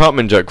an Eric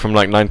Cartman joke from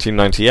like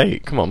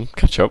 1998. Come on,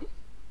 catch up.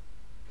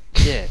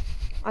 Yeah.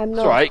 I'm It's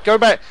not. alright, go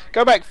back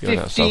You're not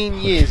 15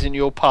 South years in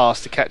your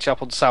past to catch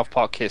up on South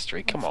Park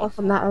history. Come on.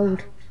 I'm that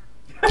old.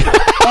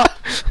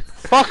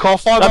 Fuck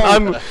off,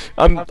 I'm older.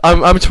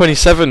 I'm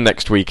 27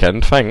 next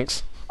weekend.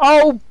 Thanks.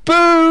 Oh,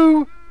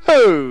 boo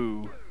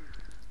hoo!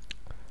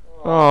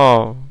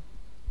 Oh.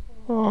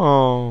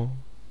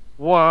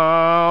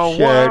 Wow,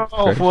 Shit.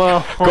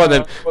 wow. Go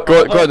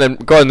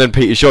on then,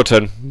 Pete. It's your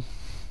turn.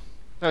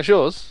 That's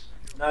yours.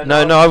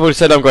 No, I've already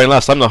said I'm going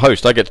last. I'm the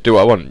host. I get to do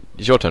what I want.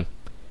 It's your turn.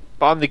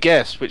 But I'm the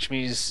guest, which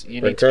means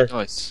you need to be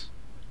nice.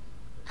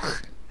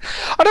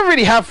 I don't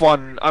really have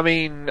one. I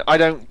mean, I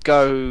don't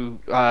go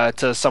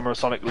to Summer of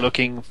Sonic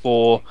looking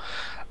for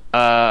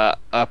a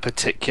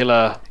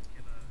particular,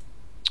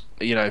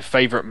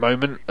 favourite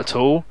moment at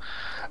all.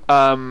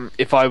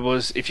 If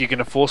you're going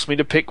to force me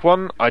to pick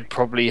one, I'd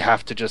probably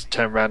have to just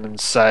turn around and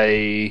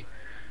say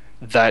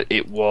that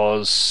it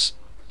was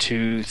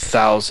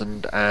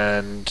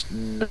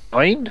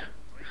 2009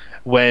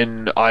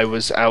 when I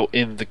was out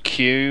in the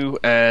queue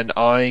and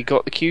I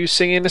got the queue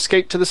singing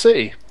Escape to the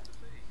Sea.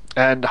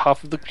 And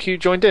half of the queue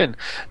joined in.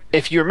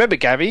 If you remember,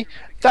 Gabby,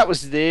 that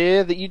was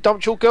there that you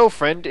dumped your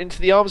girlfriend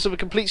into the arms of a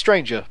complete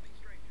stranger.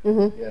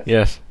 Mm-hmm.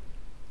 Yes.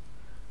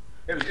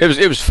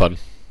 It was fun.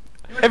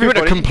 You were a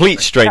Everybody, complete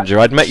stranger.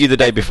 I'd met you the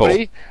day before.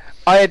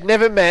 I had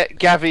never met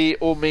Gavi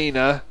or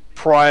Mina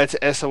prior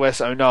to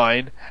SOS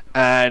 09,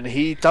 and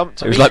he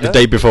dumped. It was like the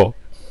day before.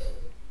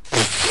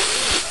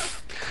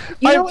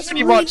 You know what's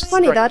really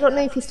funny though? I don't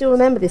know if you still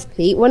remember this,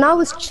 Pete. When I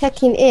was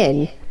checking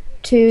in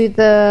to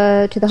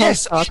the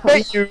Yes,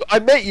 hotel, I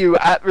met you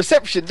at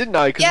reception, didn't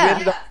I? Because we Yeah.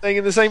 ended up staying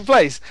in the same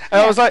place,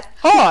 and I was like,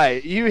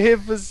 "Hi, you here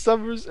for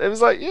some?" It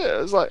was like, "Yeah."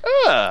 I was like,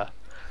 "Ah."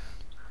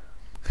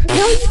 no,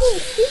 you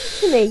didn't speak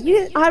to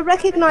me. I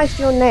recognised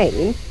your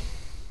name,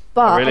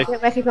 but Really? I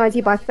didn't recognise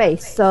you by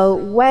face. So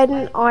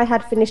when I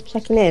had finished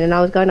checking in and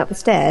I was going up the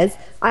stairs,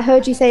 I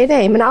heard you say your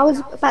name, and I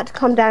was about to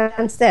come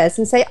downstairs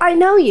and say, "I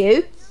know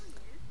you,"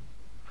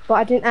 but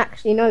I didn't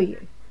actually know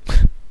you.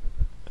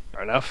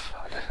 Fair enough.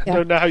 Yeah. I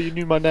don't know how you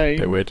knew my name.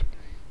 Bit weird.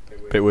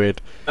 Bit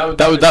weird.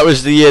 That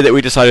was the year that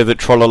we decided that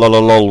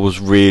Trollololol was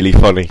really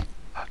funny.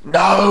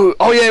 No,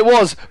 oh yeah, it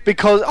was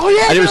because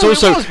And it was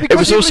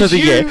also the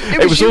year.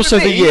 It was also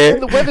the year.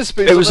 The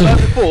Weatherspoons It was on the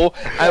night before.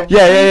 And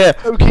Yeah.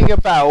 Talking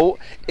about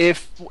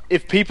if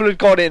people had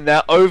gone in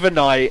there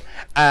overnight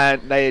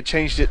and they had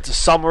changed it to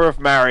Summer of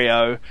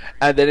Mario,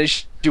 and then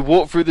as you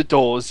walk through the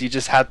doors, you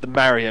just had the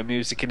Mario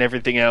music and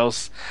everything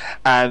else,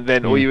 and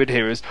then all you would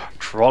hear is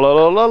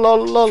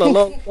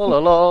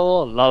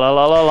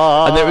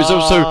tra-la-la-la-la-la-la-la-la-la-la-la-la-la. And it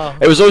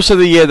was also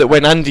the year that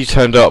when Andy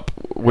turned up,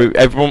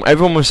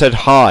 everyone said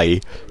hi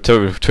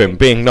to him,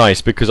 being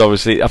nice, because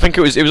obviously I think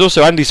it was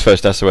also Andy's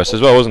first SOS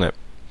as well, wasn't it?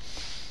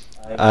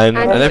 And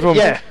everyone,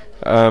 Yeah.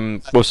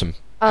 Wilson.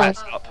 Oh,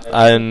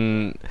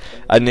 And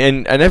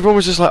everyone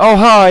was just like, oh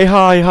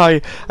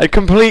hi, and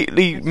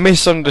completely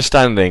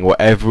misunderstanding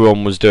what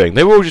everyone was doing.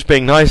 They were all just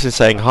being nice and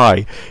saying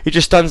hi. He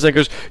just stands there and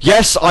goes,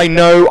 yes, I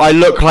know, I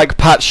look like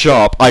Pat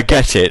Sharp, I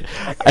get it.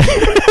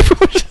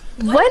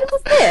 when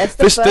was this?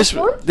 The first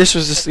one? This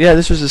was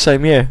the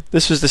same year.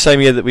 This was the same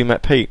year that we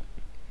met Pete.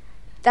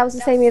 That was the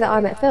same year that I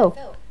met Phil.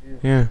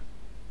 Yeah.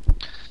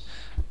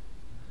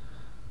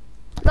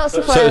 Not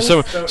surprised.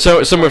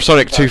 So Summer of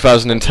Sonic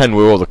 2010,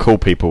 where all the cool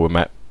people were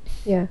met.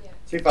 Yeah.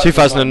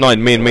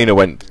 2009, me and Mina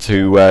went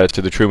to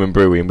the Truman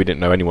Brewery, and we didn't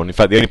know anyone. In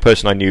fact, the only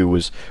person I knew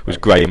was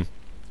Graham,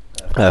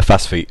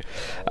 Fast Feet,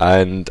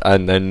 and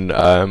then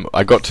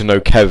I got to know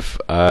Kev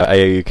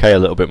AAUK a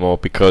little bit more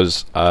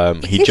because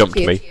he kissed jumped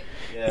you? me.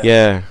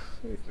 Yeah,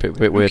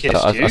 bit weird. kissed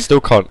I you?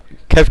 still can't.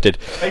 Kev did.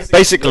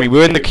 Basically, we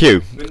were in the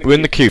queue. We were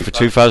in the queue for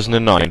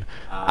 2009,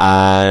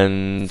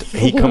 and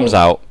he comes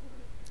out,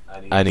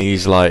 and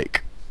he's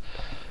like,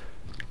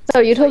 So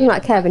you're talking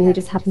about Kevin, who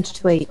just happened to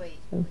tweet.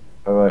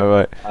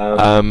 alright.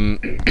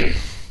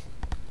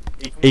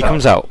 He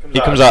comes out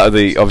of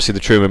the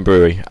Truman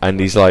Brewery, and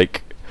he's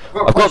like,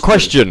 I've got a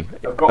question.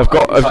 I've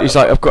got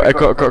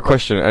a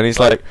question, and he's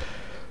like,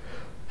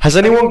 has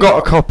anyone got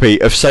a copy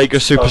of Sega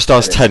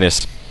Superstars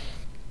Tennis?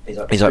 He's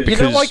like, You know, I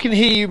because can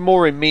hear you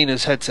more in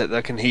Mina's headset than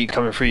I can hear you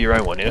coming through your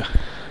own one, yeah?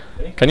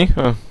 can you?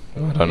 Oh,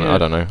 I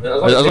don't know.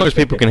 As long as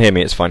people can hear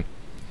me, it's fine.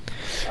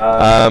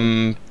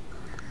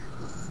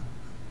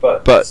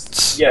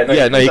 But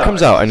he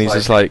comes out and he's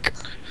just like,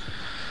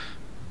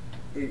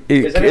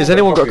 has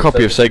anyone got a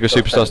copy of Sega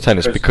Superstars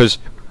Tennis? Because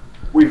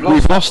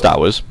we've lost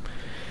ours,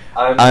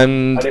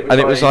 and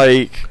it was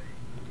like,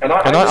 and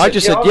I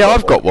just said, yeah,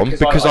 I've got one,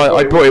 because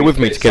I brought it with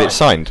me to get it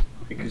signed,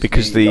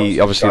 because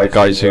obviously the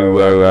guys who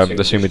were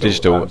the Sumo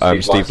Digital,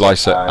 Steve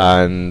Lysett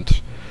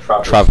and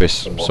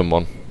Travis,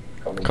 someone,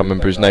 I can't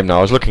remember his name now.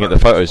 I was looking at the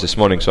photos this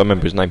morning, so I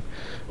remember his name.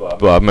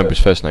 Well, I remember his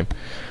first name.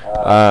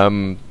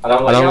 And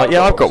I'm like,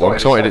 yeah, I've got one,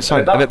 because I wanted it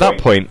signed. And at that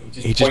point,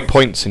 he just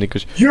points and he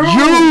goes,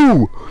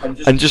 you!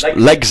 And just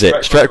legs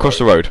it straight across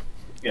the road.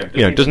 You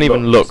know, doesn't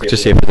even look to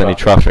see if there's any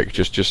traffic.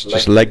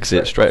 Just legs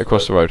it straight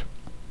across the road.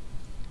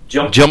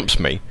 Jumps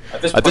me.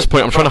 At this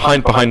point, I'm trying to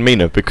hide behind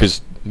Mina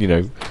because, you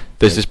know,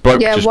 there's this bloke.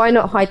 Yeah, why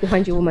not hide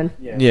behind your woman?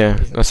 Yeah,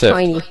 that's it.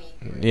 Tiny.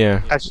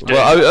 Yeah.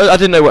 Well, I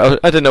didn't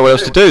know what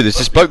else to do. There's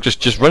this bloke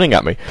just running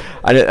at me,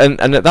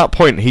 and at that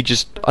point he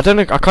just, I don't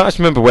know, I can't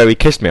actually remember where he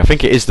kissed me. I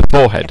think it is the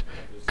forehead,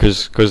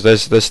 because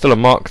there's still a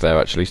mark there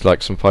actually, it's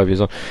like some 5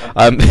 years on.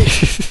 No,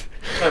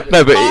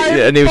 but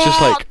and he was just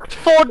like,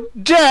 for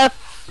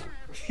death.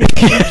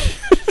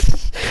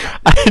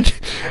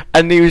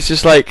 and he was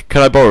just like,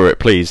 can I borrow it,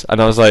 please?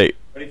 And I was like,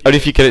 only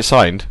if you get it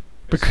signed,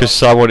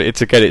 because I wanted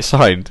to get it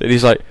signed. And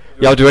he's like,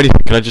 yeah, I'll do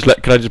anything. Can I just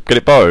get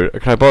it borrowed?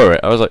 Can I borrow it?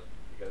 I was like,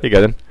 here you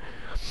go then.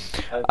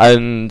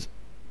 And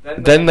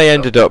then they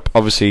ended up,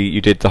 obviously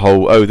you did the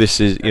whole, this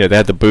is, you know, they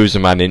had the Boozer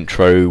Man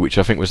intro, which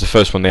I think was the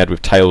first one they had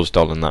with Tails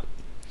doll and that.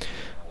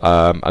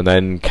 And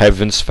then Kev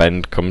and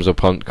Sven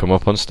come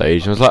up on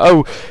stage, and I was like,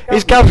 oh,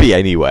 is Gavi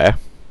anywhere?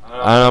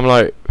 And I'm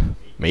like,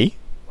 me?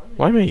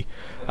 Why me?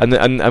 And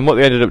what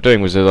they ended up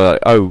doing was they're like,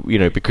 oh, you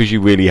know, because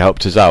you really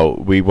helped us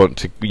out, we want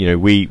to, you know,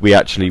 we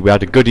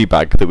had a goodie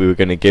bag that we were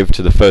going to give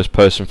to the first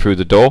person through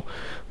the door,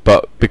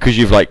 but because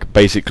you've like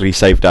basically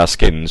saved our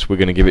skins, we're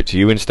going to give it to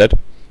you instead.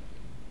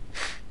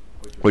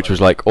 Which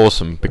was like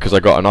awesome, because I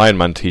got an Iron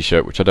Man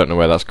t-shirt, which I don't know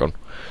where that's gone.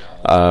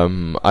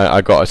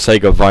 I got a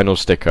Sega vinyl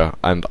sticker,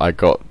 and I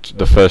got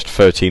the first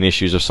 13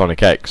 issues of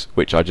Sonic X,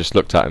 which I just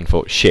looked at and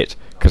thought, shit,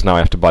 because now I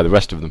have to buy the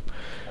rest of them.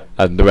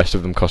 and the rest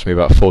of them cost me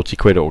about 40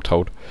 quid all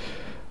told.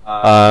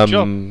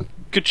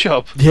 Good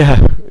job.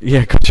 Yeah,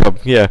 good job.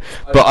 Yeah,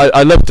 but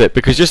I loved it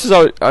because just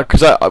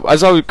because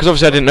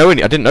obviously I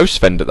didn't know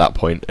Sven at that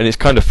point, and it's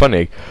kind of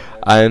funny,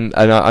 and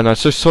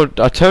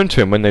I turned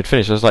to him when they'd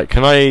finished. I was like,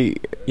 can I,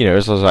 I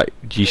was like,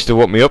 do you still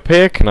want me up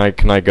here? Can I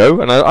go?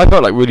 And I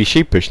felt like really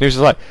sheepish, and he was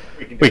like,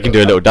 we can do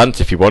a little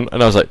dance if you want,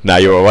 and I was like, nah,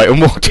 you're all right, and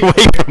walked away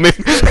from him.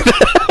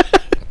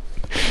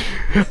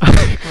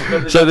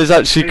 So there's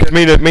actually, cause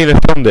Mina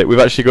filmed it. We've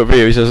actually got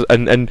video. He says,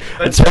 and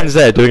Sven's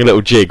there doing a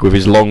little jig with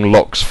his long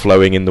locks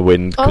flowing in the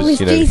wind. Oh, his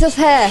Jesus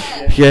hair.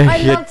 Yeah,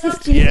 I loved his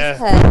Jesus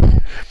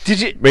hair.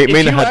 Did you?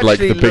 Mina had like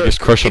the biggest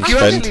crush on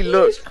Sven.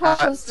 Huge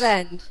crush on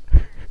Sven.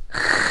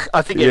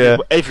 I think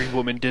every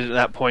woman did at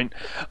that point.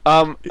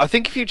 I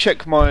think if you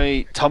check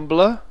my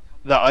Tumblr,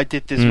 that I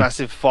did this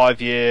massive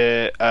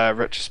 5-year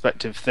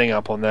retrospective thing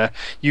up on there,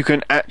 you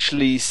can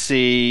actually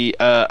see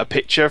a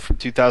picture from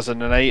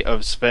 2008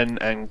 of Sven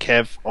and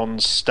Kev on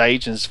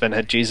stage, and Sven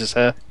had Jesus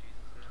hair.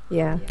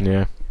 Yeah.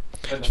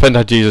 Sven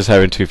had Jesus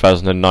hair in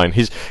 2009.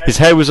 His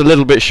hair was a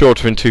little bit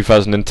shorter in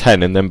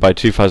 2010, and then by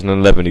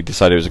 2011 he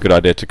decided it was a good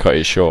idea to cut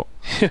it short.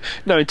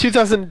 No, in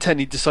 2010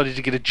 he decided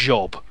to get a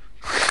job.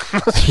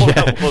 That's what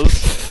that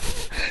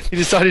was. He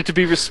decided to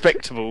be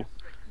respectable.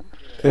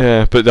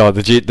 Yeah, but no,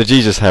 the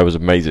Jesus hair was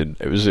amazing.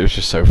 It was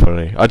just so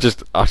funny. I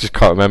just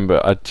can't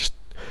remember.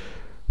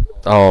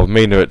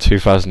 Mina at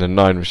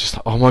 2009 was just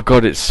like, oh my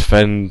god, it's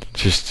Sven,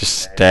 just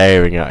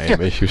staring at him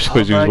as he was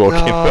walking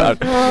around.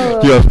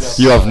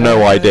 You have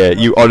no idea.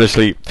 You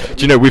honestly,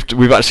 do you know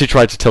we've actually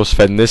tried to tell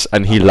Sven this,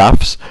 and he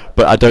laughs,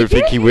 but I don't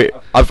think he will.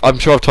 I'm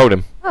sure I've told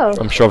him. Oh.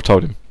 I'm sure I've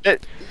told him.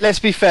 Let's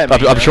be fair.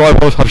 I'm sure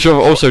I've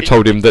also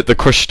told him that the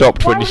crush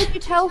stopped Why when he. would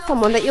you tell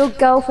someone that your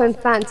girlfriend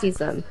fancies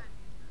them?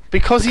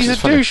 Because he's a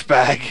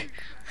douchebag.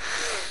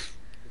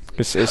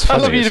 It's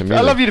funny. I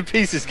love you to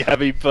pieces,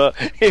 Gabby, but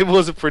it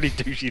was a pretty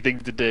douchey thing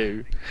to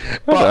do.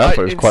 I thought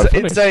it was quite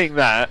funny. In saying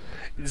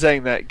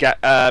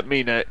that,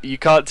 Mina, you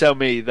can't tell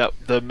me that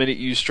the minute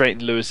you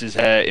straightened Lewis's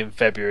hair in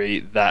February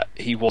that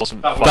he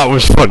wasn't. That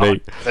was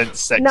funny.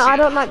 Sexy. No, I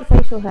don't like the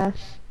facial hair.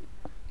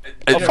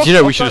 Do you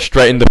know we should have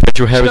straightened the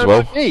facial hair as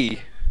well?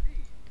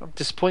 I'm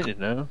disappointed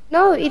now.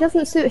 No, it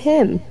doesn't suit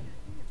him.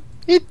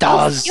 It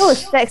does. You're a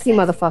sexy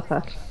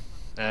motherfucker.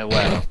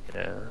 Well,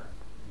 yeah.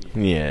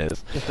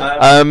 Yes.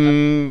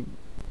 Right,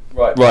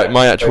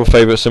 my actual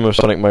favourite Summer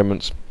Sonic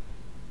moments.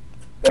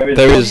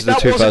 There is the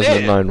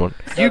 2009 one.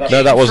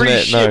 No, that wasn't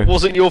it. No,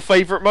 wasn't your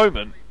favourite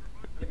moment.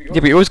 Yeah,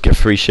 but you always get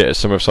free shit at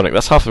Summer of Sonic.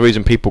 That's half the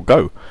reason people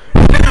go.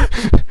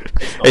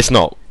 It's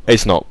not.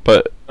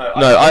 But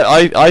no,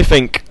 I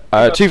think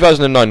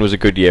 2009 was a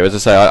good year. As I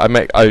say,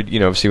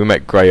 obviously we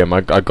met Graham.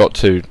 I got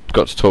to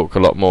talk a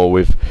lot more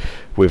with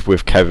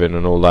Kevin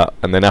and all that,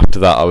 and then after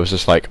that I was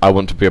just like, I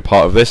want to be a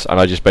part of this, and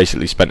I just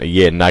basically spent a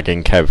year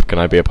nagging Kev, can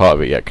I be a part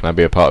of it yet, can I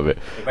be a part of it?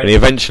 And he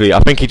eventually,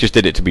 I think he just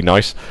did it to be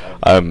nice,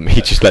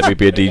 he just let me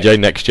be a DJ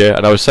next year,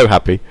 and I was so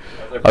happy.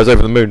 I was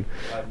over the moon.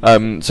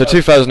 So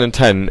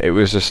 2010, it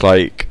was just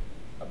like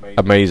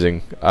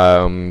amazing,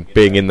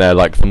 being in there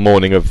like the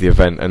morning of the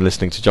event and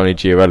listening to Johnny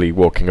Giorelli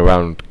walking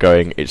around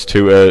going, it's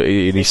too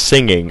early, and he's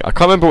singing, I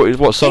can't remember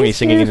what song he's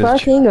singing. It's too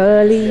fucking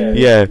early.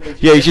 Yeah,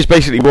 he's just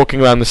basically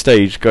walking around the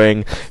stage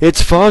going,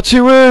 it's far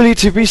too early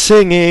to be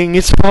singing,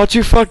 it's far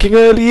too fucking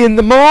early in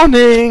the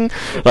morning,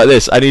 like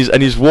this, and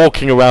he's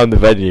walking around the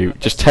venue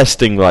just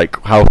testing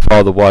like how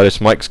far the wireless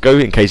mics go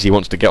in case he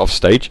wants to get off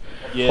stage.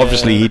 Yeah.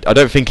 Obviously, I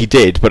don't think he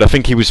did, but I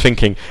think he was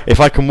thinking,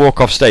 if I can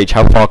walk off stage,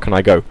 how far can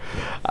I go?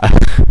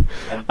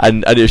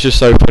 And it was just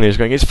so funny. He was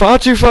going, it's far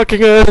too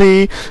fucking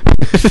early.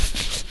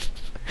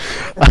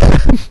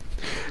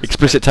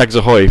 Explicit tags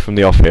ahoy from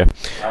the off here.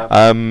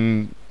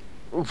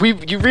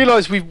 You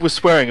realise we were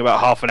swearing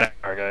about half an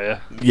hour ago, yeah?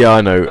 Yeah, I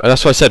know.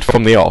 That's why I said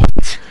from the off.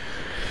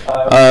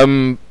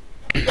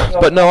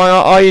 But no,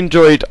 I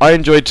enjoyed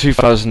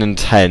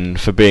 2010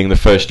 for being the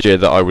first year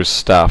that I was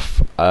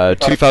staff.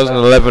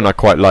 2011 I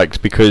quite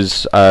liked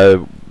because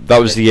that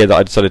was the year that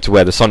I decided to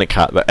wear the Sonic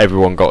hat that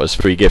everyone got as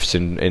free gifts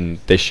in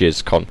this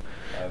year's con.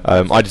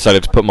 I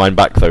decided to put mine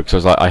back though because I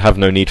was like, I have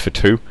no need for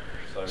two,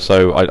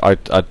 so I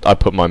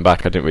put mine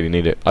back. I didn't really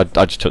need it. I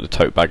just took the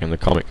tote bag in the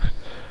comic.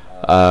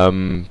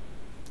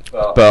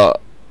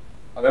 But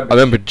I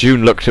remember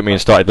June looked at me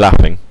and started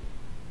laughing.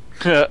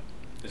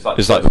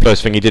 It's like the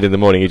first thing he did in the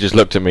morning. He just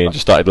looked at me and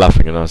just started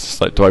laughing, and I was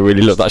just like, "Do I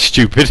really look that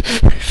stupid?"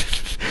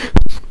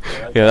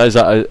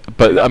 Yeah,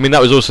 but I mean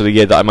that was also the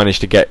year that I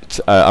managed to get.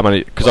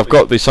 Because I've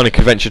got the Sonic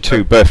Adventure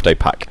 2 birthday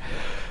pack,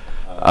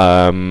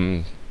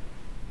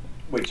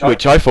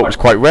 which I thought was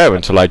quite rare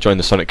until I joined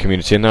the Sonic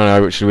community, and then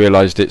I actually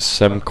realised it's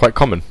quite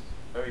common,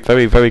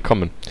 very very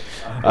common.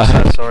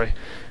 Sorry.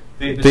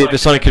 The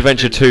Sonic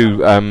Adventure 2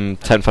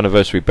 10th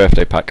anniversary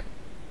birthday pack.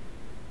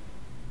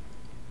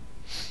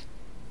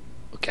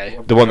 Okay.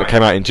 The one that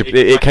came out in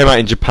it came out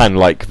in Japan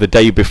like the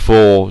day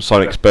before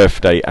Sonic's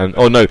birthday, and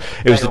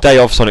it was the day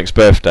of Sonic's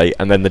birthday,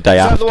 and then the day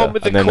after, the one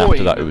with and the then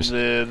after that it was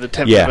the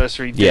 10th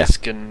anniversary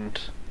disc,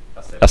 and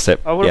that's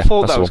it. I would have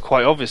thought that was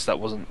quite obvious. That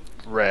wasn't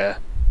rare.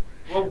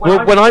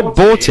 Well, when I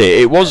bought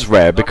it, it was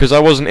rare because I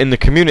wasn't in the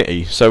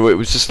community, so it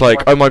was just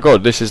like, oh my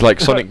god, this is like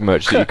Sonic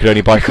merch that you could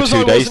only buy for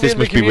 2 days. This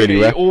must be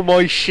really rare. All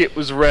my shit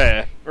was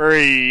rare.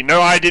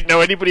 No, I didn't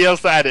know anybody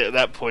else that had it at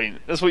that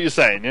point. That's what you're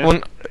saying,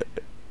 yeah?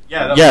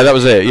 Yeah, that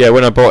was it. Yeah,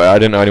 when I bought it, I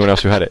didn't know anyone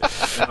else who had it.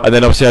 And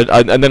then obviously,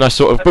 and then I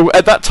sort of. But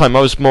at that time,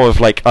 I was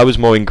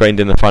more ingrained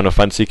in the Final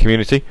Fantasy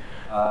community.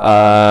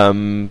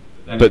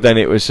 But then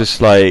it was just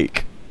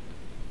like.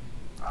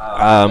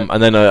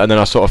 And then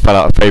I sort of fell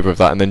out of favour of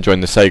that, and then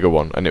joined the Sega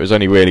one. And it was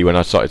only really when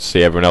I started to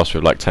see everyone else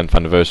with like 10th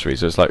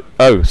anniversaries, it was like,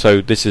 oh,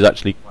 so this is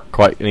actually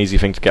quite an easy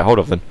thing to get hold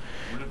of. Then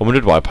I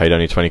wondered why I paid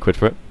only 20 quid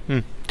for it.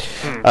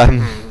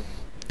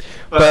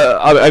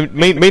 But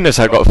Mina's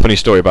got a funny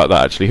story about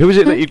that actually. Who was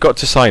it that you got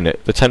to sign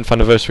it? The 10th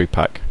anniversary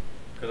pack?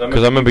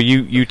 Because I remember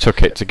you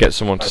took it to get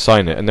someone to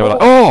sign it, and they were like,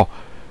 oh,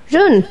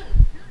 Jun.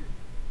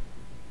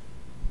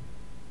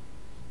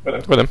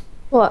 With him.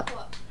 What?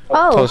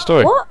 Oh, Tell a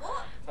story. What?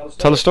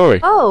 Tell a story.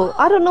 Oh,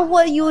 I don't know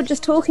what you were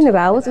just talking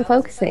about. I wasn't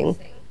focusing.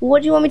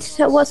 What do you want me to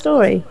tell? What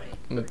story?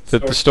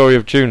 The story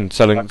of June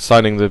signing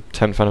the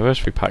 10th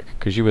anniversary pack,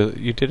 because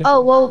you did it.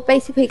 Oh well,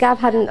 basically Gav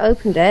hadn't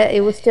opened it.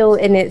 It was still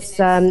in its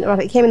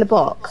right. It came in the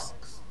box,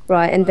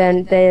 right, and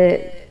then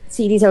the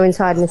CDs are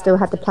inside, and it still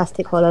had the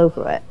plastic all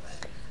over it.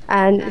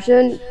 And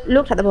June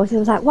looked at the box and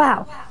was like,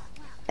 "Wow."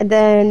 And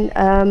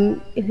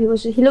then he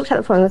looked at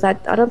the phone and was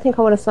like, "I don't think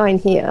I want to sign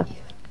here."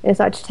 And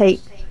started to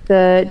take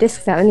the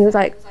discs out, and he was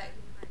like,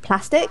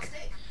 "Plastic?"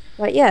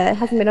 Like, yeah, it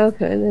hasn't been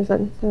opened. And like,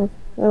 oh,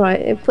 all right,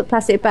 it put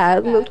plastic back.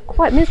 It looked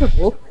quite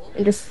miserable,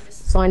 and just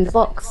signed the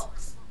box.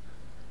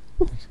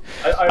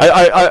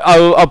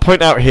 I'll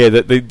point out here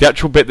that the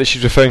actual bit that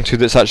she's referring to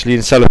that's actually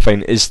in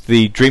cellophane is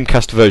the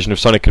Dreamcast version of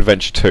Sonic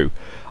Adventure 2.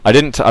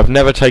 I've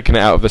never taken it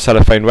out of the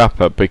cellophane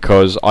wrapper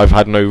because I've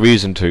had no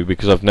reason to,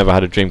 because I've never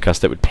had a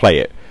Dreamcast that would play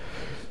it.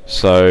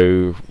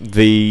 So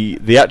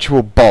the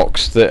actual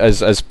box that,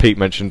 as Pete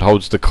mentioned,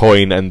 holds the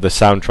coin and the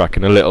soundtrack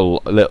in a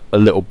little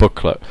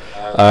booklet.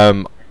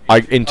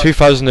 In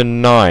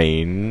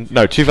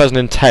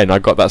 2010, I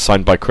got that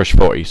signed by Crush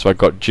 40. So I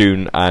got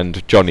June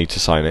and Johnny to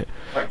sign it.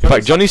 In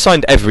fact, Johnny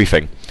signed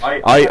everything.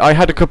 I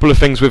had a couple of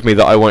things with me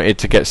that I wanted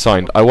to get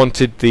signed. I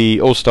wanted the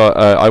All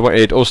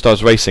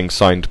Stars Racing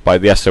signed by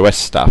the SOS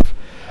staff,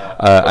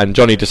 and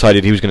Johnny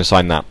decided he was going to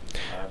sign that.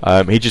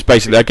 He just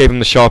basically, I gave him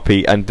the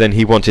Sharpie, and then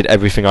he wanted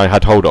everything I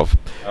had hold of.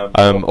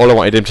 All I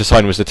wanted him to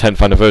sign was the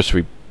 10th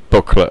anniversary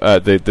booklet,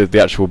 the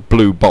actual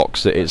blue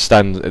box that it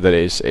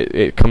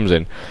comes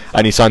in,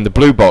 and he signed the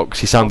blue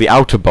box. He signed the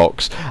outer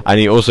box, and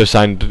he also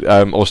signed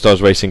All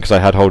Stars Racing because I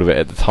had hold of it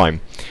at the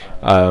time,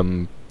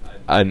 and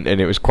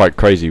it was quite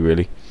crazy,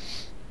 really.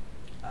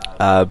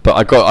 But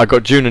I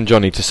got June and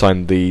Johnny to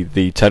sign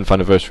the 10th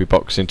anniversary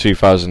box in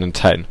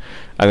 2010,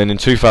 and then in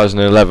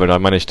 2011 I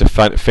managed to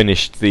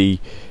finish the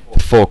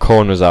 4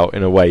 corners out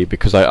in a way,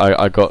 because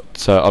I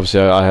got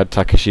obviously I had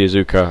Takeshi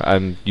Iizuka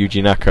and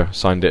Yuji Naka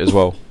signed it as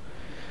well.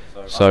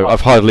 So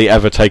I've hardly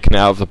ever taken it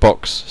out of the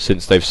box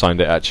since they've signed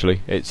it.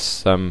 Actually,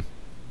 it's I've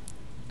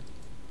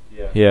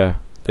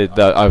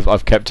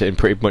kept it in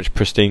pretty much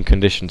pristine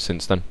condition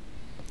since then.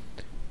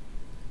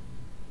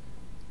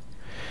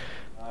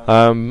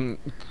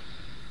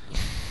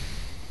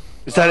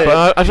 Is that it?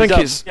 I think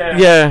it's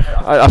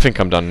I think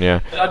I'm done.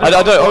 Yeah. I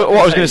don't. What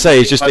I was going to say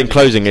is just in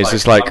closing is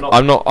just like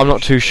I'm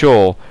not too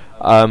sure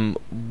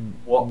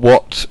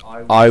what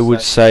I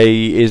would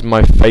say is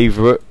my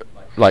favourite,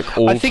 like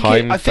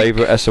all-time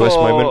favourite SOS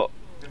moment.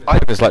 I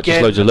think there's like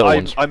just loads of little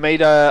ones. I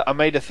made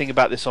a thing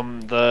about this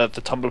on the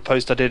Tumblr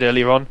post I did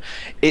earlier on.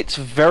 It's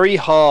very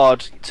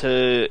hard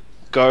to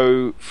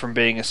go from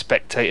being a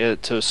spectator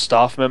to a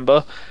staff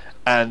member,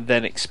 and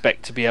then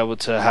expect to be able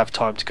to have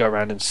time to go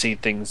around and see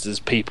things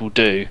as people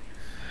do.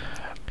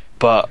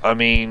 But I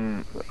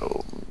mean,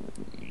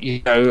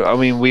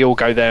 we all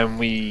go there, and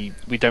we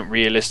don't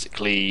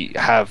realistically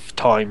have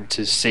time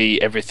to see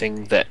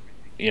everything that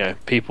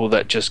people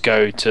that just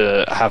go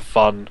to have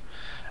fun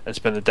and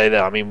spend the day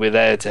there. I mean, we're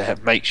there to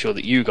make sure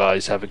that you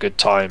guys have a good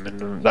time,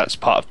 and that's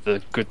part of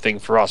the good thing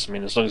for us. I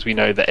mean, as long as we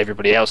know that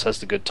everybody else has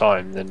the good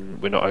time, then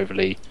we're not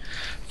overly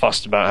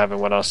fussed about having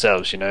one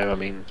ourselves. I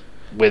mean,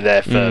 we're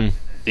there for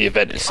the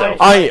event itself.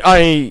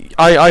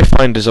 I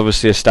find as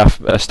obviously a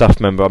staff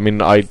member. I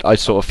mean, I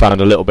sort of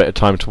found a little bit of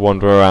time to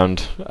wander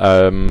around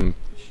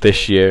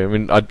this year. I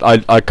mean,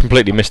 I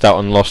completely missed out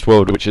on Lost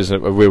World, which is a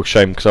real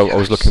shame, because I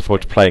was looking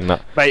forward to playing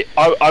that. Mate,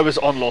 I was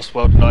on Lost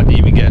World and I didn't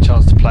even get a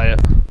chance to play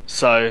it.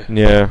 So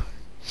yeah.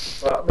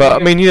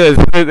 But I mean,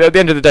 at the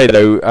end of the day,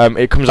 though,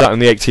 it comes out on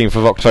the 18th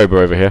of October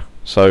over here.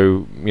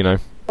 So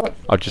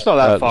I just not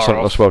that far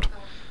off. Lost World.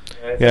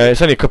 Yeah,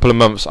 it's only a couple of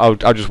months. I'll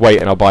just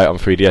wait and I'll buy it on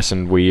 3DS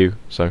and Wii U.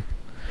 So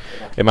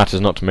it matters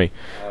not to me.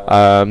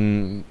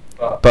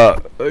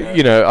 But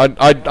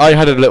I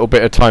had a little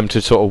bit of time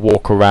to sort of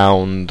walk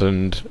around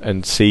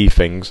and see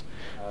things.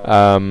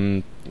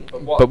 But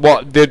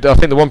I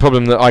think the one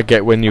problem that I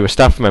get when you're a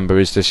staff member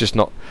is there's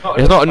not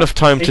enough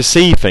time to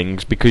see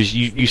things, because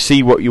you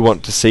see what you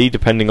want to see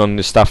depending on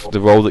the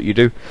role that you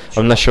do,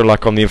 unless you're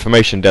like on the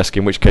information desk,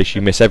 in which case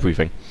you miss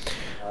everything.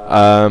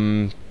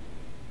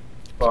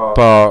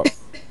 but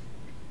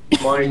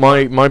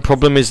my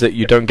problem is that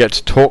you don't get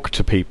to talk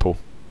to people.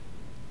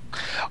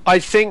 I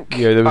think.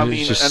 Yeah, there was I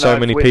mean, just and so I've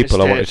many witnessed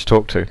people I it. wanted to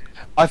talk to.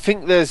 I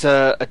think there's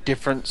a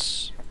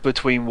difference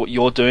between what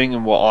you're doing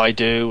and what I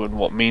do and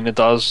what Mina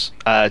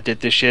did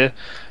this year.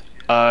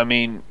 I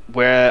mean,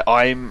 where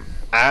I'm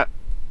at,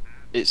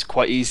 it's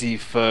quite easy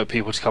for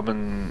people to come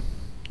and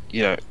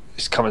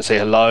just come and say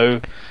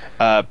hello.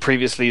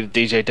 Previously, the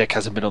DJ deck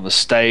hasn't been on the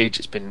stage.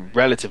 It's been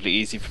relatively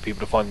easy for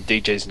people to find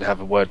the DJs and have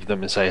a word with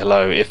them and say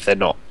hello if they're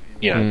not,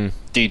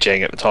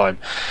 DJing at the time.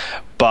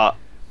 But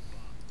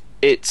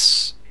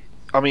it's,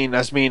 I mean,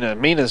 as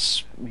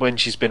Mina's when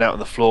she's been out on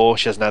the floor,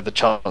 she hasn't had the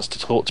chance to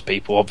talk to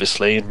people,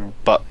 obviously.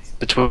 But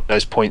between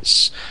those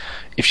points,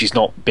 if she's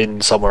not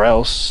been somewhere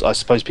else, I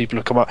suppose people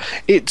have come up.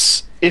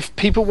 It's, if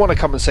people want to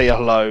come and say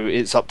hello,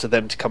 it's up to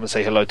them to come and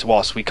say hello to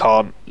us. We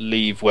can't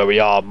leave where we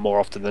are more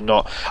often than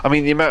not. I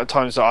mean, the amount of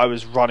times that I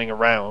was running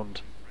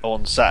around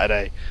on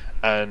Saturday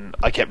and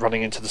I kept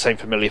running into the same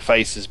familiar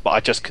faces, but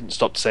I just couldn't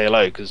stop to say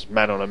hello because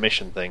man on a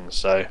mission things.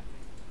 So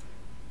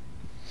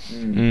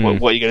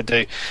what are you going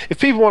to do? If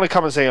people want to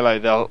come and say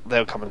hello,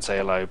 they'll come and say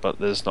hello, but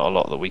there's not a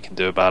lot that we can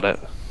do about it.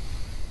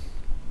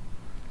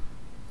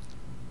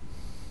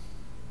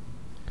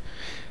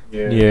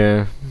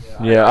 Yeah.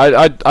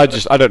 I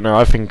don't know.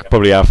 I think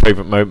probably our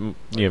favourite moment,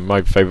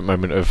 my favourite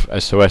moment of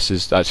SOS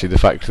is actually the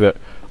fact that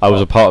I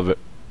was a part of it.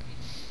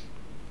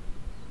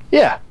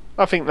 Yeah,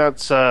 I think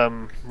that's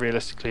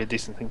realistically a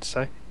decent thing to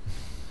say.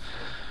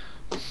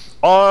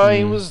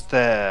 I was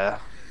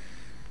there.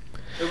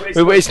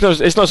 It's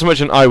not so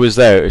much an I was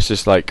there. It's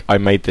just like I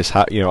made this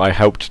I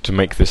helped to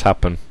make this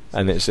happen,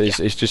 and it's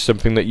just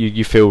something that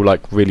you feel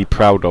like really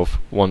proud of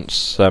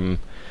once.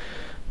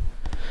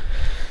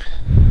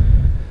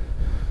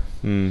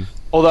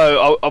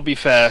 Although I'll be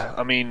fair,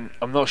 I mean,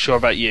 I'm not sure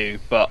about you,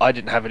 but I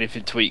didn't have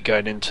anything to eat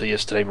going into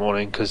yesterday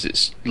morning because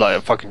it's like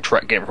a fucking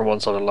trek getting from one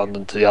side of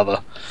London to the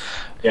other.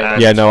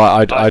 Yeah, no,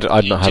 I'd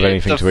not have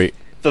anything to eat.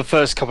 The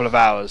first couple of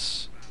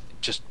hours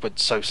just went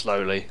so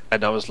slowly,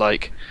 and I was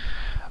like,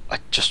 I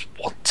just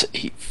want to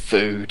eat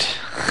food.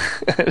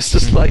 It's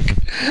just like,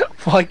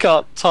 why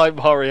can't time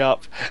hurry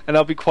up? And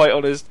I'll be quite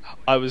honest,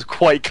 I was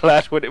quite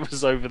glad when it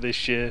was over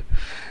this year.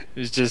 It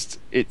was just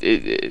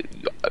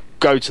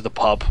go to the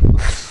pub.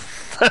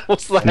 That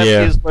was the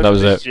happiest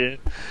moment this year.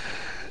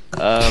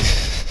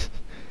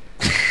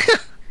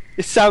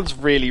 It sounds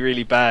really,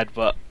 really bad,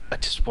 but I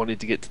just wanted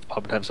to get to the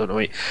pub and have something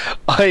to eat.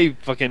 I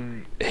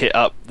fucking hit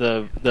up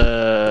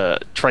the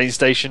train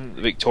station,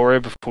 Victoria,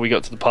 before we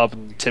got to the pub,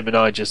 and Tim and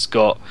I just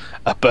got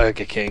a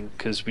Burger King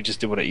because we just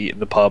didn't want to eat in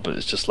the pub. And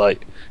it's just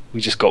like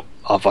we just got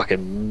our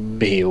fucking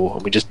meal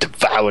and we just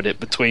devoured it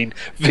between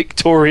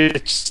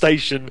Victoria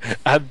Station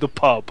and the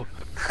pub.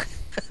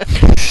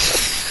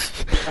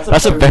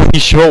 That's a very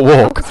short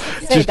walk.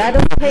 That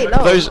doesn't take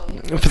long.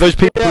 For those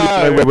people who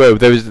don't know where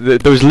there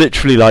was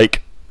literally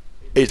like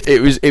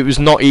it was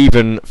not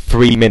even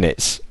 3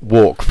 minutes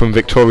walk from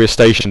Victoria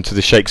Station to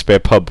the Shakespeare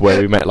pub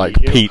where we met like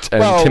Pete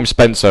and Tim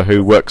Spencer,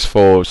 who works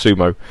for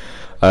Sumo.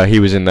 He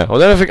was in there.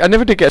 Although I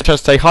never did get a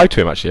chance to say hi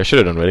to him. Actually, I should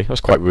have done. Really, that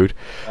was quite rude.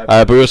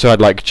 But we also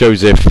had like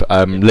Joseph,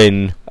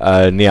 Lynn,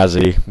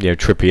 Niazi,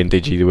 Trippy and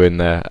Digi. They were in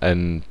there,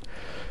 and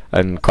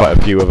quite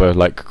a few other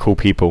like cool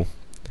people.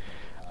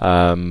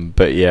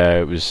 But yeah,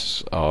 it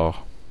was.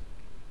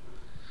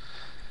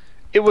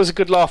 It was a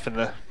good laugh in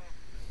there.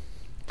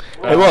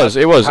 It was.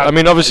 I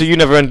mean, obviously, you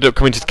never ended up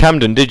coming to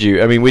Camden, did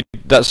you? I mean,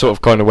 that sort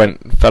of kind of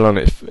fell on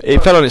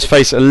its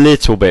face a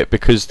little bit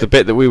because the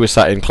bit that we were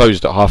sat in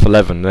closed at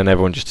 11:30, and then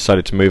everyone just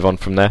decided to move on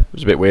from there. It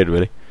was a bit weird,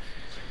 really.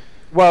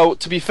 Well,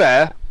 to be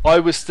fair, I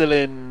was still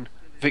in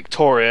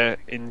Victoria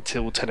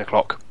until 10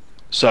 o'clock,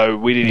 so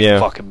we didn't even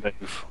fucking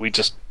move.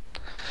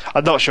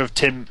 I'm not sure if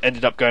Tim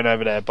ended up going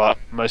over there, but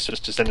most of us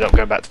just ended up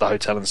going back to the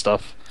hotel and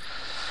stuff.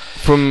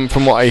 From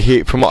what I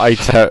hear, from what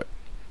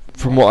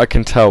I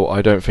can tell,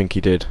 I don't think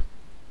he did.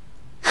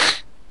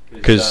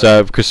 Because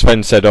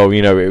Sven said,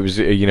 it was,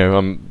 we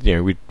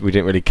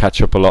didn't really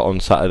catch up a lot on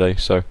Saturday,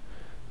 so.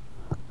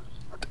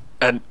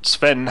 And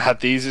Sven had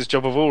the easiest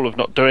job of all of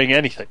not doing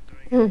anything.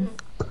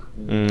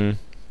 Yeah,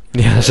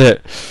 that's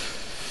it.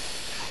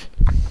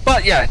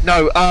 But yeah,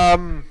 no,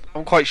 I'm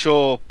quite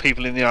sure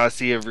people in the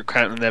IRC are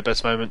recounting their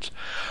best moments.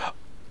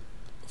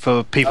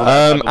 For people.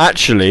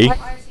 Actually,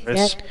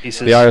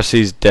 the IRC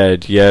is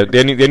dead. Yeah, the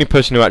only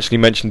person who actually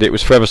mentioned it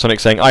was Forever Sonic,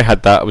 saying I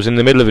had that. I was in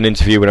the middle of an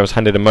interview when I was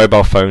handed a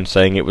mobile phone,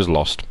 saying it was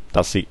lost.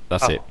 That's it.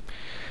 Fair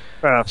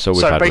enough. So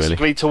basically,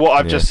 really. To what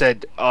I've just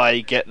said,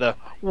 I get the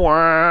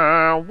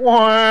wah,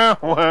 wah,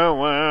 wah,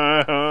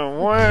 wah,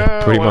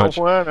 wah, pretty much.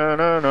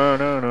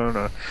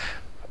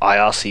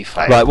 IRC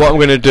fail. Right, what I'm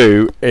going to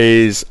do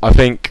is, I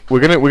think we're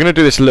going to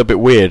do this a little bit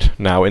weird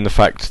now, in the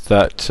fact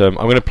that I'm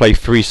going to play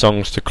 3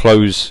 songs to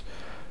close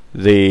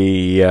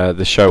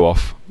the show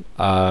off,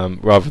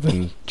 rather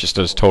than just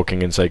us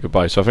talking and say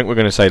goodbye. So I think we're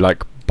going to say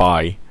like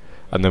bye,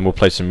 and then we'll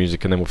play some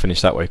music, and then we'll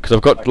finish that way, because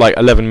I've got like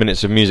 11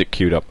 minutes of music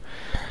queued up,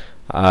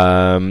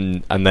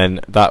 and then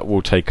that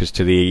will take us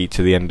to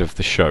the end of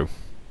the show.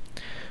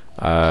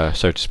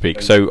 so to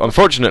speak. So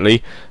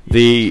unfortunately,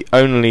 the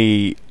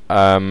only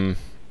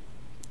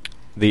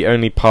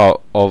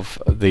part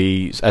of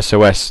the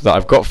SOS that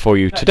I've got for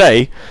you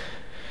today,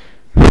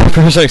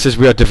 Professor says,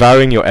 we are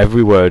devouring your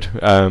every word.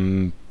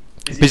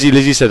 Busy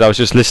Lizzie said, I was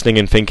just listening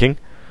and thinking.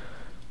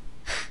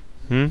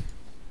 It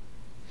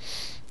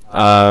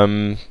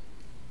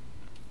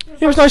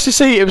was nice to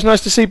see. It was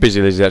nice to see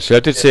Busy Lizzie. Actually, I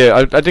did see her.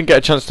 I didn't get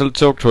a chance to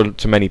talk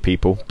to many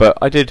people, but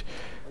I did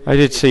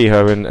see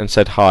her and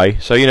said hi.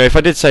 So if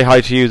I did say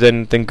hi to you,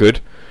 then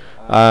good.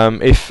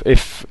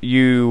 If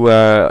you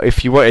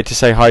wanted to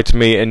say hi to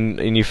me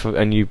and you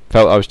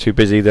felt I was too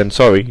busy, then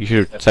sorry. You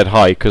should have said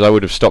hi, because I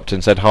would have stopped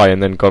and said hi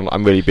and then gone,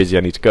 I'm really busy,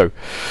 I need to go.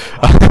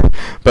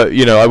 But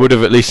I would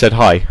have at least said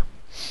hi.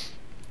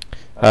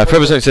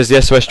 Forever Sonic says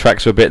the SOS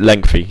tracks are a bit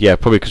lengthy. Yeah,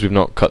 probably because we've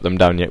not cut them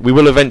down yet. We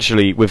will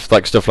eventually, with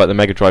stuff like the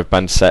Mega Drive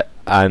Band set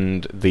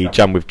and the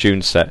Jam with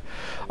June set,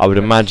 I would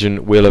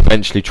imagine we'll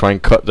eventually try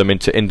and cut them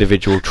into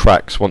individual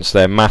tracks once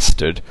they're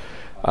mastered,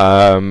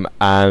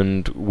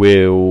 and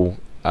we'll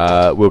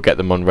get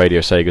them on Radio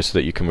Sega so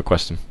that you can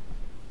request them.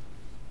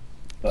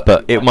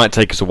 But it might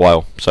take us a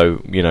while,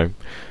 so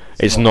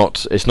it's not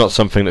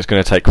something that's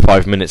going to take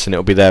 5 minutes and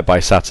it'll be there by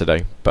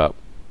Saturday. But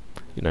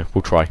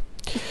we'll try.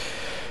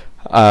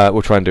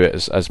 We'll try and do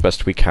it as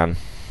best we can.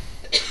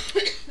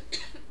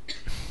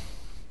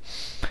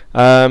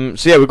 So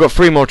yeah, we've got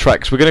 3 more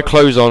tracks. We're going to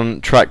close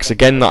on tracks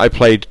again that I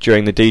played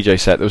during the DJ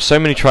set. There were so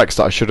many tracks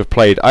that I should have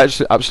played. I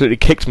actually absolutely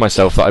kicked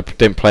myself that I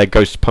didn't play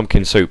Ghost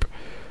Pumpkin Soup.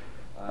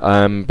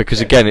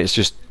 Because again, it's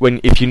just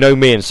if you know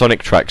me and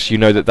Sonic tracks, you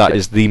know that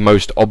is the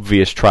most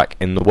obvious track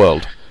in the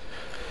world.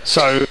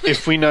 So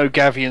if we know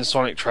Gavi and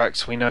Sonic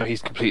tracks, we know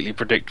he's completely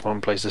predictable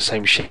and plays the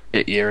same shit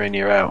year in,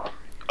 year out.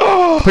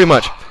 Pretty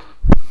much.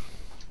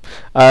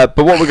 But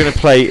what we're going to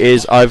play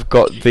is I've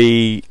got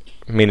the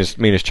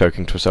Mina's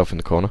choking to herself in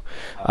the corner.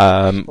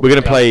 We're going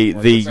to play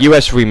the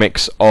US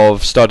remix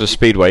of Stardust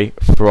Speedway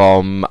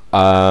from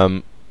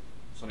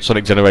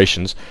Sonic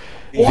Generations.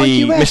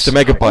 The Mr.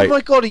 Megabyte. Oh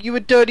my god, are you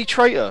a dirty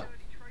traitor?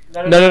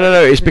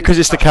 No. It's because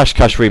it's the Cash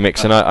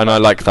remix, and I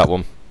like that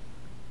one.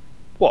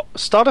 What?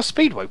 Stardust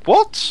Speedway?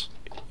 What?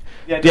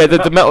 Yeah,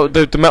 the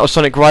Metal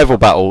Sonic Rival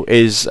Battle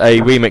is a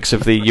remix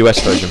of the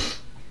US version.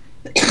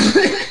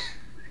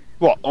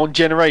 What, on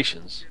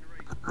Generations?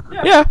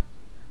 Yeah.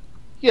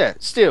 Yeah,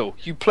 still,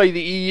 you play the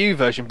EU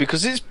version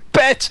because it's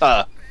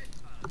better.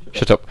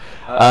 Shut up.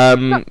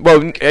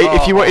 Well,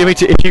 if you wanted me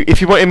to, if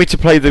you wanted me to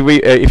play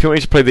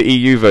the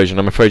EU version,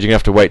 I'm afraid you're gonna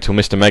have to wait till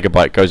Mr.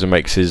 Megabyte goes and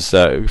makes his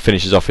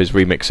finishes off his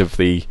remix of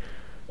the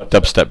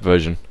dubstep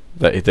version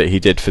that he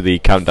did for the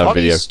countdown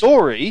Funny video.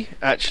 Story,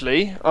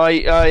 actually.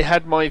 I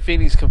had my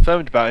feelings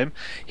confirmed about him.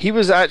 He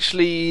was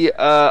actually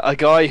a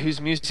guy whose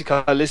music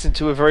I listened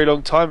to a very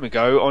long time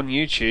ago on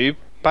YouTube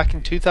back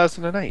in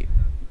 2008.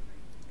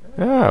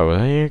 Oh, well,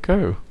 there you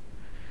go.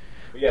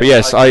 But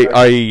yes, I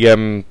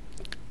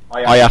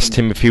asked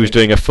him if he was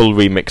doing a full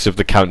remix of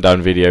the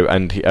countdown video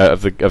and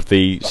of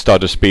the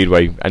Stardust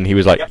Speedway, and he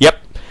was like, "Yep,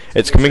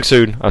 it's coming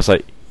soon." I was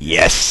like,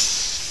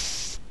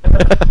 "Yes."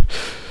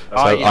 So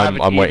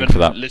I'm waiting for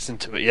that. Listen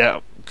to it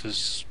yet,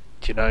 because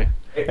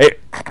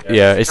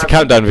yeah, it's the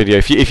countdown video.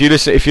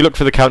 If you look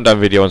for the countdown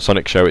video on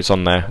Sonic Show, it's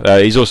on there.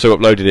 He's also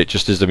uploaded it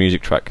just as the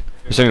music track.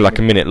 It's only like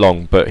a minute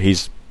long, but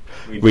he's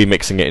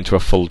remixing it into a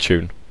full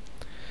tune.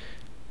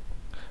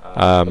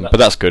 But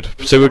that's good.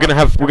 So we're gonna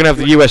have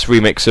the US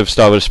remix of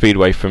Stardust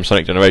Speedway from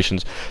Sonic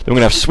Generations. Then we're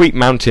gonna have Sweet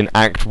Mountain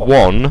Act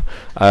 1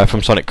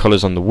 from Sonic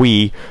Colors on the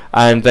Wii,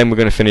 and then we're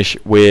gonna finish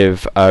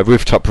with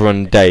Rooftop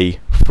Run Day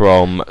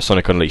from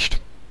Sonic Unleashed,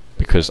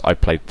 because I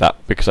played that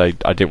because I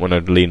didn't want to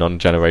lean on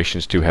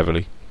Generations too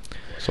heavily,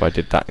 so I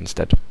did that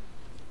instead.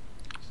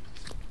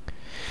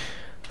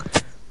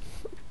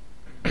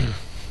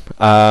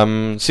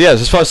 So yeah,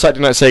 as far as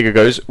Saturday Night Sega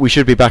goes, we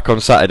should be back on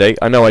Saturday.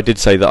 I know I did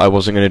say that I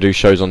wasn't going to do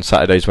shows on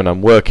Saturdays when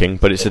I'm working,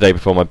 but it's the day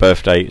before my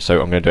birthday,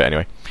 so I'm going to do it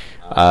anyway.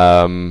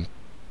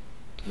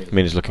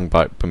 Mina's looking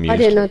bemused. I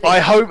didn't know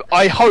that.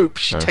 I hope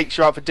she takes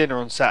you out for dinner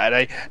on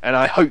Saturday, and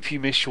I hope you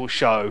miss your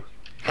show.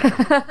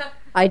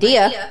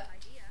 Idea.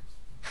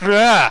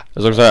 Yeah.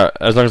 As long as I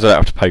don't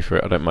have to pay for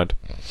it, I don't mind.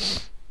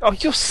 Oh,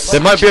 you're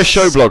there might be a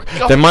show blog.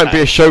 There might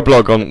be a show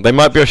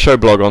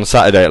blog on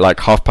Saturday at like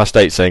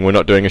 8:30 saying we're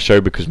not doing a show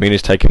because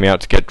Mina's taking me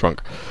out to get drunk.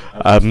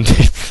 I'll tell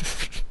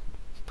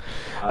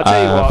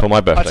you what, for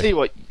my birthday. I'll tell you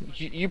what.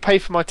 You pay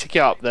for my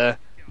ticket up there.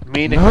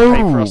 Mina can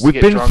pay for us we've to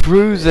get been drunk.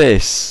 through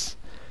this.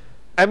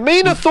 And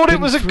Mina thought it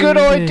was a good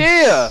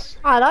idea.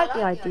 I like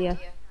the idea.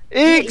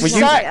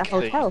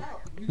 Exactly.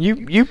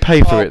 You pay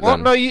for it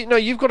then. No,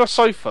 you've got a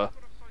sofa.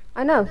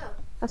 I know.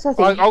 That's the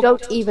thing. You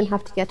don't even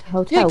have to get a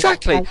hotel. Yeah,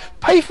 exactly.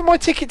 Pay for my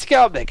ticket to get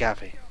up there,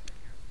 Gavi.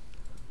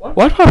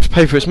 Why do I have to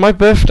pay for it? It's my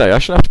birthday. I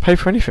shouldn't have to pay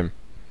for anything.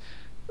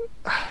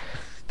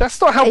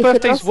 That's not how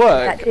birthdays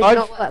work. That did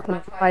not work when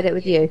I tried it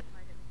with you.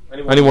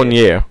 Only 1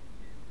 year.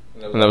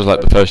 And that was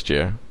like the first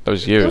year. That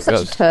was you. You were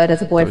such a turd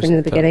as a boyfriend in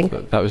the beginning.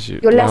 That was you.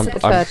 You're less of a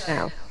turd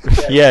now.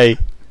 Yay.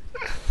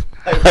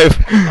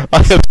 I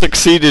have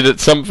succeeded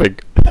at something.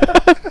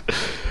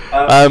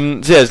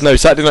 So yes, no,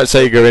 Saturday Night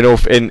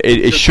Sega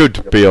it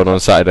should be on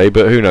Saturday,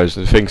 but who knows?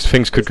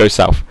 Things could go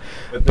south.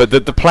 But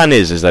the plan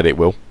is that it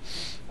will.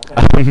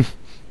 I'm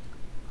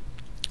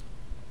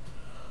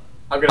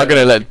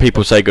gonna let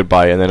people say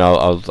goodbye, and then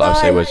I'll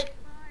say words.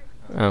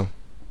 Oh,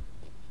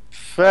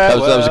 that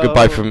was a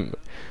goodbye from.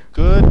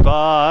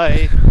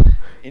 Goodbye.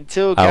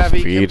 Until Auf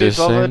Gabby can be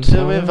bothered to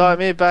Wiedersehen. invite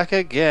me back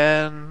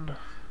again.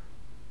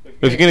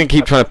 If you're gonna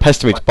keep trying to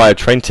pester me to buy a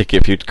train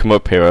ticket if you'd come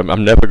up here,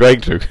 I'm never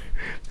going to.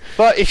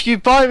 But if you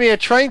buy me a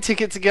train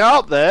ticket to get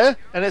up there,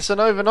 and it's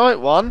an overnight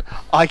one,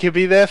 I could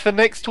be there for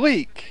next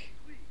week.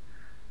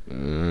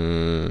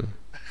 And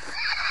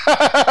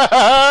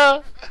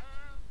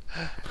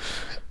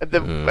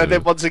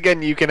then once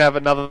again, you can have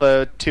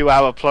another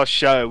 2-hour plus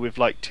show with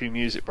like 2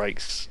 music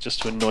breaks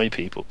just to annoy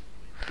people.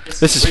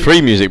 This is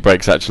free music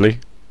breaks, actually.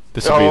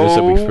 This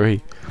will be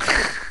free.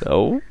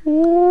 Oh.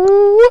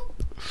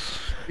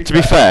 To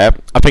be fair,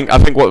 I think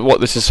what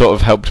this has sort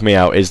of helped me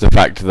out is the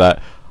fact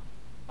that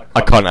I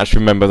can't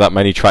actually remember that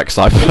many tracks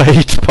I've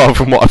played apart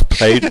from what I've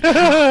played.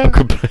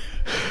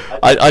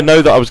 I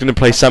know that I was going to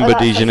play Samba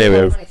de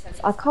Janeiro.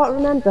 I can't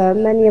remember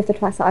many of the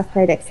tracks that I've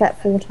played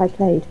except for what I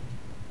played.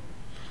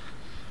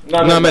 No,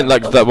 I meant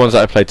like the ones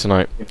that I played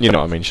tonight. You know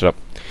what I mean, shut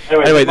up.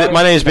 Anyway,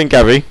 my name has been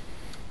Gary.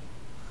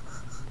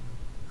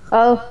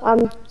 Oh,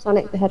 I'm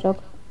Sonic the Hedgehog.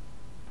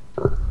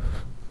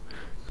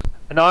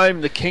 And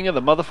I'm the king of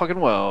the motherfucking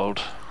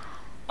world.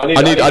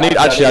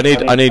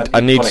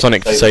 I need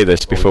Sonic to say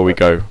this before we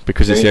go,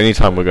 because it's the only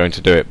time we're going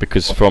to do it,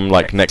 because from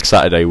like next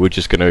Saturday we're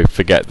just going to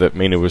forget that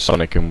Mina was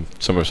Sonic and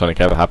Summer of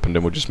Sonic ever happened,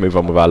 and we'll just move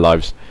on with our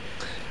lives.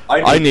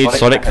 I need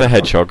Sonic the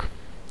Hedgehog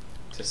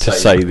to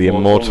say the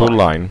immortal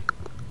line,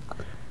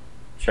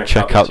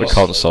 check out the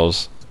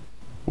consoles.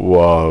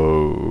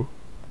 Whoa.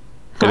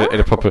 In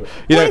a proper,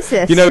 you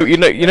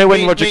know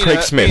when Roger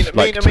Craig Smith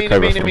took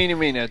over from.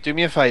 Mina, do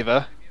me a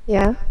favour.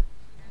 Yeah.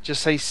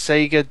 Just say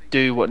Sega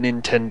do what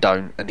Nintendo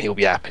don't, and he'll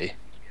be happy.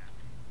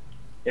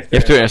 You have to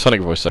do it in a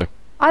Sonic voice, though.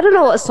 I don't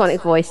know what a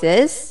Sonic voice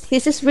is.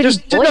 He's just really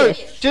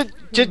boyish.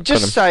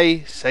 Just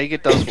say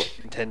Sega does what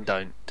Nintendo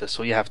don't. That's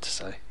all you have to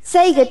say.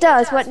 Sega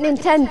does what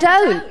Nintendo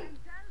don't.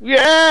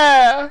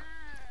 Yeah.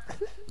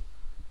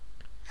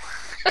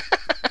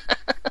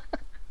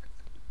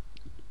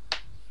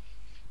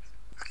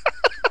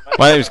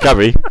 My name's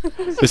Gabby.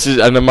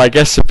 And my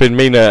guests have been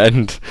Mina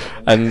and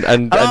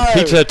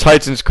Peter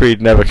Titan's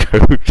Creed never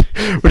code.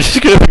 We're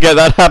just gonna forget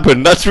that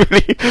happened. That's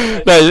really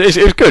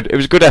it was good. It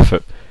was a good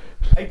effort.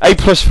 A+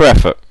 for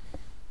effort.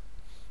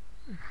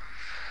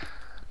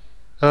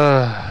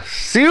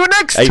 See you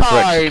next A for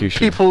time, execution.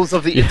 peoples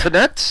of the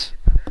internet.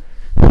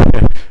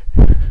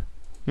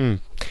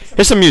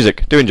 Here's some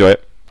music. Do enjoy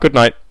it. Good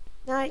night.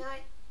 Night.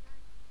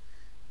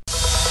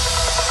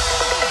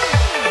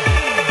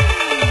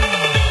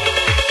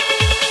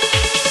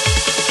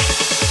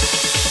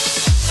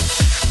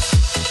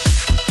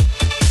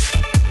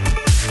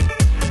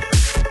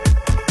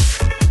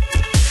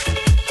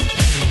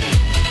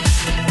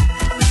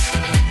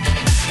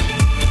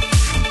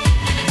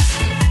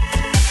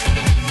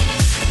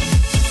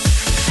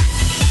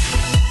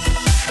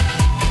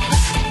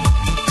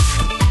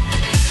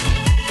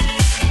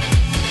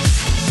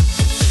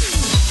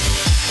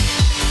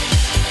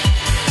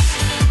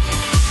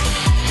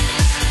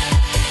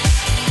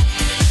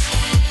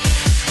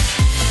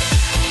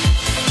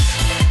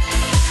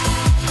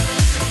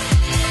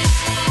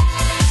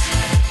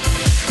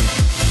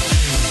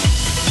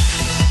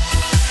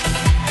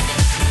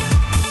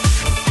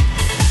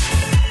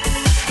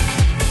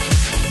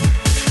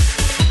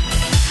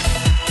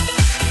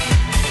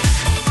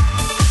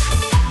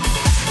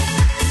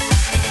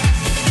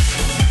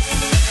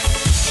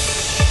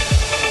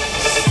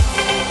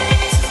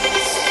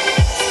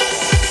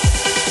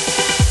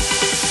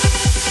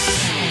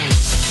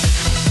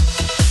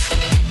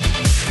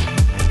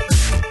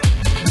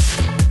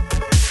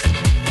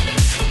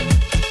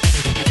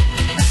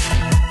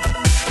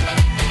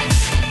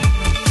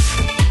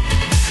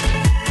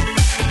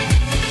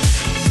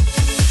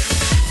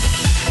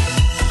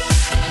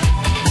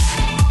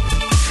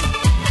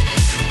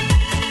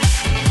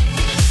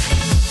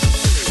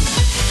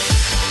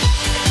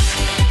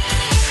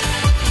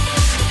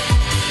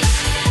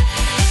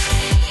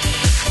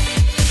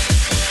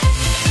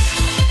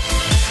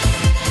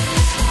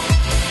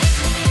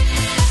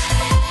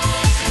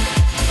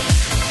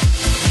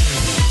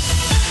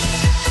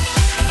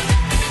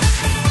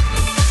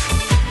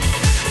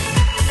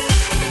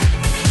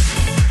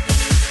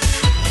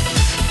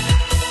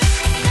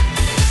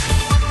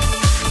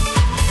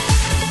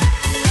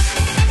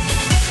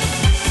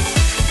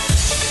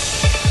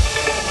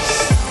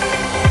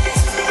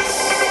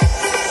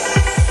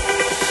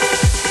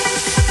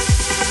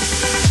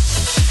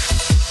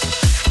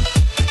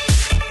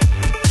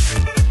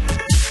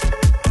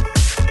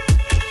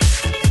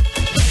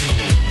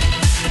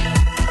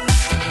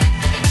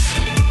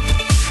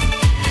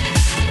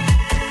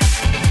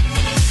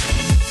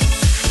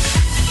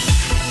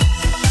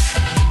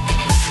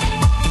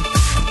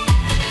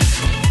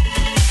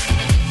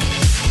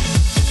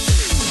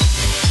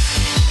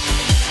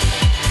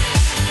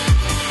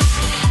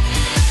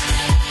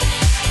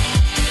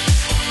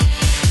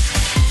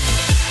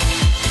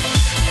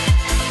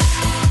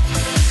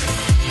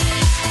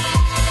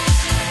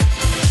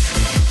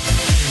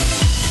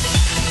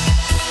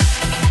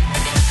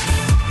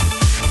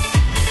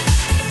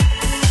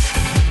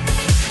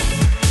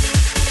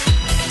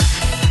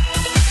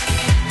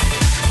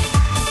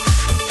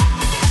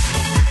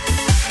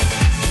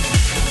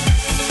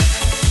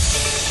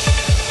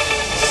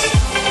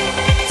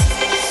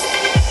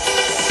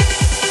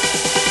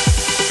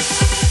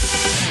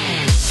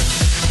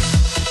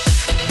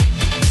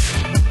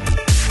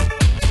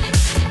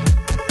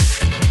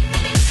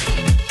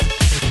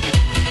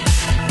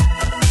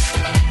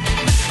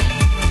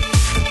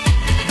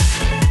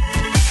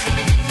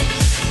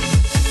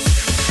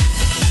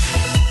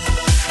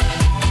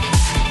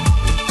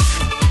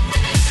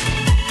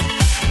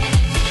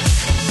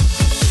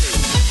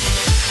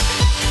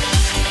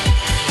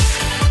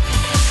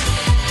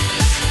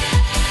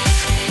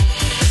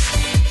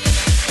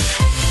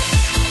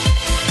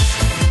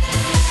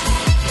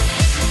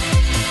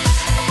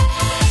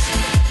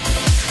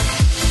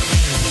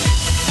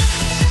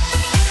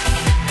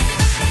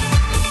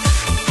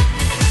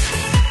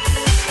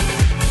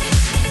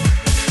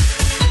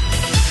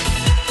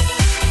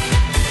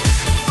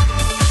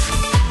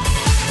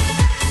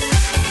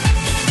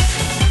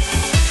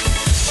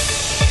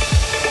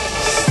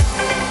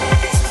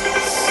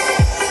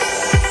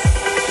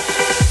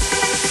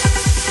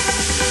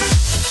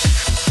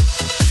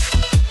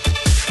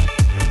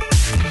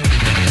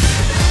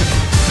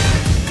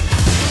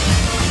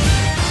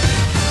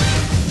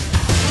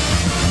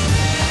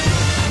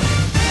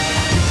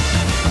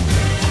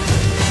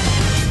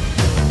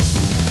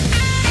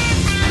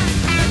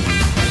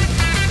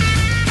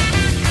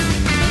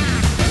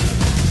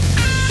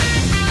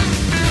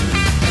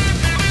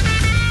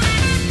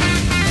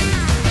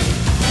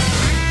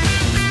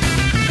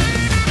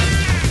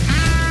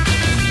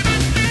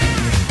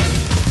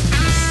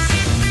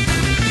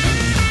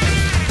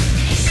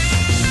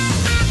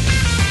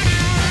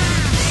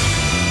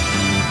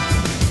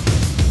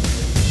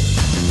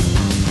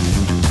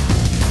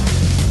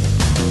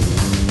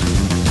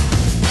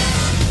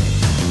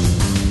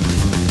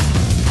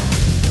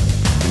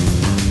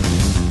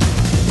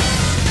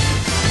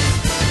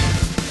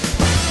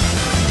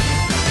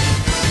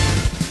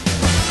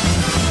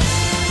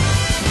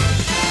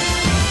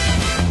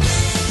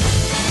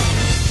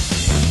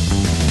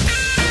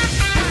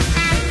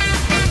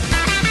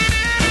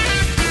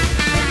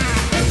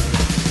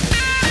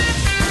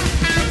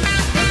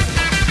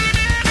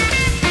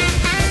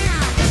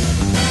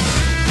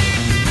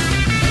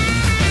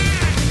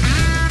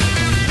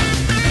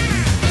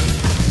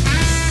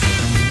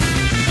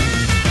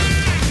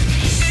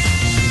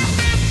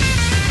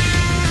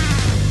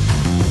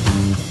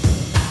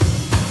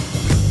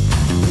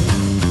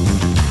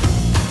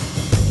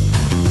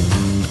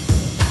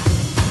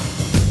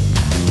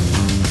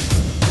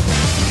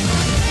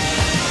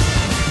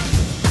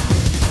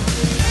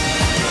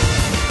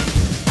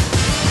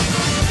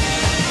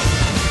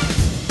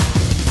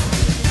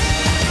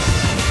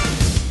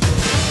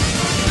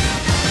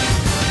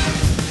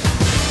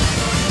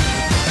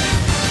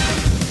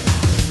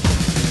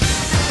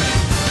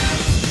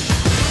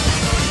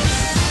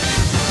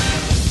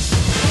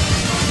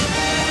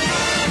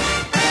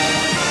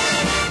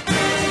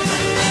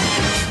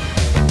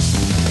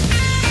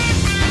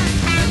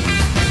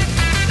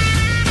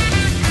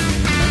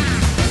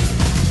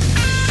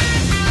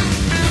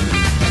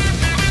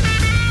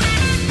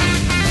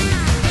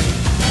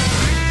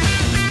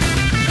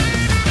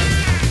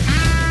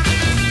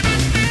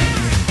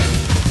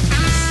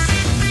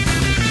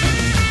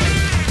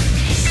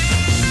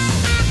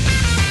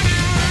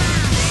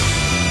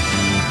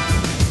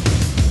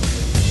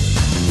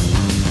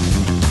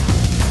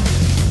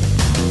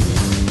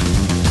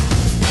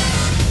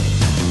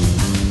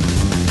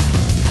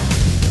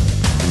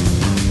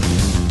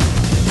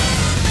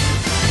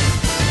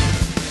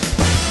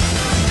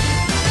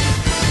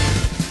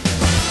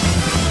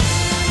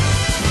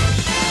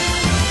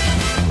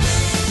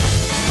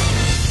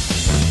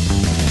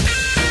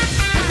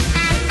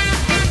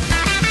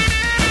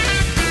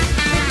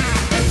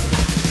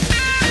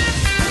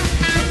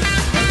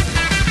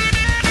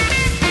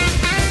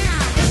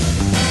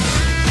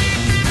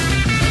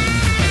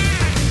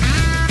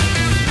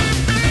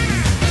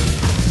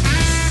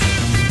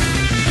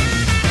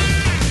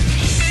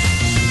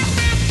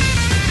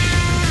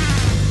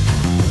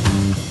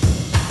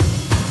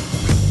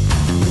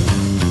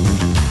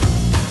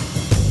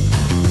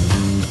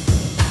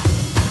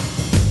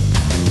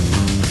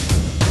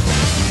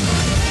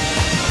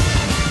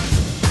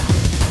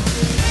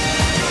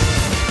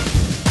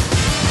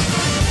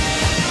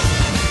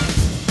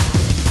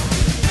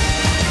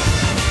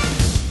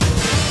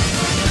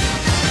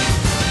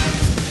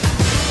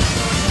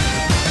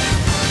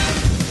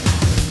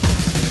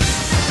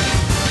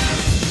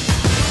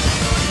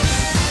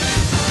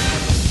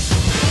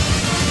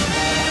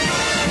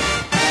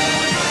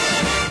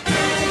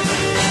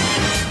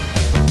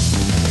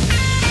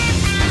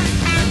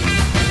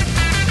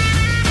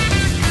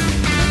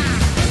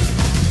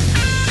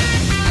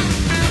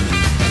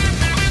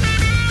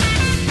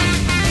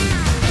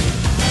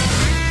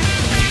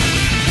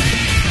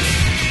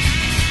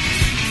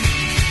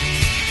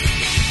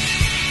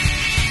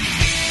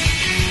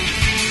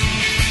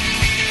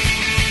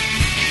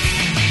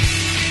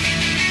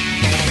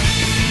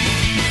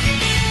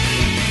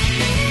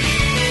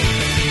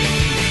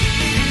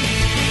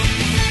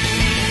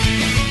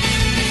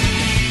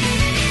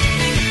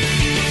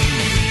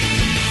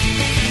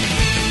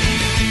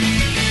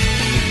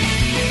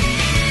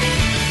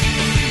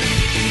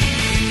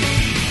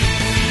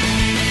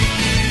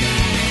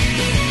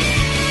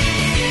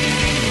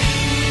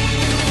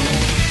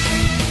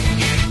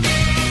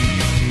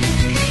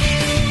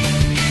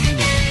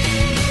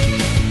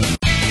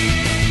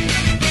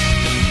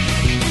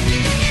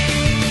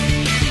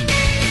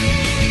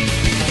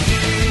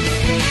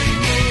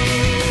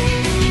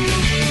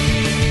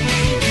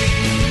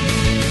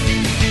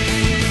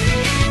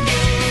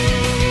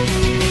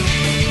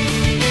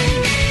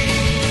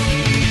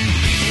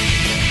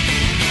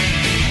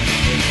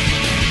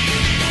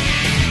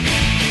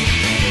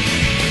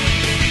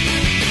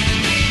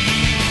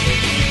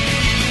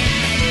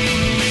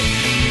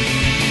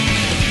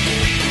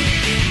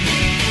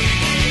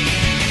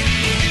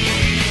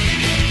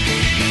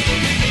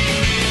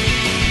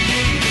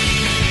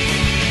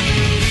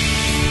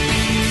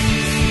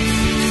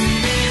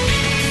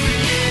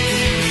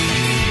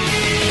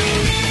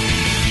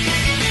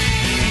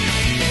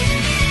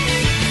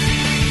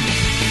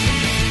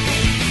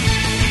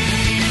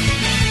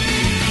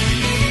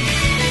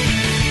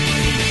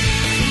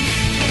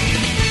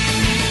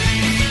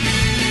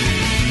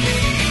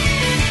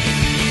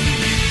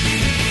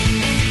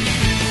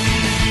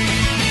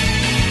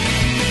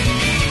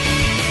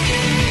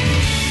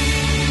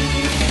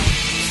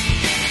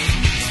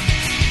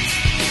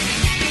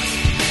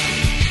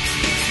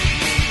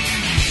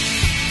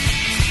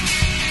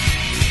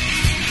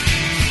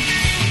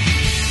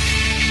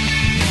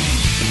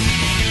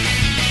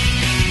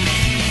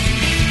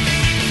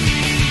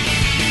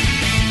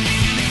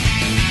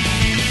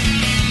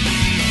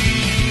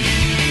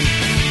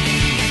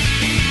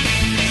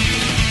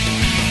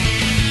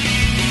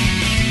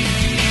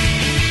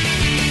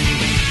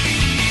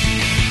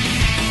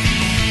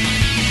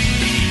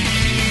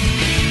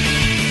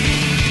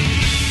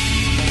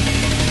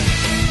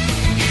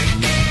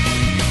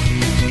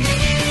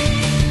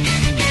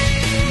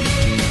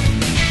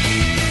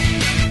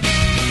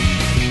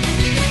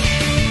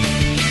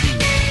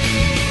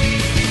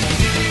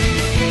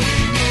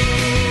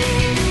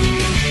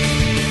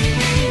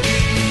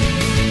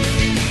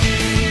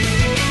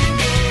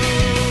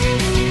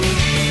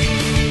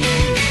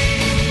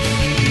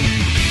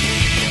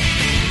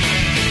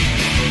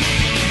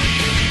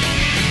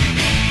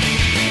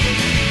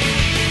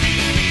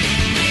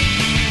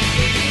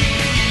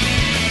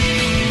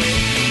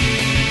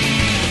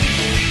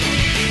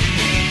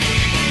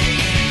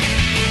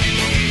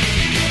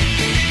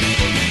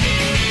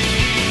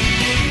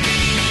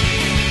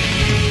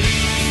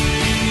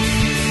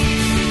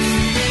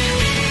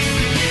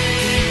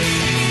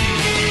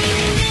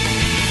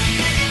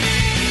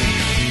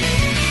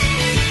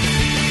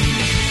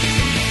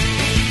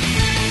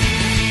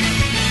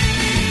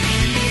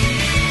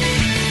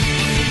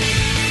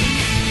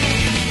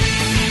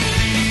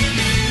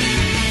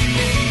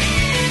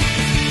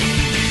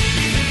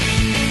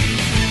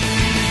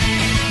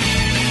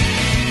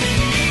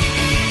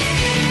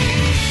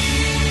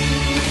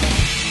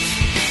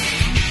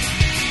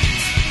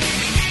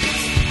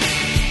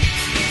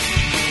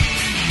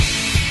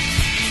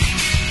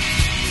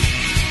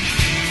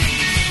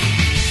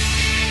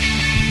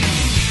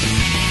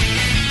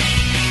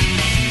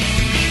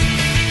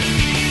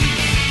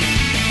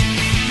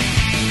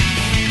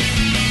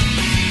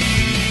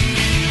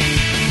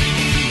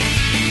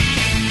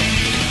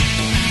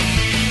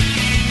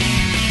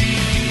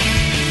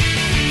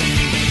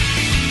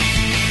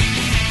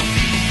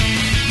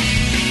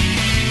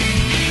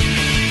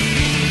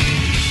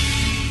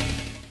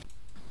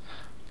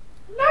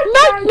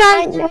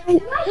 Night, night,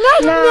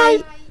 night,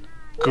 night.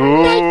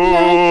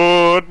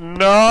 Good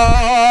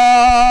night.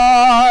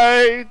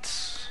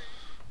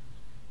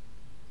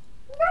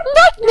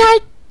 Night,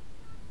 night.